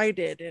before I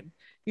did, and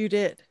you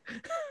did.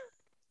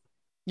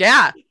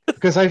 Yeah,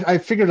 because I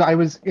figured I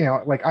was,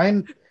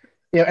 I'm,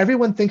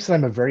 everyone thinks that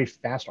I'm a very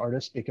fast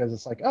artist because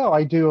it's like, oh,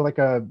 I do like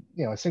a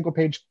single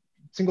page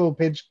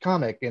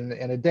comic in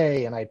a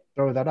day and I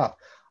throw that up.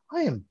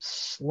 I am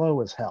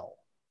slow as hell.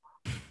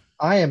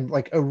 I am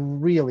like a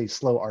really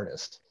slow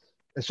artist.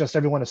 It's just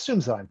everyone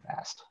assumes that I'm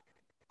fast.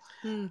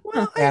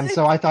 Well,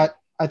 so I thought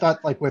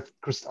like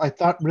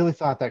really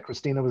thought that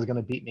Christina was going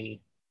to beat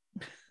me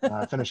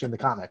finishing the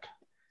comic.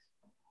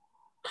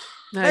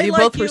 No, you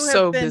both were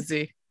so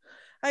busy.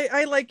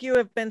 I like you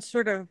have been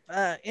sort of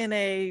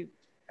mired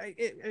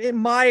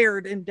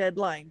in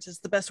deadlines is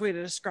the best way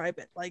to describe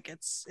it. Like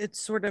it's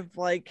sort of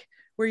like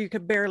where you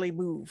could barely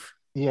move.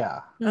 Yeah.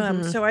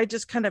 So I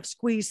just kind of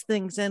squeeze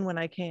things in when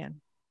I can.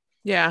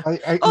 Yeah.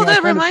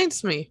 That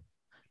reminds me.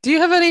 Do you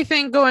have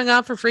anything going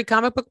on for Free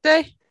Comic Book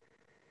Day?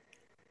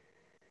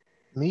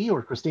 Me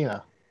or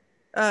Christina?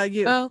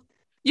 You. Well,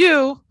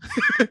 you.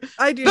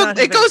 I do not.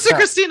 It goes to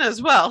Christina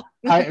as well.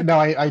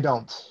 I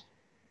don't.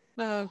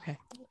 Oh, okay.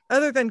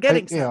 Other than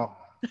getting some.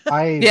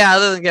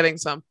 Other than getting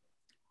some.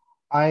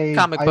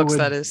 Comic books, would,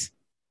 that is.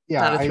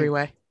 Yeah. Not a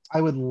three-way.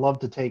 I would love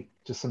to take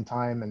just some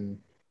time and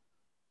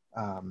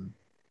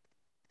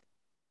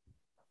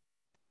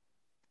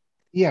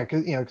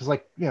because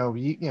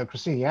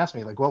Christina, you asked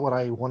me like what would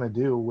I want to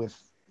do with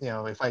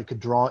if I could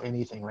draw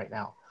anything right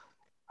now.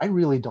 I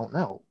really don't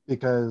know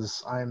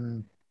because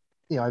I've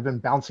been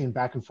bouncing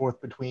back and forth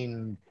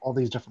between all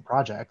these different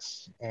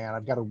projects and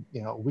I've got a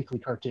weekly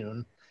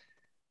cartoon.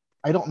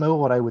 I don't know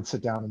what I would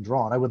sit down and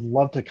draw, and I would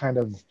love to kind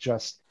of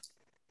just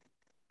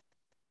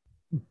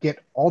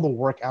get all the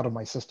work out of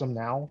my system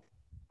now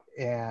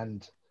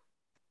and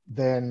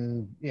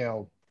then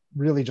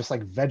really just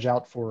like veg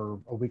out for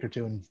a week or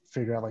two and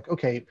figure out like,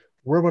 okay,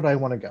 where would I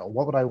want to go?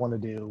 What would I want to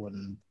do?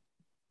 And,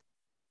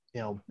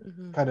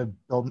 kind of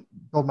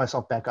build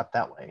myself back up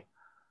that way.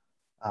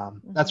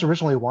 That's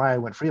originally why I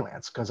went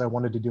freelance, because I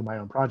wanted to do my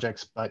own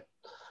projects. But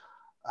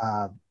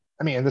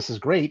and this is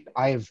great.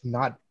 I have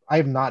not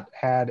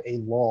had a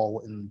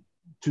lull in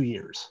 2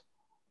 years.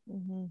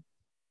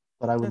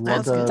 But I would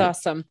love to. That's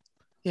awesome.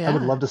 Yeah. I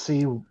would love to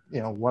see,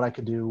 what I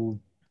could do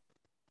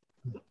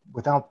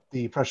without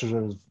the pressures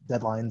of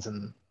deadlines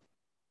and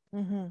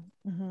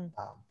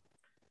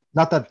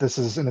not that this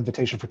is an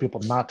invitation for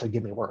people not to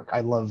give me work.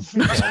 I love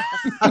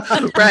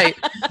right.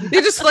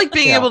 You just like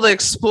being able to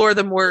explore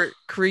the more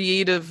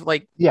creative,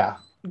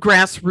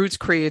 grassroots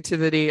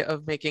creativity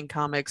of making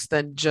comics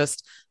than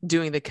just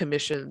doing the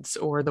commissions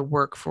or the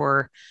work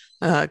for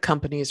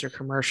companies or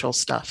commercial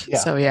stuff.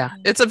 So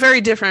it's a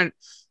very different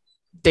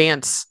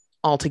dance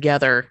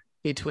altogether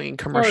between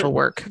commercial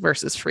work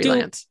versus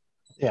freelance.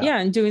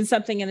 And doing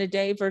something in a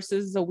day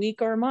versus a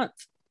week or a month.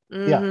 I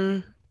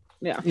mean,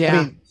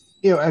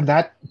 and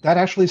that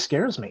actually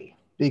scares me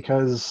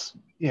because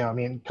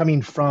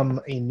coming from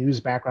a news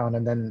background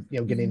and then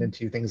getting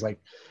into things like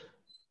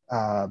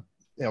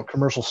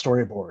commercial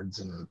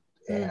storyboards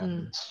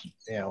and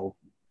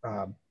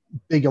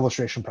big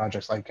illustration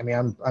projects. I've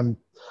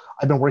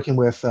been working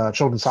with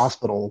Children's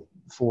Hospital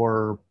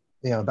for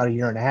about a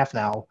year and a half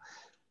now,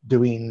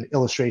 doing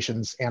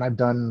illustrations, and I've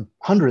done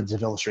hundreds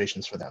of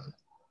illustrations for them.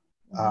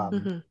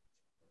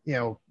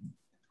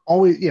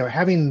 Always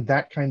having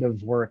that kind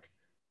of work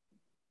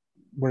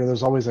where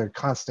there's always a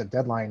constant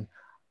deadline,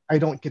 I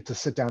don't get to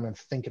sit down and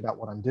think about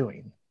what I'm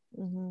doing.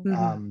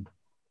 And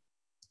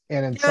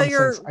in some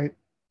sense,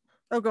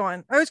 go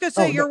on. I was going to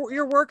say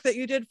your work that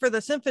you did for the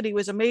symphony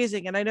was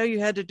amazing, and I know you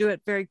had to do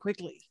it very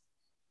quickly.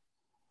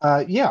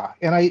 And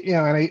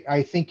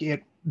I think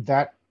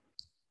that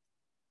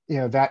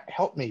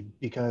helped me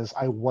because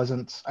I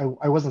wasn't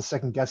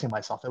second guessing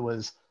myself. It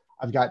was,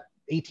 I've got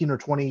 18 or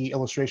 20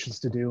 illustrations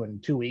to do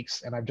in 2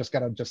 weeks, and I've just got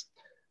to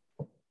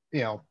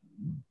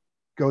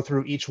go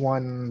through each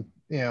one,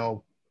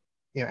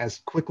 as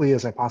quickly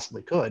as I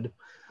possibly could.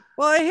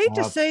 Well, I hate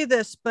to say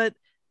this, but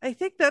I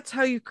think that's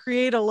how you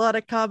create a lot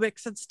of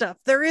comics and stuff.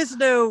 There is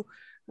no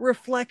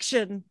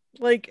reflection.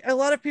 Like a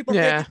lot of people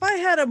think if I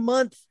had a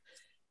month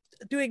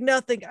doing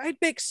nothing, I'd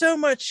make so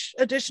much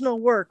additional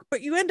work,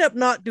 but you end up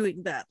not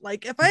doing that.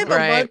 Like if I have a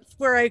month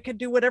where I could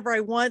do whatever I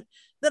want,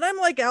 then I'm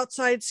like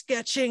outside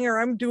sketching or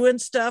I'm doing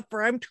stuff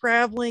or I'm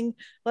traveling.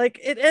 Like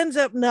it ends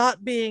up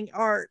not being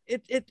art.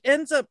 It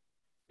ends up,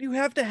 you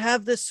have to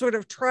have this sort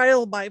of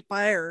trial by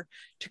fire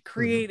to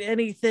create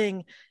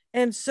anything.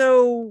 And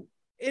so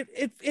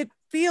it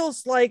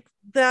feels like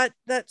that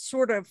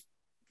sort of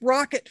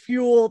rocket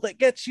fuel that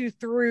gets you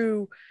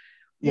through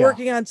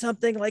working on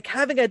something, like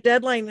having a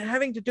deadline and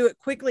having to do it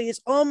quickly is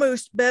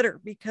almost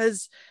better,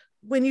 because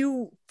when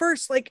you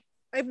first, like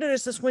I've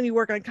noticed this when you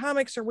work on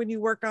comics or when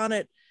you work on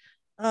it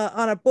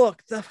on a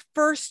book, the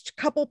first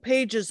couple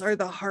pages are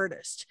the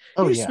hardest.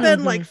 You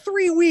spend like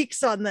 3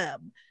 weeks on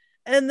them.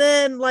 And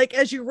then like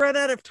as you run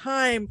out of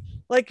time,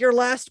 like your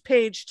last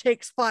page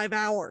takes 5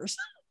 hours.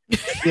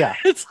 Yeah.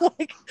 It's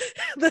like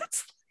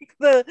that's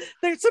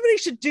somebody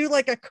should do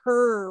like a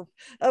curve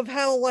of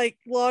how like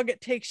long it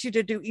takes you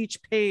to do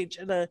each page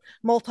in a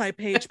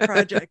multi-page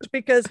project,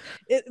 because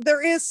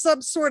there is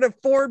some sort of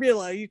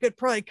formula you could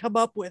probably come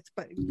up with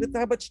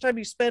how much time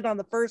you spend on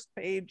the first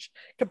page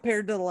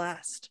compared to the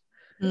last.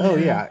 Oh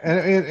yeah,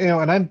 and you know,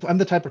 and I'm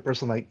the type of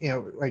person like, you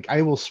know, like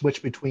I will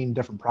switch between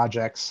different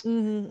projects,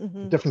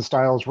 different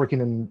styles,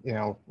 working in, you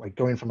know, like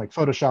going from like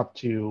Photoshop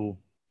to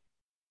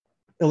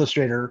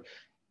Illustrator.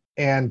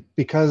 And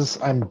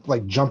because I'm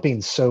like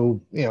jumping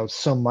so, you know,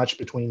 so much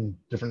between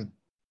different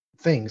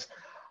things,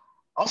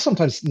 I'll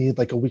sometimes need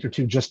like a week or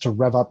two just to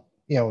rev up,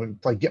 you know,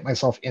 like get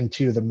myself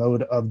into the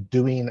mode of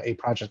doing a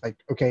project, like,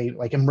 okay,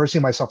 like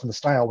immersing myself in the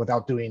style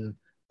without doing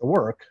the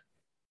work.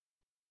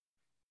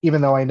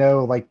 Even though I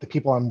know like the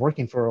people I'm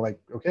working for are like,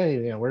 okay,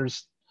 you know,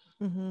 where's,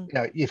 you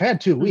know, you've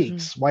had 2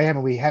 weeks. Why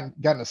haven't we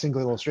gotten a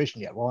single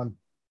illustration yet? Well, I'm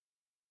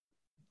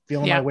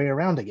feeling my way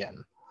around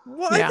again.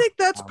 Well, I think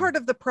that's part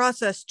of the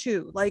process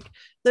too. Like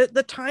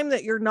the time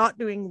that you're not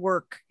doing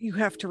work, you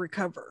have to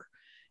recover.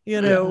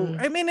 You know,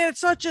 I mean,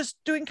 it's not just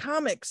doing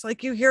comics.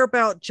 Like you hear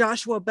about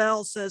Joshua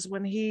Bell says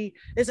when he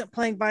isn't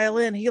playing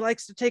violin, he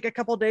likes to take a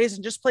couple days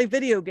and just play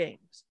video games.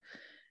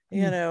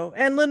 You know,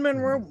 and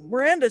Lin-Manuel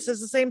Miranda says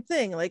the same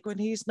thing. Like when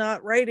he's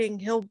not writing,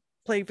 he'll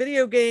play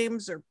video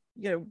games or,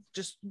 you know,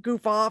 just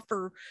goof off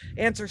or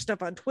answer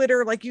stuff on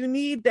Twitter. Like you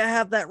need to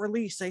have that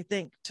release, I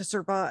think, to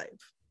survive.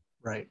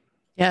 Right.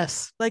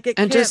 Yes. Like it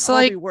and can't just all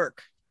like be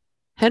work.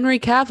 Henry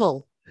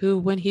Cavill, who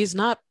when he's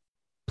not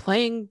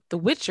playing The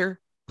Witcher,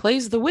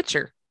 plays The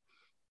Witcher.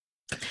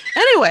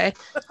 Anyway,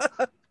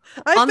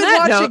 I've been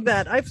watching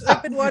that. I've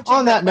been watching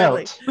on that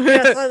note.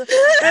 Yes,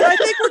 and I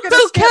think we're going to.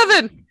 So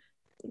Kevin,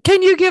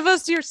 can you give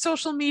us your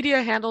social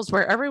media handles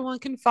where everyone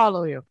can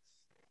follow you?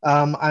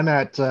 I'm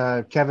at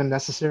Kevin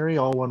Necessary,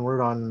 all one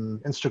word, on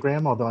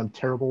Instagram, although I'm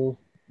terrible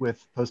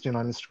with posting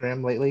on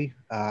Instagram lately.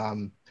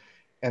 And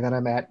then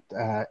I'm at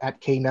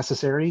K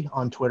Necessary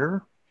on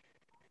Twitter.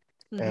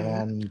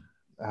 And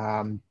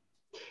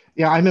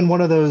yeah, I'm in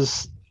one of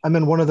those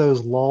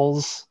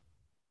lulls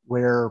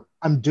where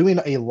I'm doing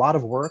a lot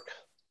of work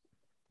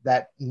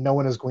that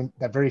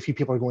very few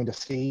people are going to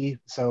see.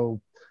 So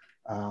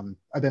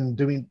I've been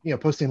doing, you know,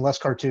 posting less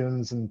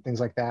cartoons and things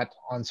like that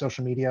on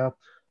social media.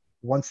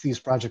 Once these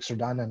projects are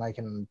done and I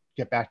can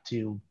get back to,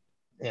 you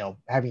know,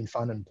 having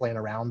fun and playing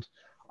around,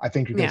 I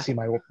think you're going to see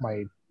my you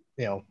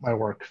know, my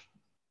work.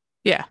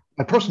 Yeah.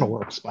 My personal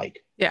work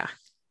spike. Yeah.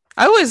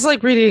 I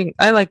like reading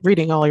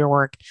all your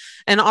work.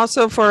 And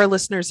also for our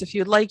listeners, if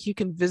you'd like, you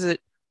can visit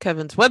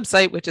Kevin's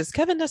website, which is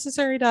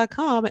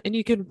kevinnecessary.com, and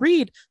you can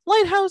read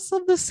Lighthouse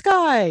of the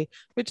Sky,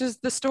 which is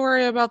the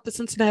story about the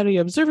Cincinnati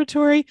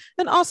Observatory,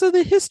 and also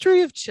the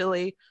history of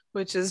Chile,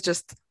 which is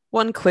just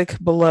one click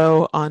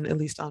below on, at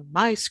least on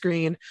my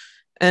screen.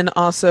 And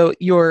also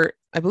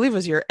I believe it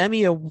was your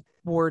Emmy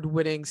Award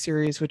winning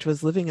series, which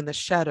was Living in the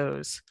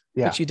Shadows,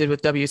 which you did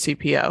with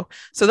WCPO.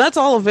 So that's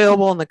all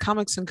available in the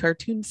comics and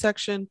cartoons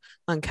section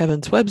on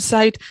Kevin's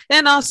website.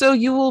 And also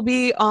you will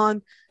be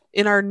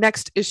in our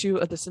next issue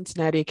of the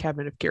Cincinnati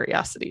Cabinet of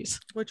Curiosities,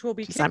 which will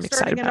be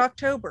starting in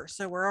October.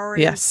 So we're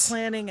already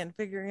planning and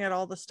figuring out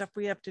all the stuff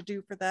we have to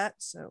do for that.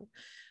 So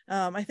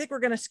I think we're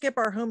going to skip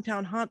our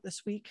hometown haunt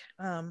this week.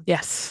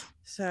 Yes.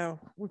 So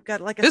we've got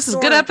like this is a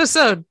good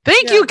episode.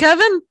 Thank you,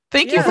 Kevin.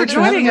 Thank you for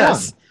joining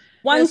us.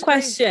 One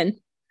question.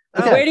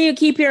 Okay. Where do you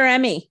keep your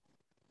Emmy?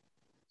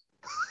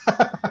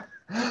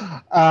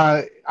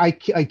 I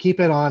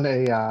keep it on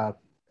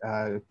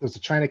there's a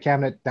china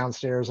cabinet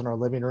downstairs in our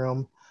living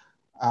room.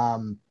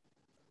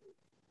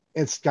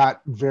 It's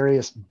got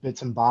various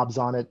bits and bobs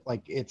on it.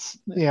 Like it's,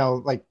 you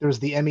know, like there's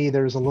the Emmy,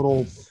 there's a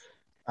little,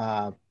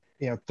 you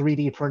know,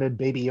 3D printed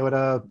Baby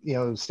Yoda, you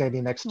know,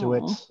 standing next to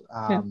it.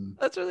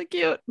 That's really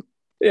cute.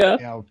 Yeah.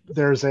 You know,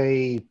 there's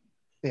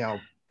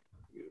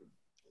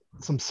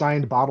some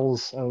signed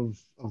bottles of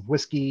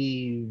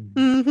whiskey.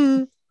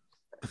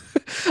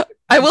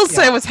 I will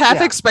say I was half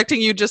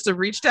expecting you just to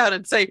reach down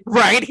and say,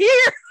 right here.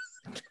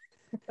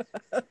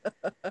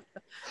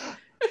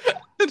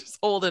 Just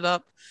hold it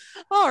up.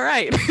 All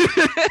right.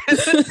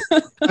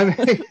 I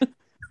mean,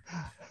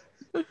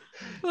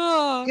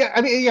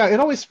 it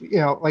always, you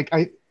know, like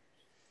you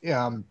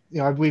know,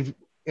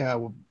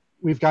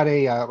 we've got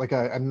a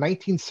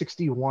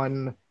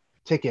 1961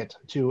 ticket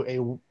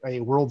to a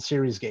World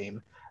Series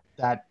game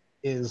that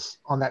is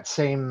on that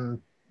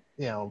same,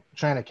 you know,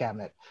 china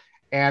cabinet.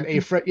 And a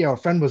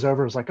friend was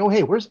over, was like, oh,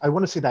 hey, I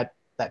want to see that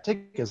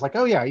ticket. It's like,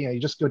 oh yeah, you know, you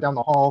just go down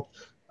the hall,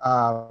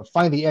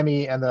 find the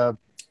Emmy and the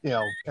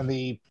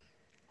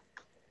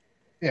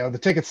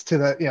tickets to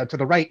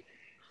the right.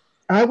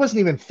 And I wasn't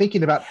even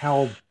thinking about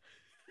how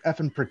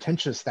effing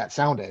pretentious that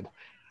sounded.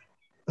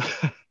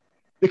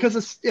 Because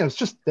it's, you know, it's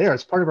just there.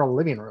 It's part of our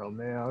living room.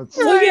 You know, it's,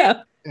 you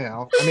know,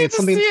 I mean, it's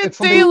something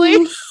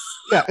daily.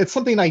 Yeah, it's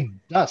something I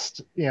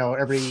dust, you know,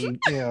 every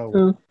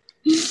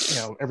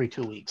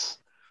 2 weeks.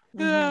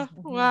 Yeah.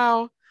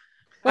 Wow.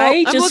 Well,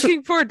 I'm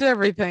looking forward to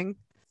everything.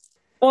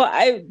 Well,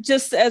 I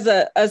just as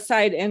a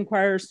side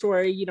Enquirer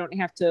story, you don't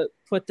have to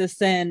put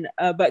this in,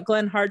 but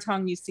Glenn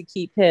Hartong used to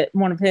keep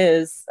one of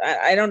his.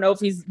 I don't know if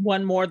he's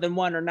won more than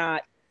one or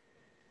not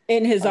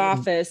in his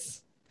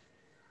office,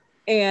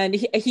 and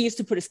he used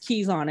to put his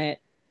keys on it,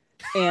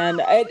 and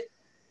I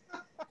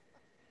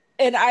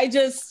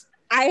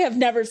have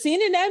never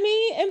seen an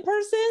Emmy in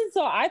person,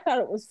 so I thought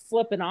it was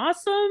flipping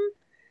awesome,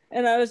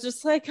 and I was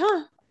just like,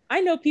 I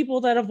know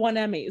people that have won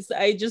Emmys.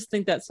 I just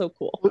think that's so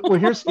cool. Well,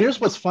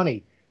 here's what's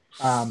funny.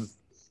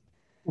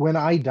 When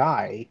I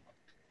die,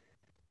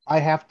 I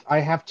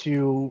have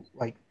to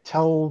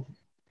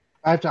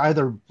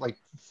either like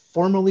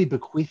formally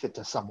bequeath it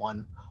to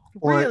someone,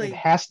 or Really? it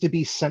has to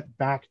be sent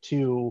back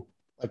to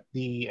like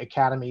the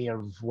Academy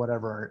of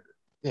whatever,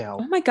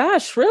 Oh my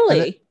gosh,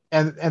 really?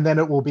 And then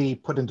it will be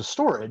put into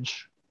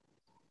storage.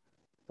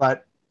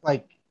 But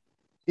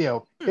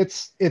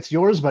it's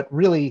yours, but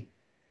really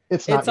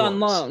it's not. It's on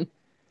yours. loan.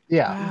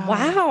 Yeah.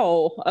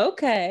 Wow.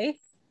 Okay.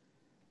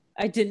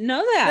 I didn't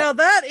know that. Now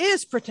that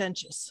is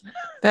pretentious.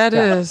 That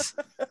is.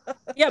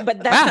 Yeah,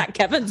 but that's not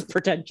Kevin's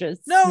pretentious.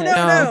 No.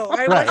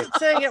 I Right. wasn't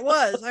saying it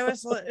was. I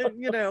was,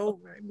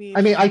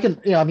 I can,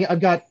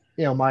 I've got,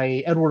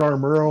 my Edward R.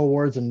 Murrow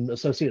Awards and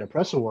Associated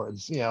Press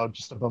Awards,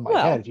 just above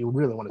my head if you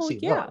really want to see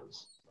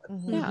those.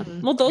 Mm-hmm. Yeah.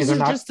 Well, those are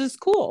just as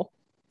cool.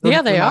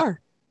 Yeah, they are.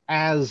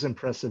 As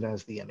impressive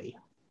as the Emmy.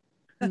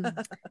 Well,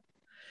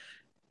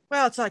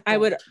 it's like I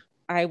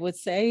would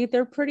say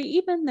they're pretty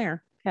even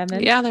there,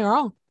 Kevin. Yeah, they're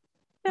all.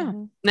 Yeah.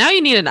 Mm-hmm. Now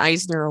you need an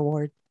Eisner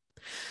Award.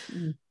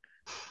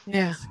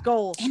 Yeah.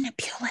 Goals. And a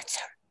Pulitzer.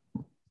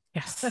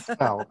 Yes.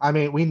 Well,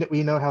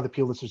 we know how the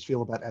Pulitzers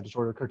feel about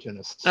editorial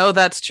cartoonists. Oh,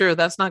 that's true.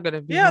 That's not going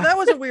to be. Yeah, that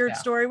was a weird Yeah.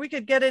 story. We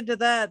could get into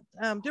that.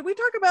 Did we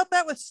talk about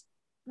that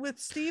with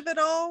Steve at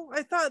all?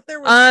 I thought there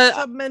was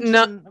some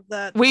mention of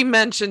that. We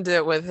mentioned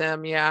it with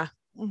him, yeah.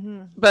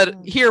 Mm-hmm.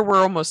 But here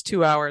we're almost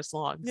 2 hours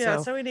long.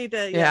 Yeah, so we need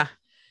to. Yeah.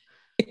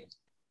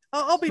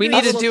 I'll be. We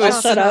doing need to do a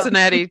little stuff.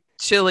 Cincinnati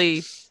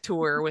chili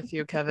tour with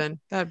you, Kevin.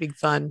 That'd be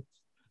fun.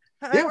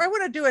 I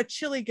want to do a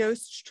chili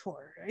ghost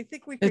tour. I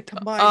think we could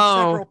combine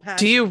several packs.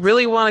 Do you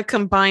really want to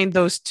combine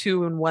those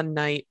two in one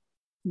night?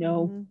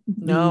 No.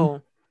 Mm-hmm.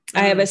 No.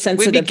 I have a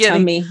sensitive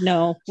tummy.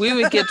 No. We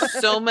would get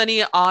so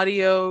many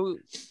audio,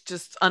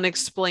 just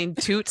unexplained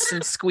toots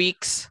and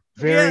squeaks.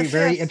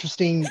 Very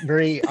interesting,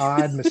 very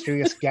odd,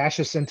 mysterious,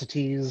 gaseous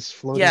entities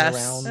floating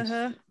around.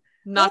 Uh-huh.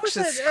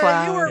 Noxious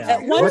cloud.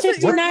 At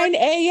 1:59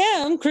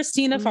 a.m.,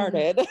 Christina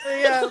farted.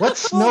 Yeah. What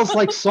smells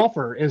like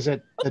sulfur? Is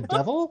it the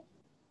devil?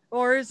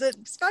 Or is it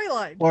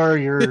Skyline? Or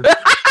your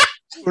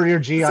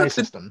GI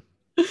system?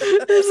 Is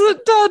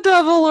it the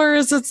devil or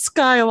is it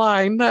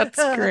Skyline? That's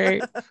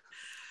great.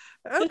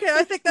 Okay,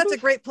 I think that's a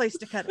great place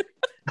to cut it.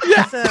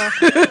 Yeah.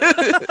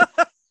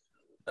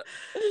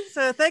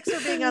 So thanks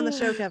for being on the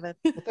show, Kevin.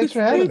 Well, thanks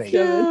for having me.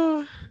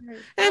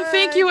 And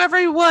thank you,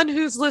 everyone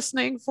who's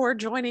listening, for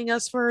joining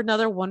us for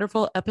another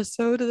wonderful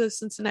episode of the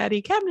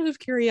Cincinnati Cabinet of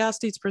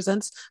Curiosities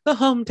presents the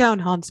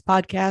Hometown Haunts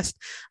podcast.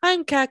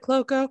 I'm Kat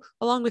Cloco.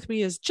 Along with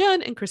me is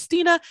Jen and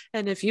Christina.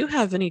 And if you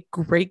have any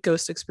great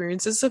ghost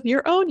experiences of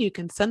your own, you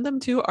can send them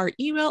to our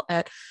email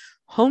at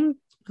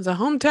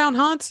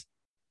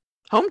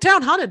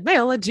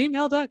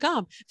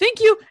hometownhauntedmail@gmail.com. Thank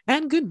you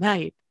and good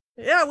night.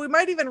 Yeah, we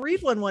might even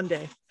read one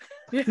day.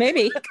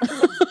 Maybe.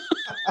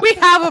 We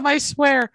have them, I swear.